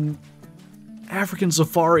in African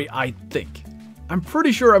Safari, I think. I'm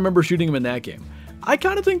pretty sure I remember shooting them in that game. I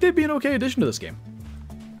kind of think they'd be an okay addition to this game.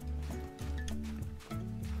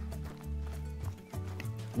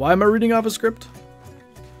 Why am I reading off a script?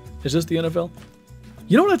 Is this the NFL?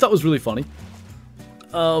 You know what I thought was really funny?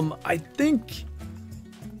 I think,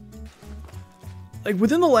 like,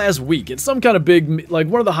 within the last week, it's some kind of big, like,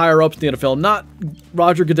 one of the higher ups in the NFL, not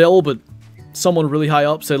Roger Goodell, but someone really high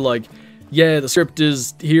up said, like, yeah, the script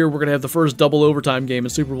is here, we're going to have the first double overtime game in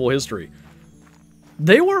Super Bowl history.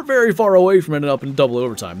 They weren't very far away from ending up in double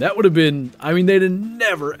overtime. That would have been, I mean, they'd have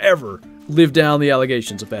never, ever lived down the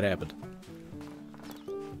allegations if that happened.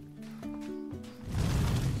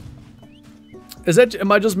 Is that, am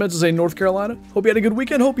I just meant to say North Carolina? Hope you had a good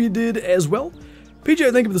weekend. Hope you did as well.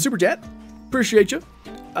 PJ, thank you for the super chat. Appreciate you.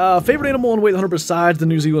 Favorite animal on Weight Hunter besides the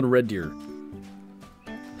New Zealand red deer?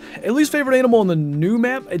 At least favorite animal on the new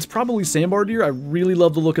map, it's probably sandbar deer. I really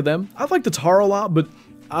love the look of them. I like the tar a lot, but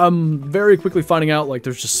I'm very quickly finding out, like,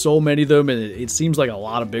 there's just so many of them, and it seems like a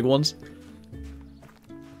lot of big ones.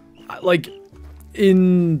 Like,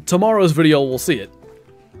 in tomorrow's video, we'll see it.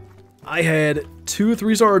 I had 2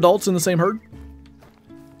 3-star adults in the same herd.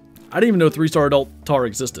 I didn't even know 3-star adult tar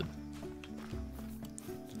existed.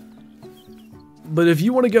 But if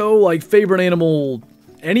you want to go, like, favorite animal,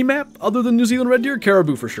 any map other than New Zealand red deer,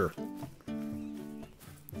 caribou for sure.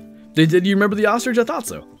 Did you remember the ostrich? I thought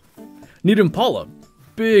so. Need impala.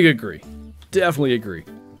 Big agree. Definitely agree.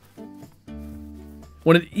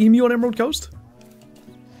 Want an emu on Emerald Coast?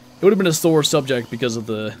 It would have been a sore subject because of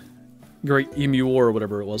the Great Emu War or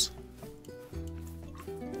whatever it was.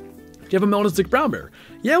 Do you have a melanistic brown bear?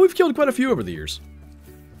 Yeah, we've killed quite a few over the years.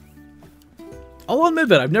 I'll admit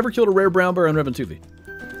that I've never killed a rare brown bear on Reventoothy.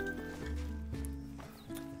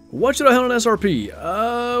 What should I hunt on SRP?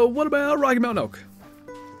 What about Rocky Mountain Oak?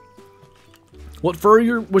 What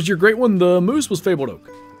fur was your great one? The moose was Fabled Oak.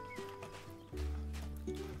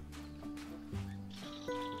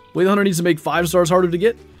 Wait, the hunter needs to make 5 stars harder to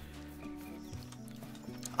get?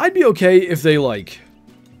 I'd be okay if they, like,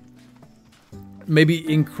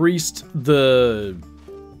 maybe increased the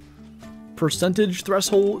percentage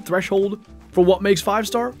threshold for what makes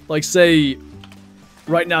 5-star. Like, say,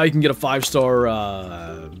 right now you can get a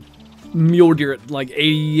 5-star mule deer at like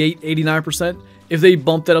 88, 89%. If they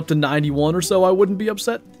bump that up to 91 or so, I wouldn't be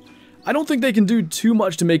upset. I don't think they can do too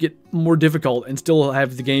much to make it more difficult and still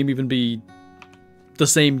have the game even be the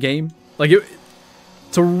same game. Like,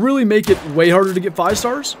 to really make it way harder to get 5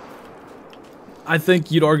 stars, I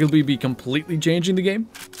think you'd arguably be completely changing the game.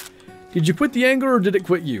 Did you quit the angler or did it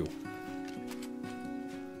quit you?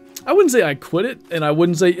 I wouldn't say I quit it, and I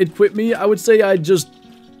wouldn't say it quit me. I would say I just...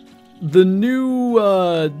 The new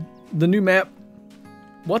map...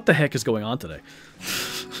 What the heck is going on today?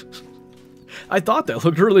 I thought that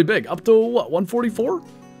looked really big. Up to, what, 144?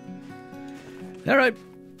 Alright.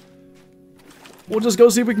 We'll just go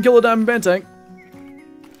see if we can kill a diamond bantank.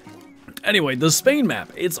 Anyway, the Spain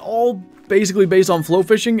map. It's all basically based on flow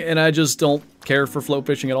fishing, and I just don't care for flow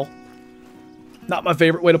fishing at all. Not my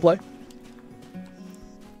favorite way to play.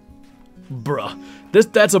 Bruh.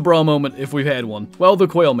 That's a bruh moment if we've had one. Well, the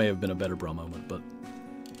quail may have been a better bruh moment, but...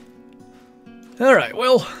 Alright,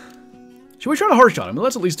 well, should we try to heart shot him?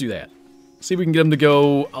 Let's at least do that. See if we can get him to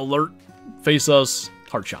go alert, face us,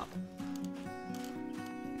 heart shot.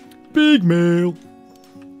 Big male.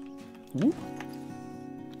 Ooh.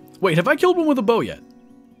 Wait, have I killed one with a bow yet?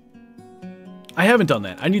 I haven't done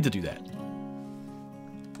that. I need to do that.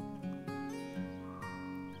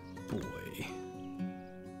 Boy.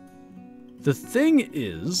 The thing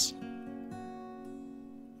is,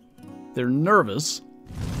 they're nervous.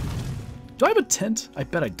 Do I have a tent? I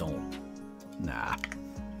bet I don't. Nah.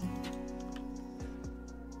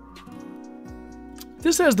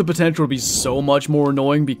 This has the potential to be so much more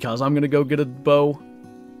annoying because I'm going to go get a bow.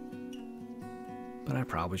 But I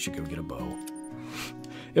probably should go get a bow.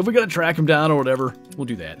 If we got to track him down or whatever, we'll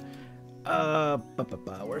do that.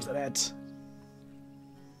 Where's that at?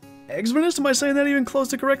 Exvinus, am I saying that even close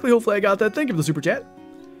to correctly? Hopefully I got that. Thank you for the super chat.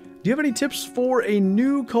 Do you have any tips for a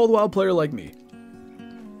new Call of the Wild player like me?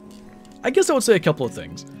 I guess I would say a couple of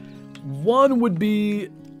things. One would be,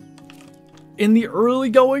 in the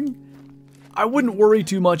early going, I wouldn't worry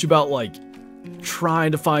too much about, like,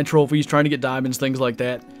 trying to find trophies, trying to get diamonds, things like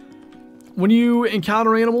that. When you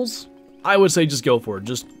encounter animals, I would say just go for it.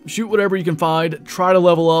 Just shoot whatever you can find, try to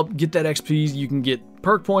level up, get that XP. You can get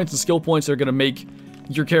perk points and skill points that are going to make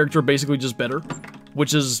your character basically just better,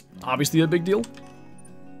 which is obviously a big deal.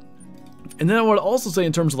 And then I would also say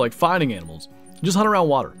in terms of, like, finding animals, just hunt around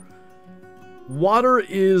water. Water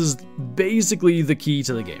is basically the key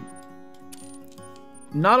to the game.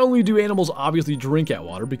 Not only do animals obviously drink at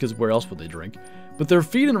water, because where else would they drink, but their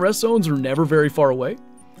feed and rest zones are never very far away.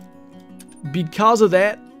 Because of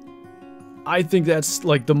that, I think that's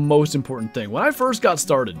like the most important thing. When I first got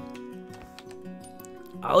started,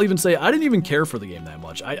 I'll even say I didn't even care for the game that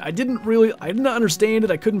much. I didn't understand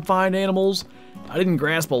it. I couldn't find animals. I didn't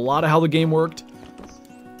grasp a lot of how the game worked.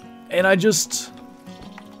 And I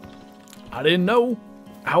didn't know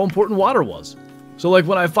how important water was. So like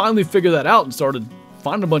when I finally figured that out and started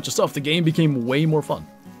finding a bunch of stuff, the game became way more fun.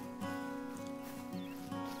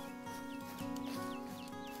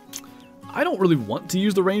 I don't really want to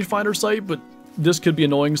use the rangefinder sight, but this could be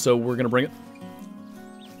annoying, so we're going to bring it.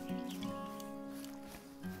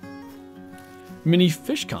 Mini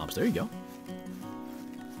fish comps, there you go.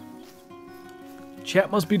 Chat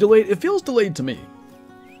must be delayed. It feels delayed to me.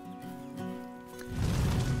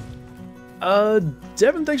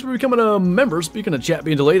 Devin, thanks for becoming a member. Speaking of chat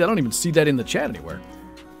being delayed, I don't even see that in the chat anywhere.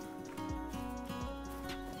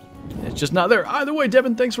 It's just not there. Either way,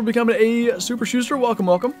 Devin, thanks for becoming a Super Schuster. Welcome,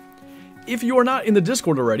 welcome. If you are not in the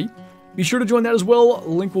Discord already, be sure to join that as well.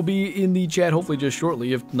 Link will be in the chat, hopefully just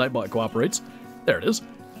shortly, if Nightbot cooperates. There it is.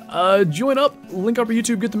 Join up, link up our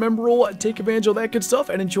YouTube, get the member role, take advantage of that good stuff,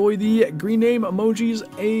 and enjoy the green name, emojis,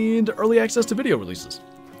 and early access to video releases.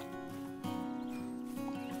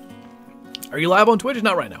 Are you live on Twitch?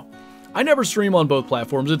 Not right now. I never stream on both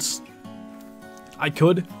platforms. I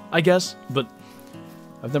could, I guess, but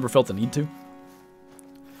I've never felt the need to.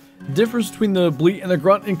 Difference between the bleat and the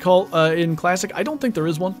grunt in Classic? I don't think there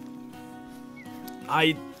is one.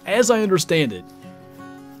 As I understand it,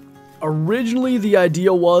 originally the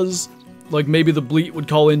idea was, like, maybe the bleat would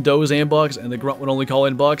call in does and bucks, and the grunt would only call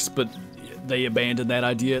in bucks, but they abandoned that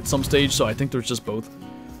idea at some stage, so I think there's just both.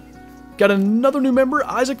 Got another new member.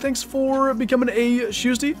 Isaac, thanks for becoming a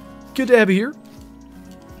Shusty. Good to have you here.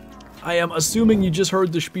 I am assuming you just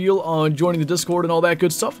heard the spiel on joining the Discord and all that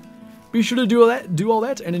good stuff. Be sure to do all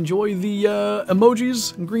that, and enjoy the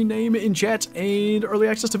emojis, green name in chat, and early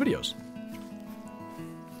access to videos.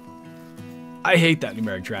 I hate that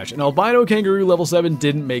numeric trash. An albino kangaroo level 7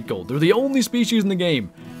 didn't make gold. They're the only species in the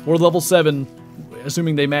game where level 7,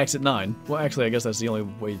 assuming they max at 9. Well, actually, I guess that's the only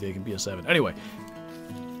way they can be a 7. Anyway,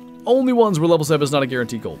 only ones where level 7 is not a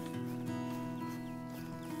guaranteed gold.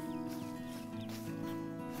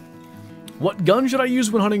 What gun should I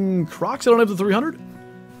use when hunting crocs? I don't have the 300.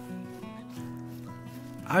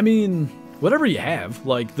 I mean, whatever you have.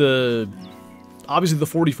 Like, obviously the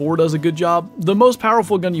 44 does a good job. The most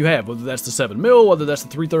powerful gun you have, whether that's the 7mm, whether that's the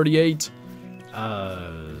 338,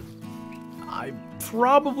 I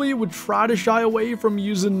probably would try to shy away from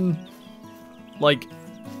using, like,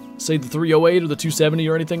 say the 308 or the 270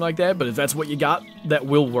 or anything like that, but if that's what you got, that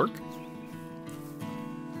will work.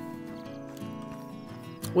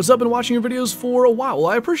 What's up? Been watching your videos for a while. Well,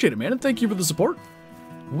 I appreciate it, man, and thank you for the support.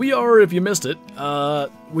 We are, if you missed it,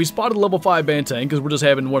 we spotted a level 5 Bantang because we're just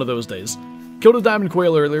having one of those days. Killed a diamond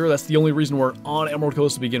quail earlier, that's the only reason we're on Emerald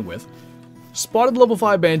Coast to begin with. Spotted level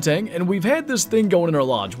 5 Bantang, and we've had this thing going in our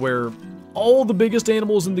lodge where all the biggest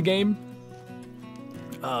animals in the game,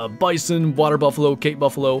 bison, water buffalo, Cape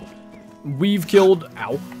buffalo, we've killed,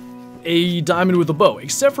 a diamond with a bow,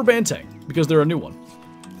 except for Bantang. because they're a new one.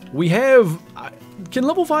 We have... Can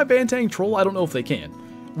level 5 Bantang troll? I don't know if they can.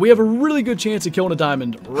 We have a really good chance of killing a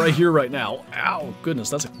diamond right here, right now. Ow, goodness,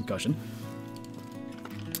 that's a concussion.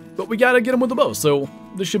 But we gotta get him with the bow, so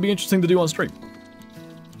this should be interesting to do on stream.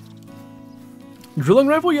 Drilling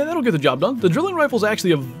rifle? Yeah, that'll get the job done. The drilling rifle's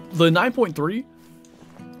actually the 9.3.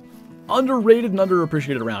 Underrated and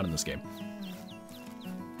underappreciated round in this game.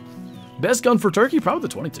 Best gun for turkey? Probably the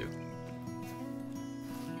 22.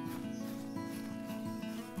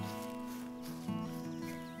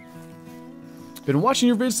 Been watching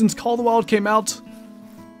your vids since Call of the Wild came out.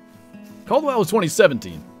 Call of the Wild was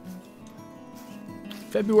 2017.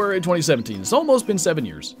 February 2017. It's almost been 7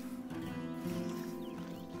 years.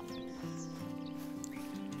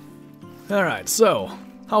 Alright, so,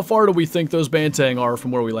 how far do we think those Bantang are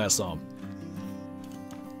from where we last saw them?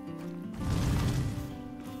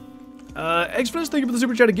 Express, thank you for the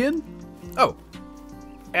super chat again. Oh,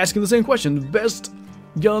 asking the same question. Best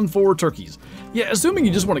gun for turkeys. Yeah, assuming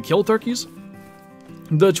you just want to kill turkeys,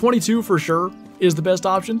 the 22 for sure is the best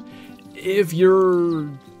option. If you're,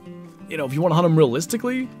 if you want to hunt them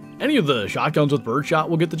realistically, any of the shotguns with birdshot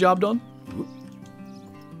will get the job done.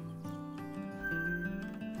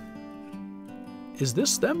 Is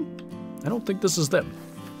this them? I don't think this is them.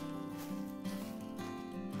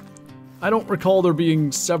 I don't recall there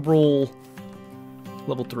being several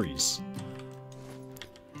level 3s.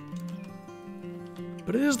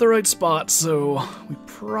 But it is the right spot, so we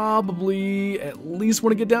probably at least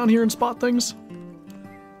want to get down here and spot things.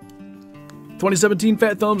 2017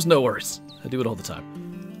 fat thumbs, no worries. I do it all the time.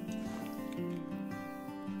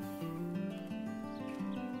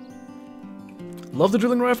 Love the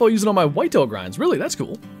drilling rifle, I use it on my whitetail grinds. Really, that's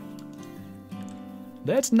cool.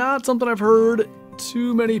 That's not something I've heard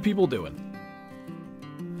too many people doing.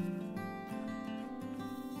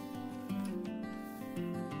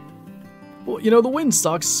 Well, the wind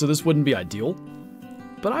sucks, so this wouldn't be ideal.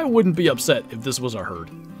 But I wouldn't be upset if this was our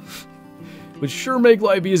herd. Would sure make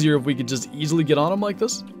life easier if we could just easily get on them like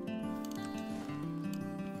this.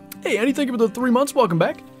 Hey, Annie, thank you for the 3 months. Welcome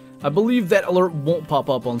back. I believe that alert won't pop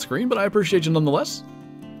up on screen, but I appreciate you nonetheless.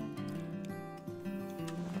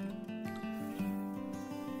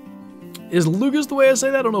 Is Lugas the way I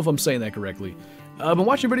say that? I don't know if I'm saying that correctly. I've been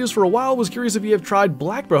watching videos for a while, was curious if you have tried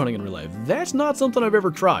black bear hunting in real life. That's not something I've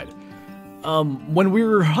ever tried. When we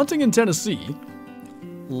were hunting in Tennessee,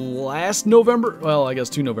 last November, well, I guess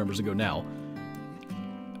 2 Novembers ago now,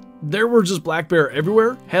 there were just black bear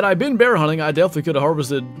everywhere. Had I been bear hunting, I definitely could have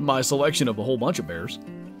harvested my selection of a whole bunch of bears.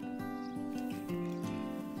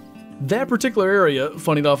 That particular area,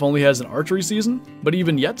 funny enough, only has an archery season, but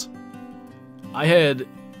even yet, I had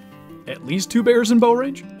at least 2 bears in bow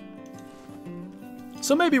range.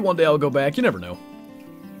 So maybe one day I'll go back, you never know.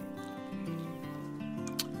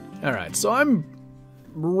 Alright, so I'm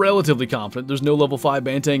relatively confident there's no level 5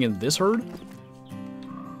 Bantang in this herd.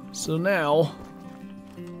 So now,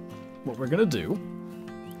 what we're going to do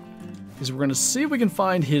is we're going to see if we can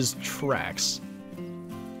find his tracks.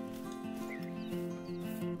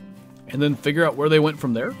 And then figure out where they went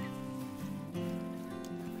from there.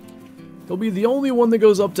 He'll be the only one that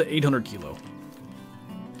goes up to 800 kilo.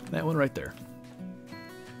 That one right there.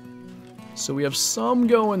 So we have some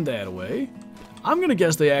going that way. I'm going to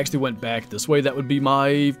guess they actually went back this way. That would be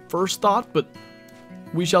my first thought, but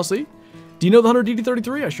we shall see. Do you know the Hunter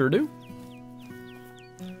DD33? I sure do.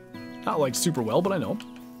 Not like super well, but I know.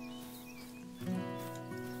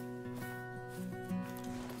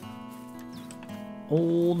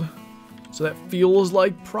 Old. So that feels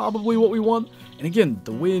like probably what we want. And again,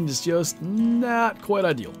 the wind is just not quite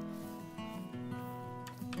ideal.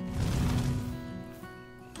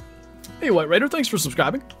 Hey, White Raider, thanks for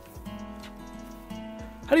subscribing.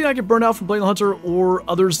 How do you not get burned out from playing the Hunter or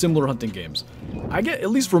other similar hunting games? I get, at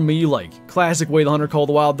least for me, like, classic way the Hunter Call of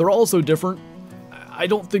the Wild, they're all so different. I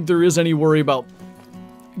don't think there is any worry about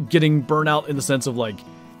getting burnt out in the sense of, like,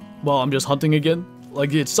 well, I'm just hunting again.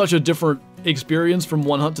 Like, it's such a different experience from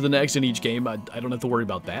one hunt to the next in each game. I don't have to worry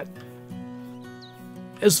about that.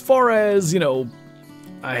 As far as,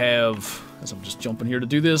 I have, as I'm just jumping here to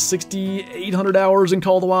do this, 6,800 hours in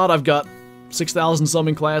Call of the Wild. I've got 6,000 some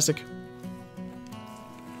in Classic.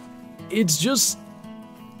 It's just,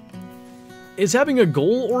 it's having a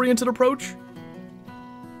goal-oriented approach.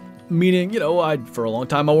 Meaning, for a long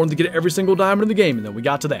time I wanted to get every single diamond in the game, and then we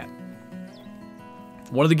got to that.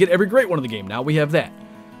 Wanted to get every great one in the game, now we have that.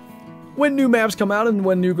 When new maps come out and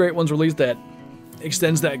when new great ones release, that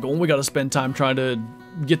extends that goal, and we gotta spend time trying to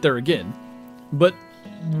get there again. But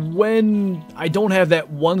when I don't have that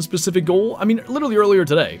one specific goal, I mean, literally earlier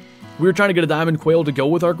today, We were trying to get a diamond quail to go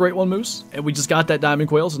with our Great One Moose, and we just got that diamond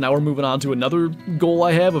quail, so now we're moving on to another goal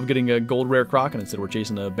I have of getting a gold rare croc, and instead we're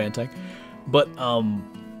chasing a bantang. But,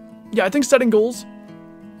 yeah, I think setting goals,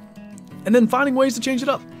 and then finding ways to change it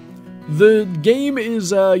up. The game is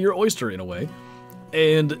your oyster in a way,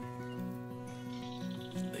 and,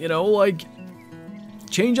 you know, like,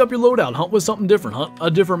 change up your loadout, hunt with something different, hunt a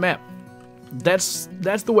different map. That's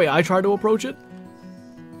the way I try to approach it.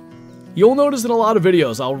 You'll notice in a lot of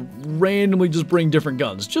videos, I'll randomly just bring different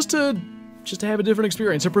guns, just to have a different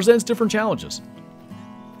experience. It presents different challenges.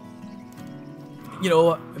 You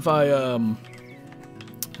know, if I,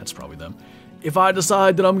 that's probably them. If I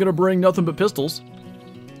decide that I'm gonna bring nothing but pistols,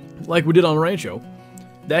 like we did on Rancho,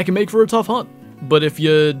 that can make for a tough hunt. But if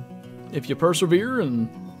you persevere, and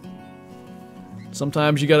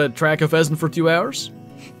sometimes you gotta track a pheasant for 2 hours,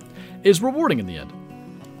 it's rewarding in the end.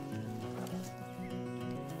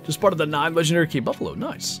 Just part of the 9 legendary Cape Buffalo.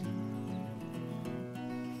 Nice.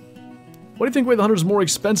 What do you think Way of the Hunter is more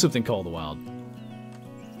expensive than Call of the Wild?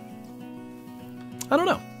 I don't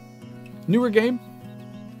know. Newer game?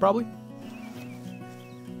 Probably.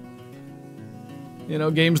 You know,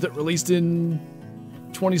 games that released in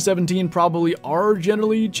 2017 probably are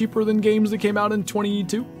generally cheaper than games that came out in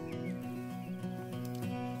 2022.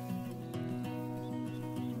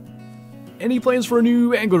 Any plans for a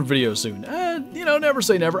new Angler video soon? You know, never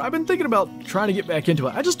say never. I've been thinking about trying to get back into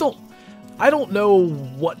it. I don't know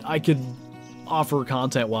what I could offer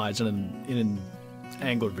content-wise in an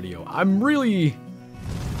Angler video. I'm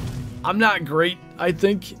not great, I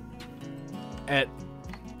think, at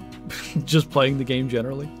just playing the game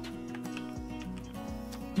generally.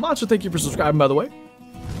 Monster, thank you for subscribing, by the way.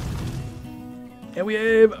 And we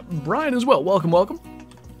have Brian as well. Welcome, welcome.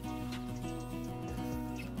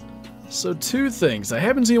 So 2 things. I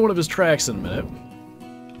haven't seen one of his tracks in a minute.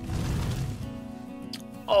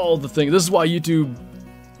 All the things. This is why YouTube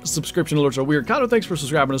subscription alerts are weird. Connor, thanks for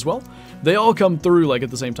subscribing as well. They all come through like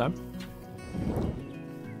at the same time.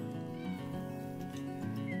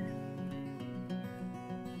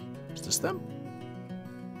 Is this them?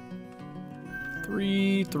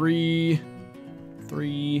 3, 3,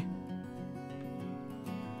 3.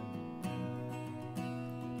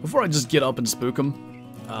 Before I just get up and spook them,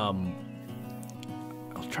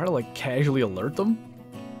 I'll try to like casually alert them,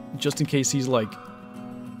 just in case he's like,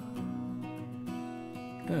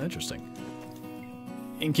 interesting.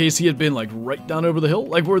 In case he had been like right down over the hill,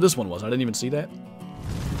 like where this one was. I didn't even see that.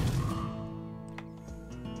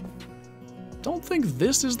 Don't think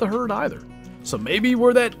this is the herd either. So maybe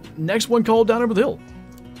we're that next one called down over the hill.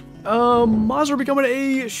 Mazur becoming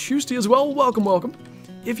a Shusty as well. Welcome, welcome.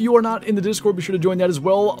 If you are not in the Discord, be sure to join that as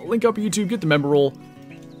well. Link up YouTube, get the member roll.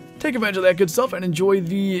 Take advantage of that good stuff and enjoy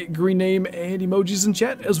the green name and emojis in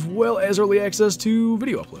chat, as well as early access to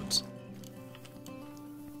video uploads.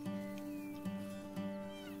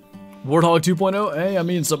 Warthog 2.0, hey, I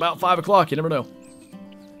mean, it's about 5 o'clock, you never know.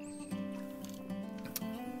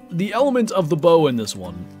 The element of the bow in this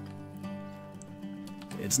one,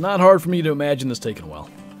 it's not hard for me to imagine this taking a while.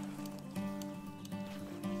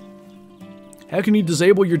 How can you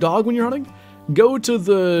disable your dog when you're hunting? Go to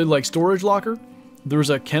the, like, storage locker.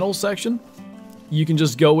 There's a kennel section. You can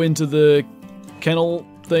just go into the kennel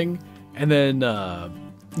thing, and then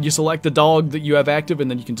you select the dog that you have active, and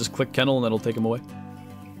then you can just click kennel, and that'll take him away.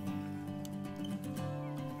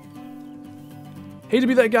 Hate to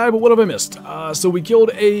be that guy, but what have I missed? So we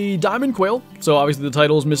killed a diamond quail. So obviously the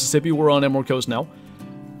title is Mississippi. We're on Emerald Coast now.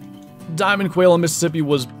 Diamond quail in Mississippi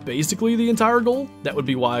was basically the entire goal. That would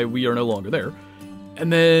be why we are no longer there.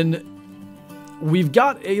 And then we've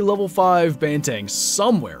got a level 5 bantang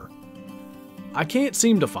somewhere. I can't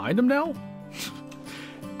seem to find him now.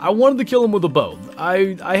 I wanted to kill him with a bow.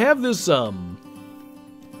 I have this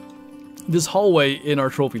this hallway in our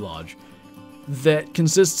trophy lodge that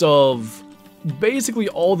consists of basically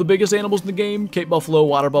all the biggest animals in the game: Cape buffalo,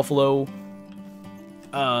 water buffalo,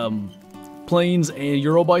 plains, and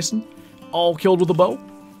Euro bison, all killed with a bow.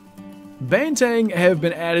 Bantang have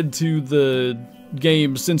been added to the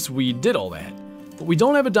game since we did all that. But we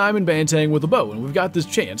don't have a diamond bantang with a bow, and we've got this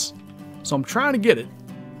chance. So I'm trying to get it.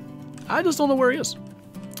 I just don't know where he is.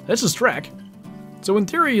 That's his track. So in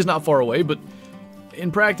theory, he's not far away, but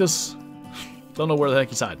in practice, don't know where the heck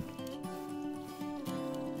he's hiding.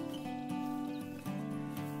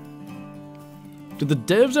 Did the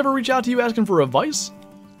devs ever reach out to you asking for advice?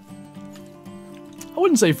 I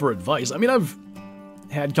wouldn't say for advice. I mean, I've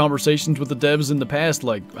had conversations with the devs in the past,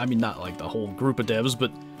 like, I mean, not like the whole group of devs,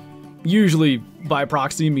 but usually by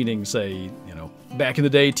proxy, meaning, say, you know, back in the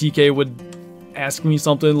day, TK would ask me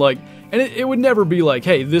something like, and it would never be like,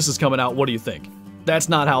 hey, this is coming out, what do you think? That's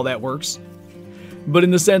not how that works. But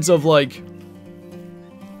in the sense of like,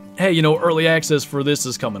 hey, you know, early access for this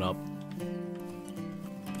is coming up.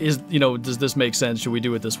 Is, you know, does this make sense? Should we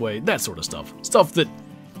do it this way? That sort of stuff. Stuff that,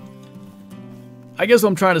 I guess what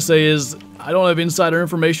I'm trying to say is, I don't have insider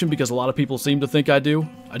information because a lot of people seem to think I do.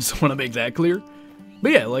 I just want to make that clear.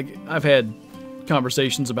 But yeah, like, I've had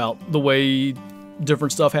conversations about the way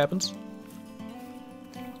different stuff happens.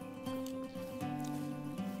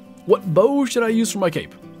 What bow should I use for my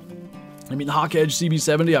cape? I mean, the Hawk Edge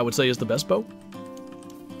CB70 I would say is the best bow.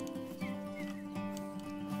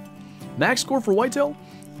 Max score for whitetail?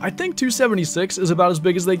 I think 276 is about as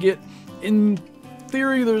big as they get. In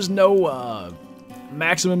theory, there's no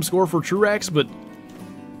maximum score for true racks, but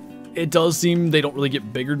it does seem they don't really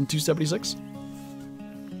get bigger than 276.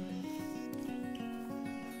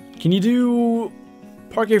 Can you do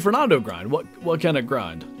Parque Fernando grind? What kind of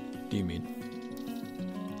grind do you mean?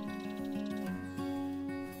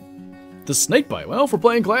 The snakebite. Well, for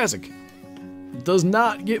playing classic, it does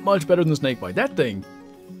not get much better than the snakebite. That thing,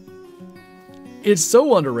 it's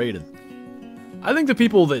so underrated. I think the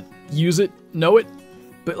people that use it know it,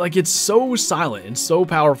 but like it's so silent and so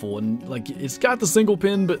powerful, and like it's got the single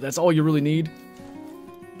pin, but that's all you really need.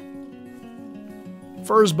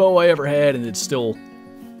 First bow I ever had, and it's still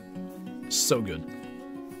so good.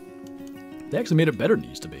 They actually made it better than it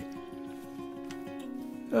used to be.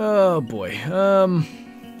 Oh boy.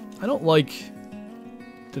 I don't like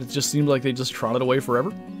that it just seems like they just trotted away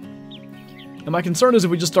forever. And my concern is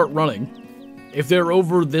if we just start running, if they're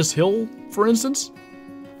over this hill, for instance,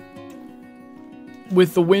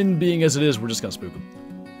 with the wind being as it is, we're just gonna spook them.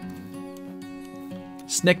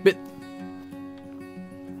 Snakebit.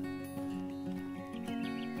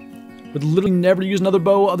 Would literally never use another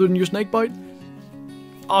bow other than your snakebite.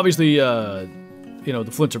 Obviously, you know,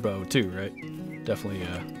 the Flinter bow too, right? Definitely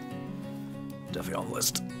on the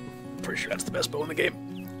list. Pretty sure that's the best bow in the game.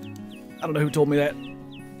 I don't know who told me that.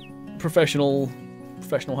 Professional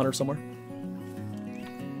hunter somewhere.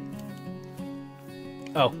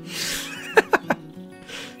 Oh.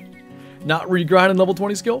 Not regrinding level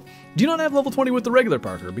 20 skill? Do you not have level 20 with the regular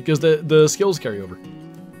Parker? Because the skills carry over.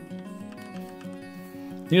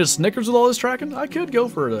 You need a Snickers with all this tracking? I could go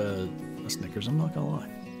for a Snickers, I'm not gonna lie.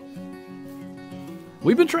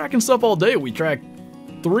 We've been tracking stuff all day. We tracked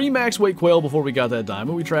 3 max weight quail before we got that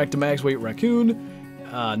diamond. We tracked a max weight raccoon.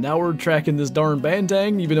 Now we're tracking this darn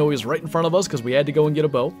bantang, even though he was right in front of us because we had to go and get a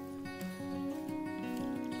bow.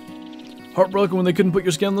 Heartbroken when they couldn't put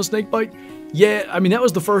your skin on the snakebite? Yeah, I mean, that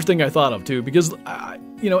was the first thing I thought of too, because,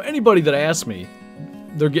 you know, anybody that asks me,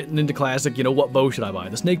 they're getting into classic, you know, what bow should I buy?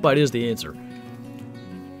 The snakebite is the answer.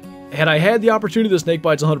 Had I had the opportunity, the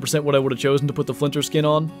snakebite's 100% what I would have chosen to put the Flinter skin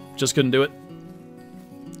on. Just couldn't do it.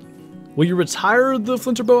 Will you retire the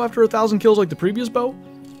Flinter bow after 1,000 kills like the previous bow?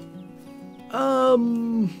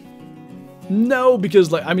 No,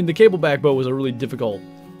 because, like, I mean, the cableback bow was a really difficult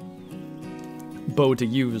bow to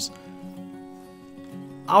use.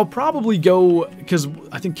 I'll probably go, because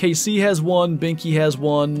I think KC has one, Binky has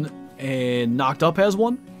one, and Knocked Up has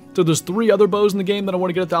one. So there's 3 other bows in the game that I want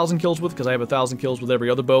to get 1,000 kills with, because I have 1,000 kills with every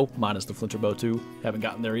other bow, minus the Flinter bow too. Haven't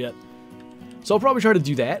gotten there yet. So I'll probably try to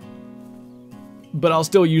do that. But I'll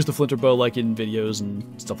still use the Flinter bow like in videos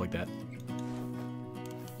and stuff like that.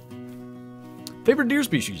 Favorite deer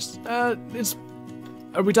species? Are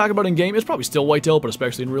we talking about in game? It's probably still whitetail, but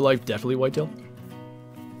especially in real life, definitely whitetail.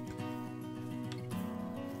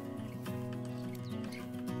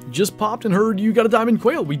 Just popped and heard you got a diamond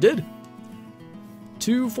quail. We did.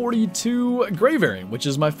 242 gray variant, which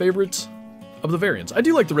is my favorite of the variants. I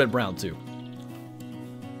do like the red brown too.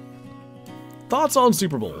 Thoughts on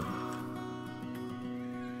Super Bowl?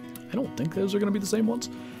 I don't think those are going to be the same ones.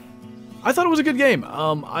 I thought it was a good game.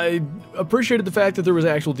 I appreciated the fact that there was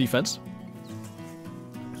actual defense.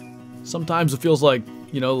 Sometimes it feels like,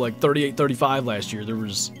 you know, like 38-35 last year. There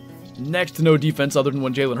was next to no defense other than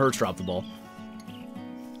when Jalen Hurts dropped the ball.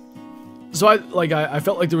 So I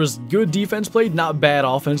felt like there was good defense played, not bad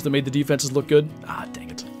offense that made the defenses look good. Ah, dang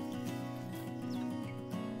it.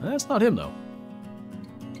 That's not him, though.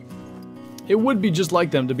 It would be just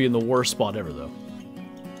like them to be in the worst spot ever, though.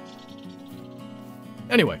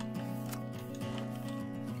 Anyway.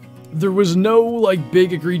 There was no, like,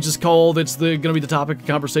 big egregious call that's gonna be the topic of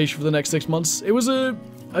conversation for the next 6 months. It was a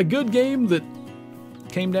good game that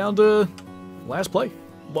came down to last play.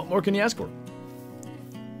 What more can you ask for?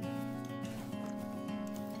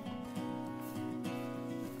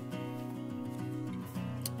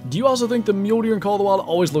 Do you also think the mule deer in Call of the Wild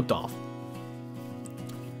always looked off?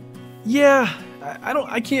 Yeah,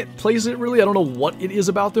 I can't place it really. I don't know what it is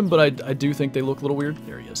about them, but I do think they look a little weird.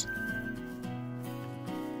 There he is.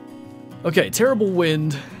 Okay, terrible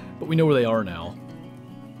wind, but we know where they are now.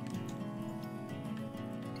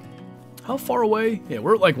 How far away? Yeah,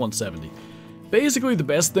 we're at like 170. Basically, the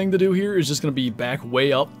best thing to do here is just going to be back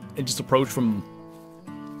way up and just approach from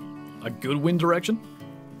a good wind direction.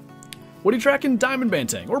 What are you tracking? Diamond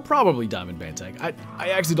Bantang, or probably Diamond Bantang. I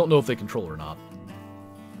actually don't know if they control it or not.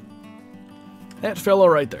 That fella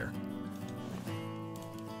right there.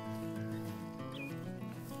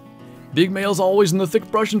 Big males always in the thick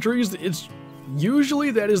brush and trees. It's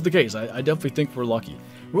usually that is the case. I definitely think we're lucky.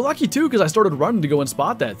 We're lucky too because I started running to go and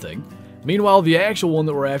spot that thing. Meanwhile, the actual one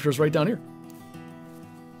that we're after is right down here.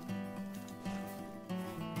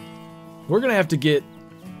 We're gonna have to get.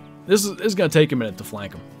 This is gonna take a minute to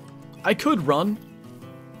flank them. I could run,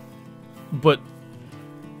 but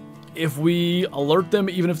if we alert them,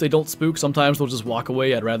 even if they don't spook, sometimes they'll just walk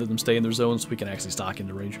away. I'd rather them stay in their zone so we can actually stalk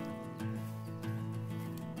into range.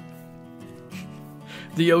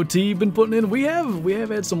 The OT been putting in. We have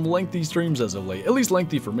had some lengthy streams as of late. At least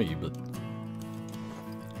lengthy for me, but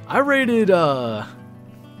I rated it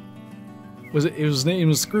was his name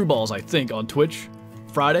was Screwballs, I think, on Twitch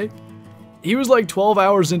Friday. He was like 12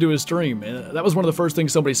 hours into his stream, and that was one of the first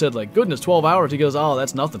things somebody said, like, goodness, 12 hours. He goes, oh,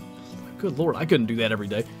 that's nothing. Good lord, I couldn't do that every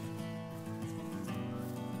day.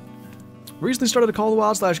 Recently started a Call of the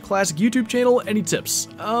Wild / classic YouTube channel. Any tips?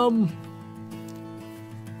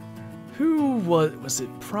 Who was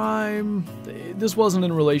it? Prime? This wasn't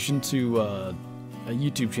in relation to a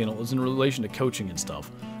YouTube channel. It was in relation to coaching and stuff.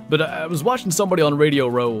 But I was watching somebody on Radio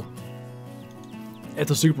Row at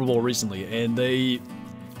the Super Bowl recently, and they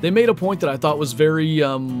made a point that I thought was very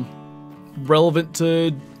relevant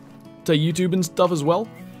to YouTube and stuff as well.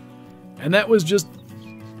 And that was just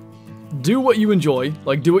do what you enjoy,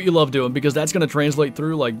 like do what you love doing, because that's going to translate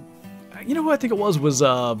through. Like, you know who I think it was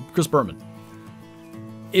Chris Berman.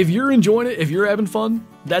 If you're enjoying it, if you're having fun,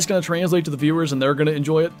 that's going to translate to the viewers and they're going to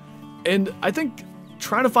enjoy it. And I think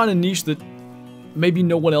trying to find a niche that maybe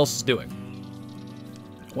no one else is doing.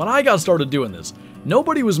 When I got started doing this,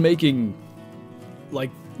 nobody was making like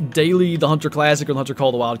daily The Hunter Classic or The Hunter Call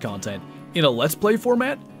of the Wild content in a Let's Play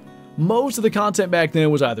format. Most of the content back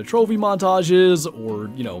then was either trophy montages or,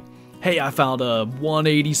 you know, hey, I found a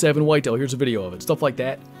 187 whitetail, here's a video of it, stuff like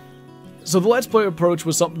that. So the Let's Play approach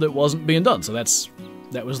was something that wasn't being done, so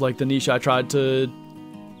that was like the niche I tried to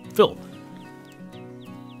fill.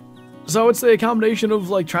 So I would say a combination of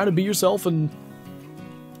like trying to be yourself and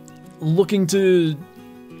looking to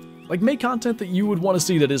like make content that you would want to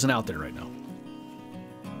see that isn't out there right now.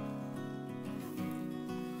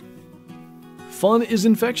 Fun is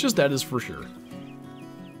infectious, that is for sure.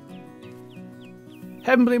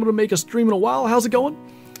 Haven't been able to make a stream in a while. How's it going?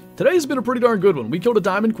 Today's been a pretty darn good one. We killed a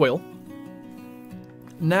diamond quail.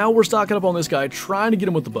 Now we're stocking up on this guy, trying to get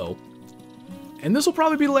him with the bow. And this will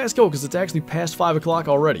probably be the last go because it's actually past 5 o'clock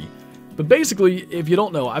already. But basically, if you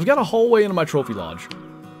don't know, I've got a hallway into my trophy lodge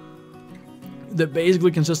that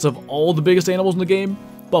basically consists of all the biggest animals in the game.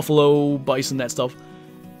 Buffalo, bison, that stuff.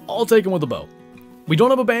 All taken with a bow. We don't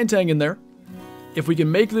have a bantang in there. If we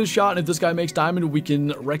can make this shot and if this guy makes diamond, we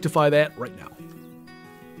can rectify that right now.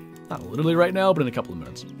 Not literally right now, but in a couple of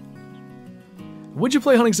minutes. Would you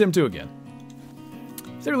play Hunting Sim 2 again?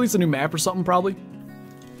 If they release a new map or something, probably.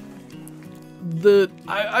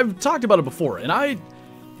 I've talked about it before, and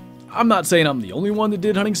I'm not saying I'm the only one that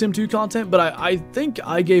did Hunting Sim 2 content, but I think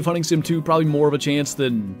I gave Hunting Sim 2 probably more of a chance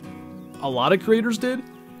than a lot of creators did.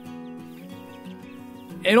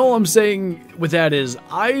 And all I'm saying with that is,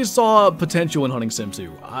 I saw potential in Hunting Sim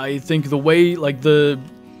 2. I think the way, like, the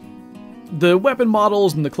weapon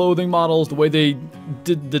models and the clothing models, the way they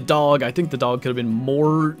did the dog, I think the dog could have been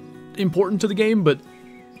more important to the game, but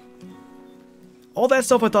all that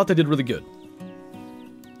stuff I thought they did really good.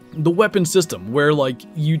 The weapon system, where, like,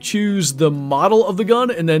 you choose the model of the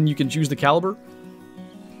gun and then you can choose the caliber.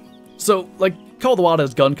 So, like, Call of the Wild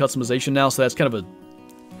has gun customization now, so that's kind of a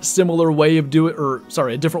similar way of doing, or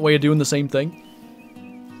sorry, a different way of doing the same thing.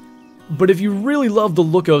 But if you really love the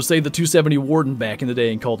look of, say, the 270 Warden back in the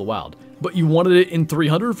day in Call of the Wild, but you wanted it in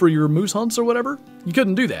 300 for your moose hunts or whatever, you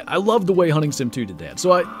couldn't do that. I love the way Hunting Sim 2 did that.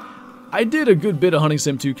 So I did a good bit of Hunting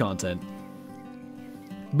Sim 2 content.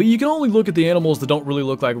 But you can only look at the animals that don't really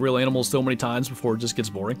look like real animals so many times before it just gets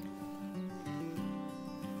boring.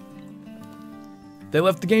 They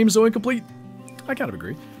left the game so incomplete. I kind of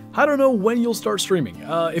agree. I don't know when you'll start streaming.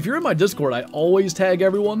 If you're in my Discord, I always tag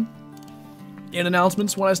everyone in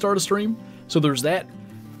announcements when I start a stream. So there's that.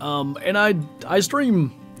 And I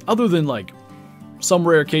stream, other than like some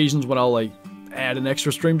rare occasions when I'll like add an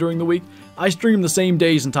extra stream during the week, I stream the same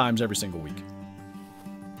days and times every single week.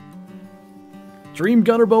 Dream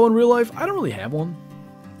gun or bow in real life? I don't really have one.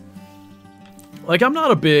 Like, I'm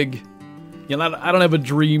not a big, you know, I don't have a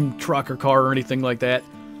dream truck or car or anything like that.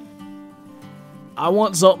 I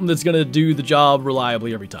want something that's going to do the job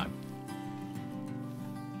reliably every time.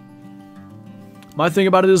 My thing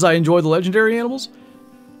about it is I enjoy the legendary animals.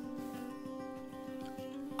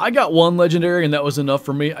 I got one legendary and that was enough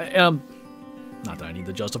for me. Not that I need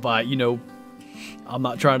to justify it, you know. I'm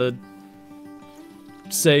not trying to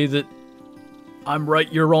say that I'm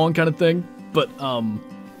right, you're wrong kind of thing. But,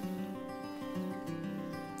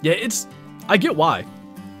 yeah, I get why.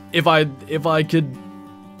 If I could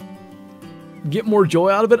get more joy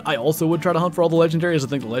out of it, I also would try to hunt for all the legendaries. I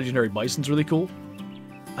think the legendary bison's really cool.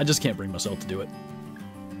 I just can't bring myself to do it.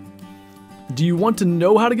 Do you want to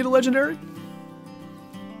know how to get a legendary?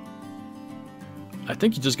 I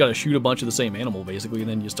think you just gotta shoot a bunch of the same animal, basically, and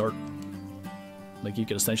then you start... Like, you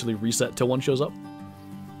can essentially reset till one shows up.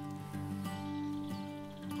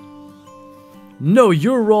 No,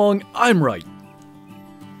 you're wrong, I'm right.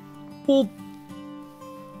 Well...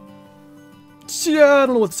 Yeah, I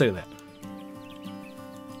don't know what to say to that.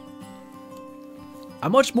 I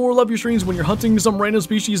much more love your streams when you're hunting some random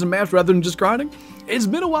species and maps rather than just grinding. It's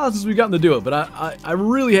been a while since we've gotten to do it, but I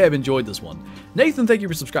really have enjoyed this one. Nathan, thank you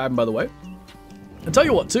for subscribing, by the way. And tell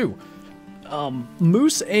you what, too.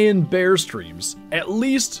 Moose and bear streams, at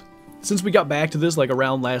least since we got back to this, like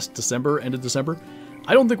around last December, end of December,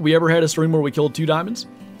 I don't think we ever had a stream where we killed 2 diamonds.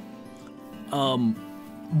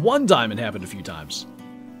 1 diamond happened a few times.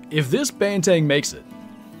 If this Bantang makes it,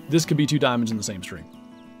 this could be 2 diamonds in the same stream.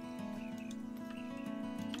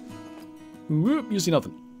 Whoop, you see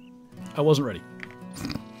nothing. I wasn't ready.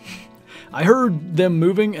 I heard them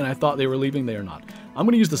moving and I thought they were leaving. They are not. I'm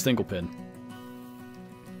going to use the single pin.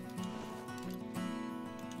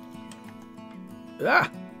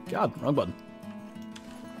 Ah! God, wrong button.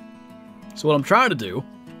 So what I'm trying to do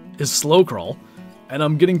is slow crawl, and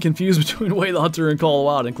I'm getting confused between Way the Hunter and Call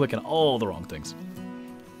Out and clicking all the wrong things.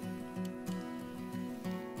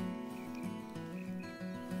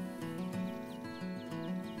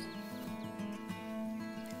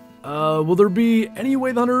 Will there be any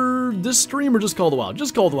Way the Hunter this stream or just Call the Wild?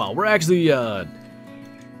 Just Call the Wild. We're actually,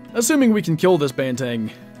 assuming we can kill this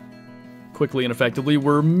Bantang quickly and effectively,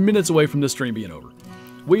 we're minutes away from this stream being over.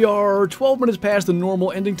 We are 12 minutes past the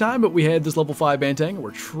normal ending time, but we had this level 5 Bantang, and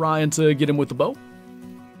we're trying to get him with the bow.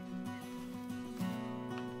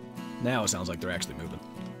 Now it sounds like they're actually moving.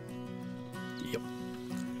 Yep.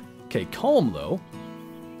 Okay, calm though.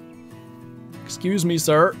 Excuse me,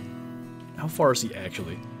 sir. How far is he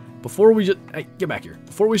actually? Before we just... Hey, get back here.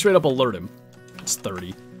 Before we straight up alert him. It's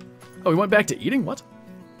 30. Oh, he went back to eating? What?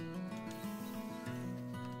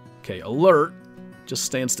 Okay, alert. Just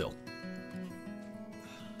stand still.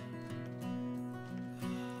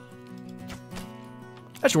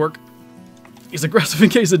 That should work. He's aggressive in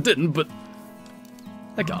case it didn't, but...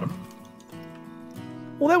 I got him.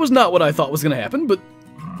 Well, that was not what I thought was going to happen, but...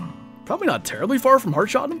 Probably not terribly far from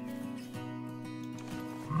heart-shotting him.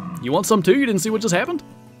 You want some too? You didn't see what just happened?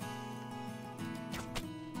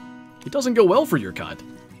 It doesn't go well for your kind.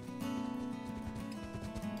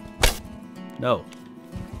 No.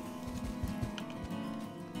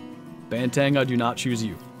 Bantang, I do not choose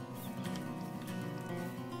you.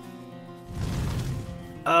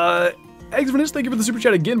 Exvernus, thank you for the super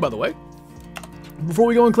chat again, by the way. Before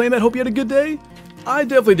we go and claim that, hope you had a good day. I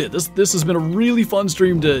definitely did. This has been a really fun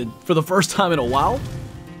stream for the first time in a while.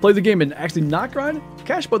 Play the game and actually not grind.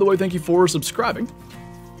 Cash, by the way, thank you for subscribing.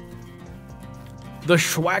 The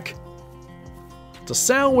schwack. It's a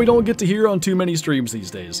sound we don't get to hear on too many streams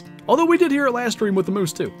these days. Although we did hear it last stream with the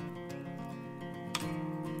moose, too.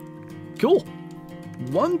 Cool.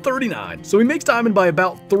 139. So he makes diamond by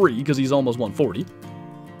about 3, because he's almost 140.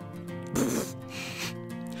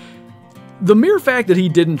 The mere fact that he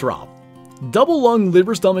didn't drop. Double lung,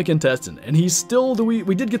 liver, stomach, intestine. And he's still...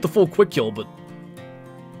 We did get the full quick kill, but...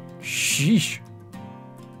 Sheesh.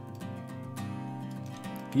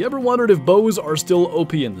 If you ever wondered if bows are still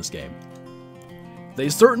OP in this game, they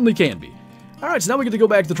certainly can be. Alright, so now we get to go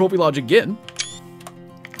back to the Trophy Lodge again.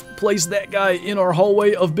 Place that guy in our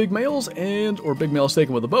hallway of big males, or big males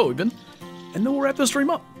taken with a bow even, and then we'll wrap this stream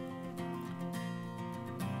up.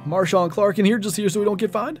 Marshawn Clark in here, just here so we don't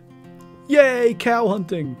get fined. Yay, cow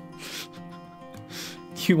hunting.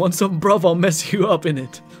 You want some bruv, I'll mess you up in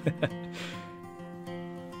it.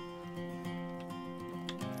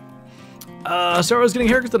 Sarah's getting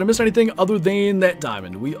haircuts. Did I miss anything other than that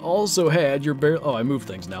diamond? We also had your barely... Oh, I moved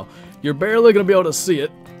things now. You're barely going to be able to see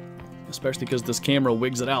it. Especially because this camera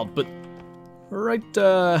wigs it out. But, right,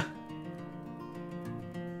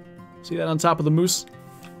 see that on top of the moose?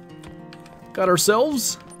 Got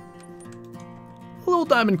ourselves a little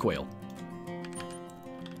diamond quail.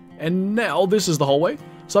 And now this is the hallway.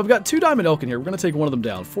 So I've got 2 diamond elk in here. We're going to take one of them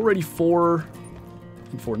down. 484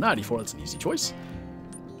 and 494. That's an easy choice.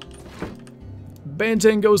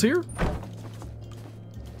 Bantang goes here.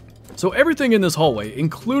 So everything in this hallway,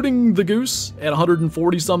 including the goose at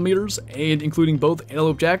 140 some meters, and including both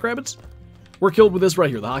antelope jackrabbits, were killed with this right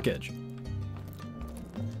here, the hawk edge.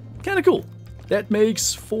 Kind of cool. That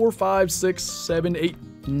makes 4, 5, 6, 7,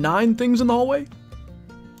 8, 9 things in the hallway.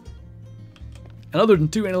 And other than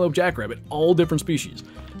 2 antelope jackrabbit, all different species.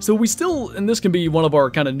 So we still, and this can be one of our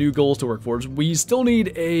kind of new goals to work towards, we still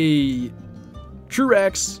need a true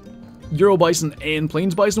Rex, Euro bison, and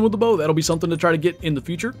plains bison with the bow. That'll be something to try to get in the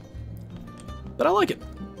future. But I like it.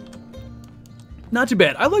 Not too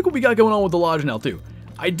bad. I like what we got going on with the lodge now too.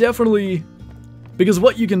 I definitely, because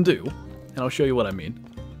what you can do, and I'll show you what I mean.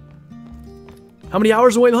 How many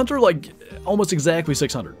hours away the hunter? Like almost exactly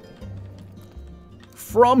 600.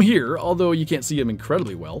 From here, although you can't see him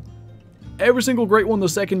incredibly well, every single great one the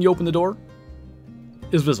second you open the door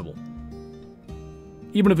is visible.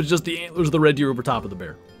 Even if it's just the antlers of the red deer over top of the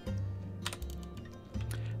bear.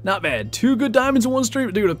 Not bad. 2 good diamonds in one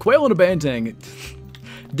stream. Dude, a quail and a bantang.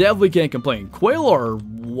 Definitely can't complain. Quail are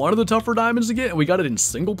one of the tougher diamonds to get, and we got it in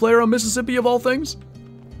single player on Mississippi of all things.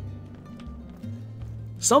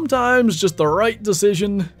 Sometimes just the right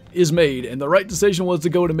decision is made, and the right decision was to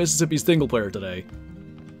go to Mississippi single player today.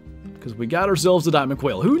 Because we got ourselves a diamond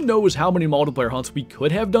quail. Who knows how many multiplayer hunts we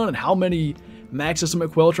could have done and how many max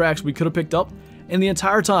estimate quail tracks we could have picked up. And the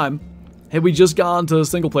entire time, had we just gone to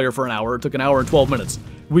single player for an hour, it took an hour and 12 minutes,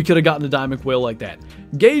 we could have gotten a diamond quail like that.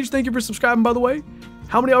 Gage, thank you for subscribing, by the way.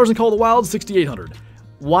 How many hours in Call of the Wild? 6,800.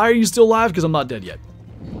 Why are you still alive? Because I'm not dead yet.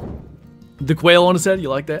 The quail on his head, you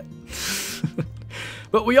like that?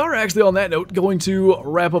 But we are actually, on that note, going to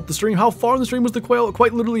wrap up the stream. How far in the stream was the quail?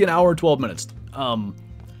 Quite literally an hour and 12 minutes.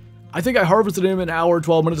 I think I harvested him in an hour,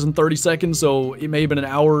 12 minutes, and 30 seconds, so it may have been an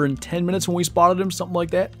hour and 10 minutes when we spotted him, something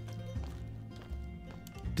like that.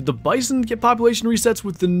 Did the bison get population resets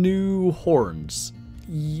with the new horns?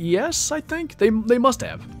 Yes, I think. They must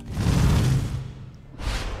have.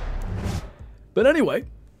 But anyway,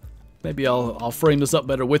 maybe I'll frame this up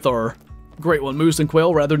better with our great one moose and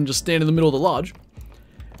quail rather than just stand in the middle of the lodge.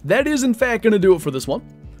 That is, in fact, going to do it for this one.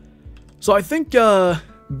 So I think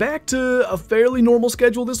back to a fairly normal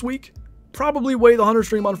schedule this week. Probably Way the Hunter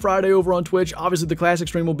stream on Friday over on Twitch. Obviously, the classic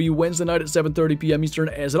stream will be Wednesday night at 7:30 p.m. Eastern,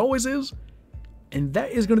 as it always is. And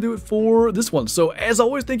that is going to do it for this one. So, as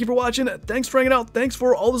always, thank you for watching. Thanks for hanging out. Thanks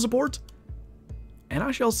for all the support. And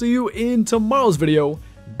I shall see you in tomorrow's video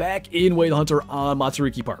back in Way the Hunter on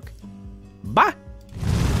Matsuriki Park. Bye!